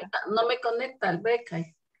 No me conecta al BECAS.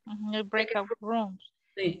 El breakout rooms.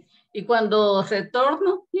 Sí. Y cuando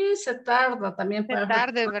retorno, se tarda también. Se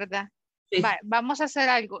tarda, ¿verdad? Sí. Vamos a hacer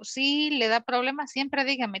algo. Si le da problemas, siempre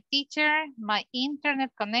dígame, teacher, my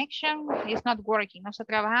internet connection is not working, no está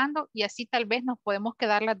trabajando, y así tal vez nos podemos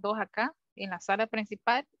quedar las dos acá en la sala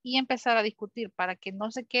principal y empezar a discutir para que no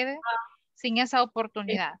se quede sin esa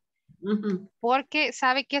oportunidad. Porque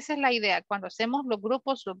sabe que esa es la idea. Cuando hacemos los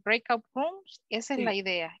grupos, los breakout rooms, esa es la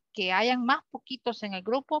idea. Que hayan más poquitos en el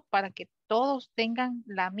grupo para que todos tengan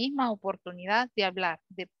la misma oportunidad de hablar,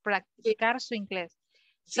 de practicar su inglés.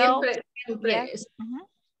 Siempre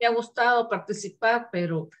me ha gustado participar,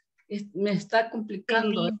 pero me está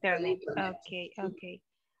complicando. El internet. Ok.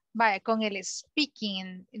 Vaya, con el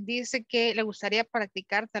speaking, dice que le gustaría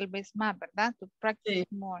practicar tal vez más, ¿verdad? To practice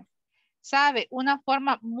more. ¿Sabe? Una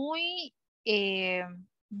forma muy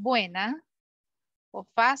buena o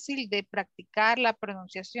fácil de practicar la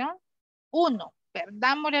pronunciación. 1,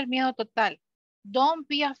 perdámosle el miedo total. Don't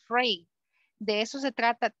be afraid. De eso se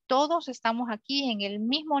trata. Todos estamos aquí en el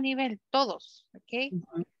mismo nivel, todos. ¿Ok?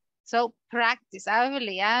 So, practice.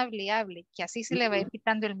 Hable. Que así se le va a ir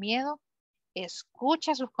quitando el miedo.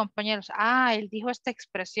 Escucha a sus compañeros. Él dijo esta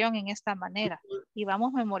expresión en esta manera. Y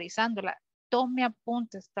vamos memorizándola. Tome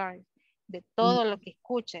apuntes, Doris, de todo lo que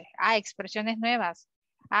escuche. Expresiones nuevas.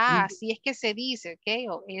 Así es que se dice,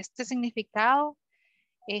 ¿ok? O este significado,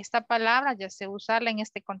 esta palabra ya sé usarla en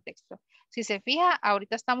este contexto. Si se fija,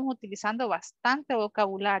 ahorita estamos utilizando bastante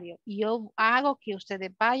vocabulario y yo hago que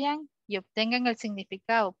ustedes vayan y obtengan el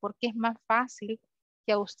significado porque es más fácil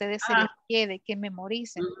que a ustedes se les quede, que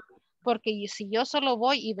memoricen. Porque si yo solo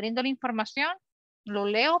voy y brindo la información, lo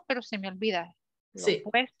leo, pero se me olvida. Lo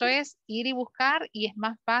opuesto es ir y buscar y es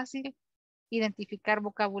más fácil identificar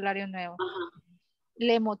vocabulario nuevo.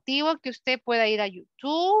 Le motivo que usted pueda ir a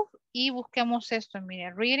YouTube y busquemos esto.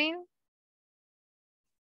 Mire,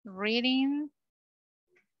 reading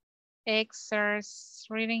exercise,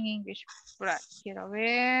 reading English. Quiero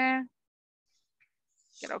ver.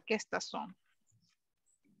 Creo que estas son.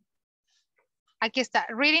 Aquí está,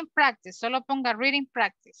 reading practice. Solo ponga reading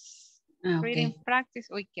practice. Reading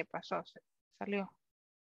practice. Uy, ¿qué pasó? Se salió.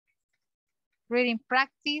 reading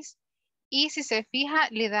practice. Y si se fija,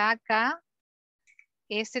 le da acá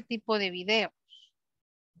este tipo de video.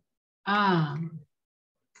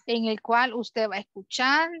 En el cual usted va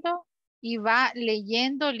escuchando y va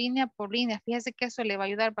leyendo línea por línea. Fíjese que eso le va a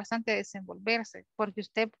ayudar bastante a desenvolverse, porque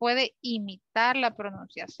usted puede imitar la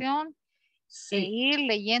pronunciación e ir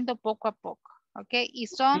leyendo poco a poco, ¿ok? Y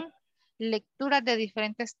son lecturas de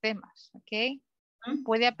diferentes temas, ¿ok?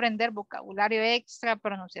 Puede aprender vocabulario extra,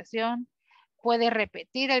 pronunciación, puede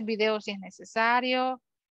repetir el video si es necesario,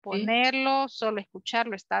 ponerlo, solo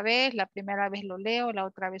escucharlo esta vez, la primera vez lo leo, la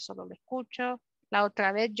otra vez solo lo escucho, la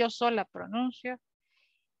otra vez yo sola pronuncio.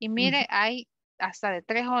 Y mire, hay hasta de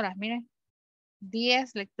 3 horas, miren,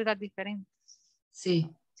 10 lecturas diferentes.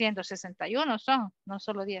 161 son, no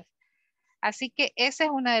solo 10. Así que esa es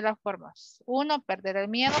una de las formas. 1, perder el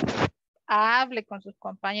miedo. Hable con sus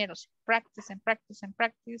compañeros. Practice and practice and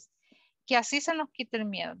practice. Que así se nos quite el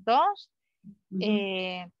miedo. 2,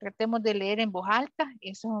 tratemos de leer en voz alta.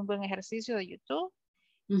 Eso es un buen ejercicio de YouTube.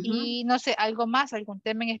 Y no sé, algo más, algún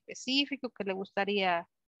tema en específico que le gustaría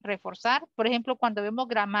reforzar. Por ejemplo, cuando vemos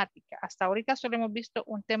gramática. Hasta ahorita solo hemos visto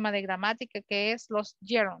un tema de gramática que es los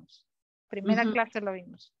gerunds. Primera clase lo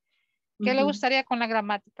vimos. ¿Qué le gustaría con la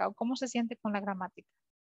gramática o cómo se siente con la gramática?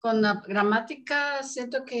 Con la gramática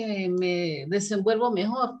siento que me desenvuelvo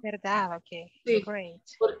mejor. ¿Verdad? Ok. Sí, great.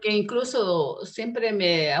 porque incluso siempre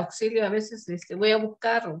me auxilio a veces, voy a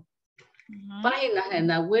buscar páginas en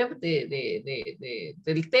la web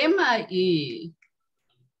del tema y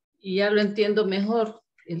ya lo entiendo mejor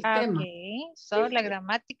el tema. Ok, solo la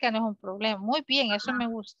gramática no es un problema. Muy bien, eso me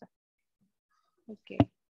gusta. Ok.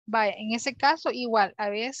 Vaya, en ese caso igual, a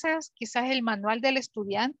veces quizás el manual del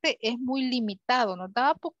estudiante es muy limitado, nos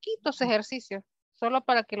da poquitos ejercicios, solo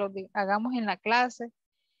para que los hagamos en la clase.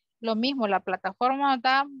 Lo mismo, la plataforma nos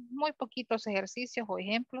da muy poquitos ejercicios o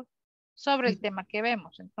ejemplos sobre el tema que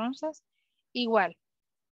vemos. Entonces, igual,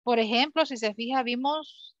 por ejemplo, si se fija,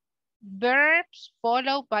 vimos verbs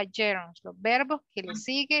followed by gerunds, los verbos que le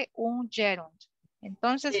sigue un gerund.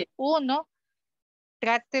 Entonces, uno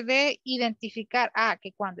trate de identificar,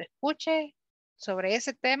 que cuando escuche sobre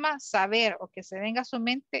ese tema, saber o que se venga a su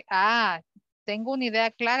mente, tengo una idea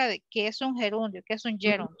clara de qué es un gerundio, qué es un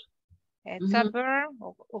gerund. It's a verb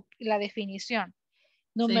o la definición.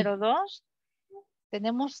 Número 2,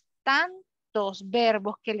 tenemos tantos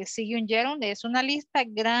verbos que le sigue un gerund, es una lista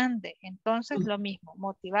grande. Entonces, lo mismo,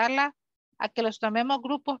 motivarla a que los tomemos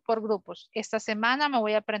grupos por grupos. Esta semana me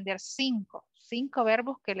voy a aprender 5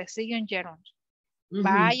 verbos que le sigue un gerund.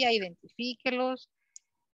 Vaya, identifíquelos,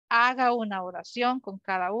 haga una oración con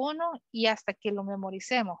cada uno y hasta que lo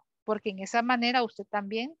memoricemos, porque en esa manera usted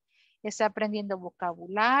también está aprendiendo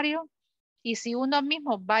vocabulario y si uno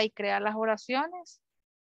mismo va y crea las oraciones,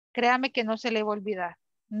 créame que no se le va a olvidar.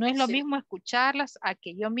 No es lo mismo escucharlas a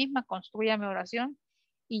que yo misma construya mi oración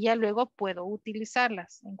y ya luego puedo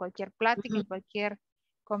utilizarlas en cualquier plática, en cualquier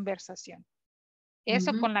conversación.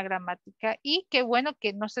 Eso con la gramática y qué bueno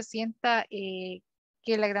que no se sienta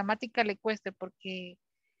que la gramática le cueste porque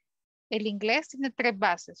el inglés tiene 3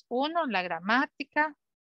 bases. 1, la gramática.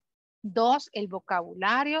 2, el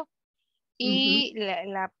vocabulario. Y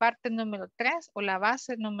la parte número 3 o la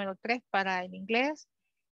base número 3 para el inglés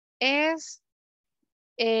es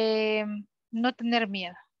no tener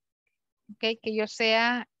miedo. ¿Okay? Que yo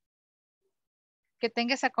que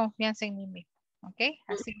tenga esa confianza en mí mismo. ¿Okay?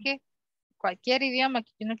 Así que cualquier idioma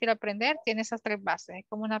que uno quiera aprender tiene esas 3 bases, es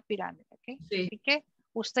como una pirámide, ¿ok? Así que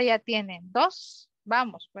usted ya tiene 2,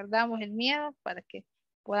 vamos, perdamos el miedo para que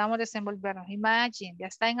podamos desenvolvernos. Imagine, ya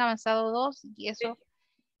está en avanzado 2 y eso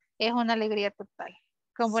es una alegría total.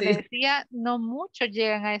 Como le decía, no muchos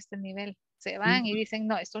llegan a este nivel, se van y dicen,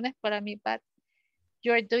 no, esto no es para mí, but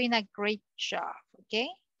you're doing a great job, ¿ok?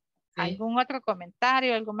 ¿Algún otro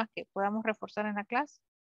comentario, algo más que podamos reforzar en la clase?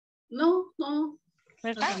 No.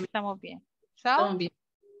 ¿Verdad? Estamos bien.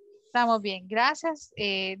 Estamos bien. Gracias,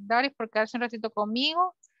 Doris, por quedarse un ratito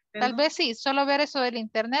conmigo. Tal vez sí, solo ver eso del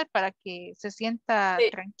internet para que se sienta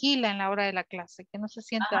tranquila en la hora de la clase, que no se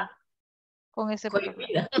sienta con ese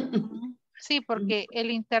problema. Sí, porque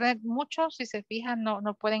el internet, muchos, si se fijan,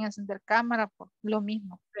 no pueden encender cámara por lo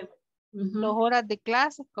mismo. 2 horas de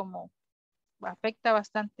clase, como afecta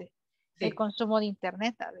bastante el consumo de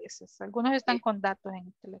internet a veces. Algunos están con datos en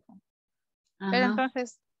el teléfono. Pero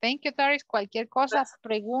entonces, thank you, Doris. Cualquier cosa,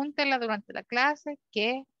 pregúntela durante la clase,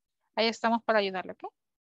 que ahí estamos para ayudarle, ¿ok?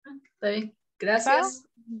 Gracias. So,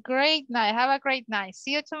 great night. Have a great night.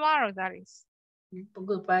 See you tomorrow, Doris.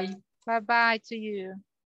 Goodbye. Bye-bye to you.